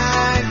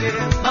behind it.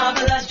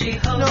 Marvelous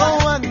Jehovah. No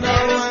one,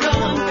 there is no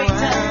one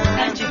greater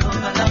than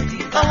Jehovah, Lord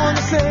divine. I want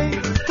to say,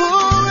 who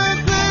is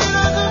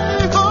greater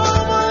than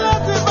Jehovah,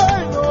 Lord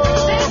divine?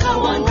 There's no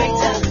one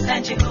greater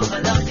than Jehovah,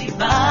 Lord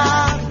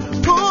divine.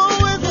 Who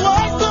is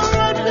wiser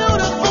and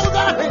beautiful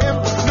than him?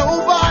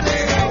 Nobody.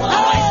 No one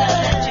wiser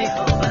than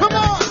Jehovah. Come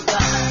on.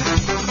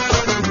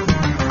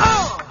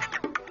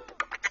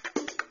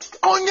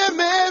 On your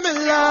meme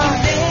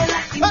line.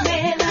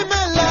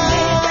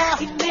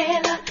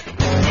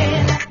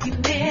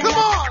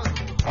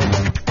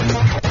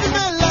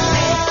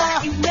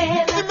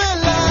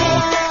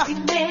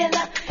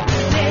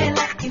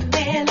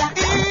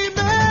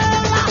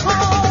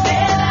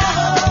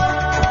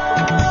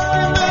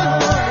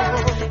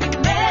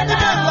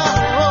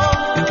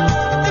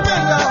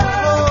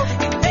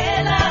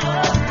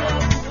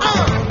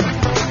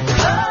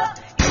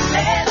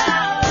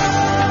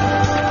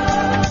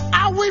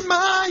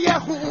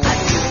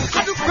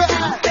 I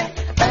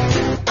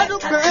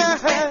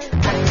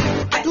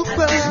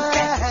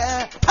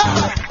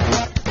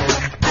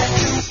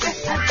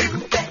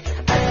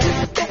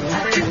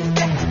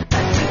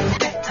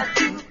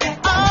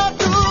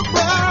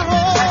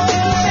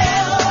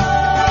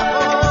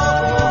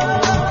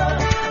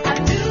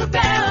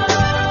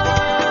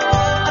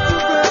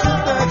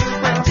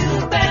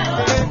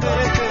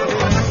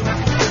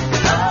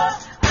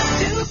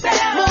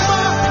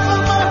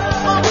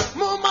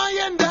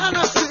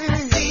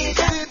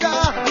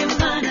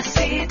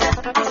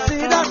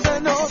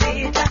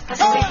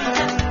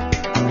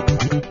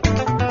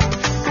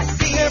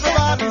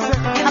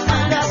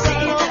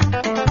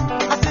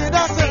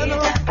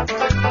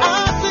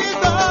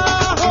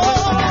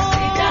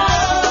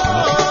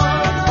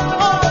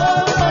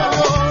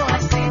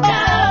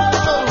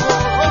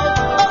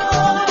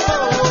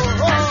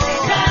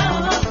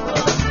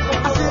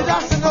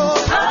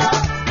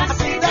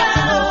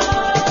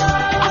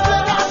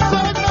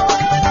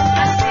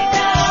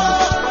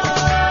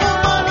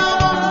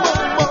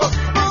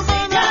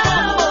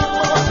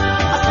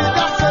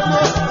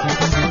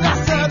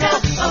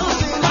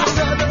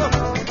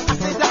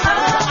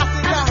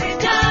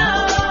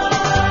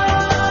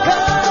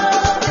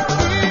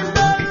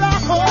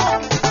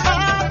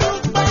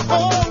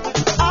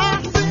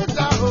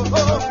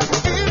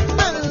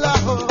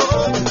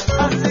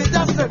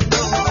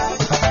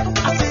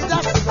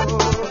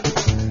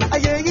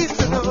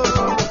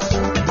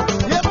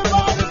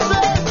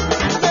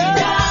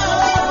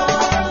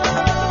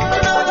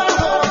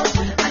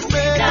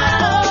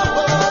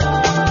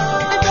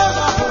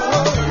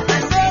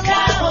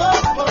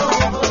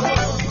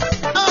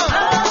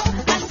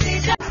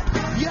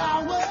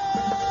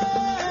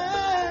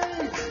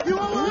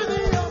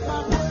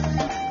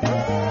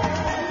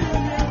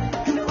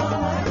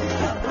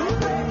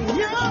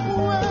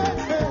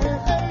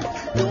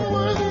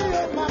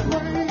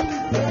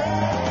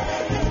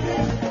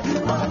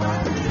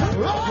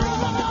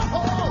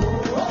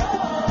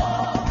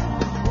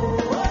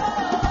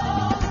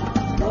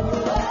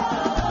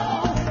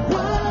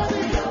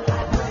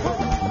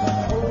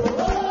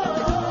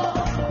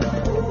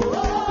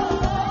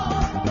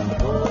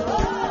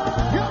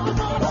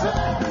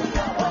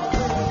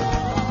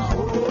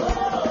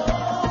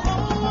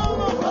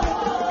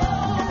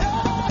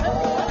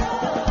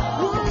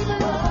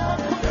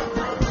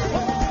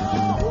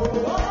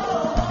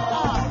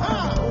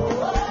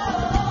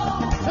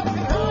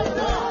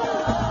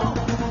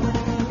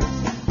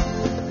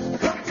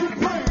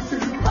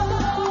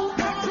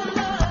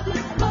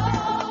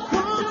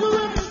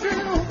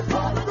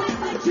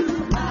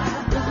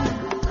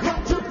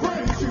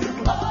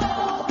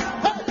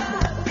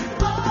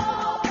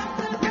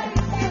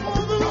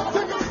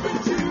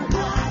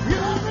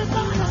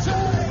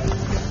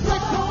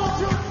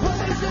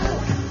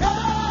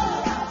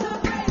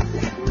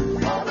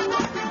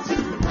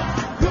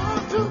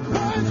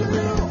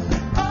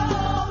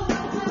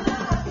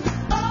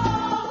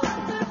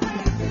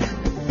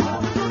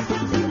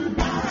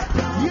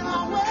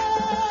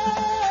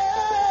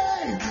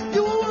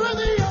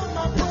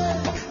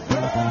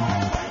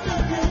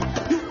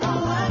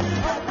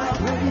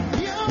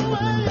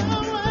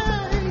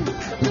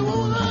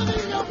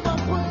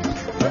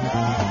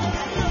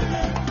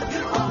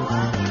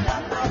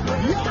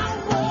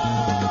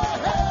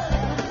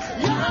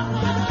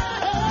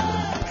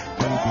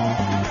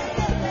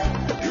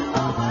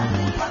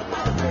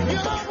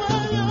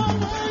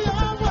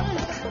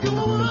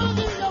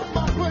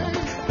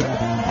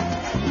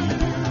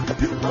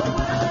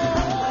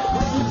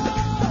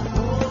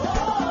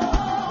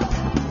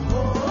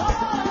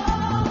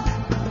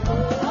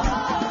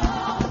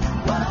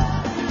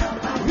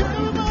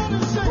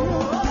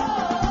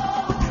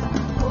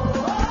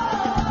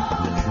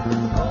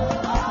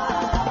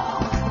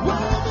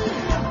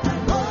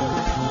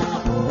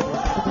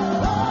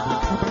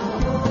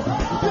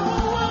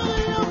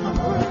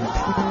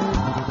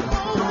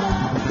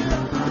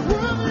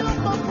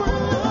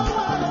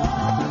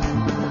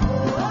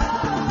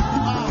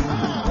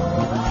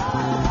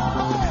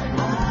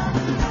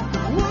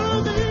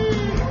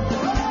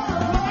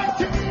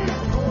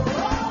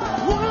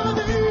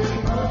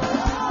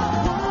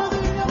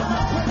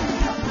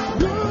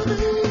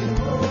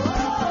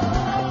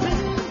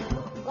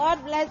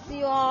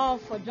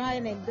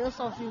joining. Those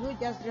of you who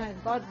just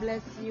joined, God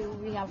bless you.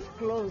 We have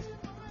closed.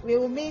 We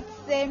will meet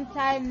same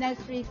time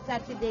next week,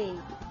 Saturday,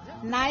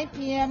 9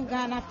 p.m.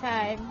 Ghana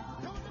time,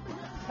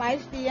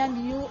 5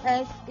 p.m.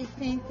 U.S.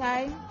 Eastern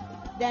time,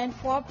 then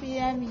 4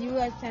 p.m.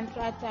 U.S.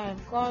 Central time.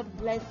 God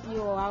bless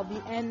you. I'll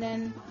be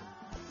ending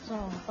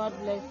soon. God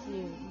bless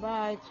you.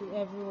 Bye to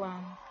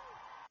everyone.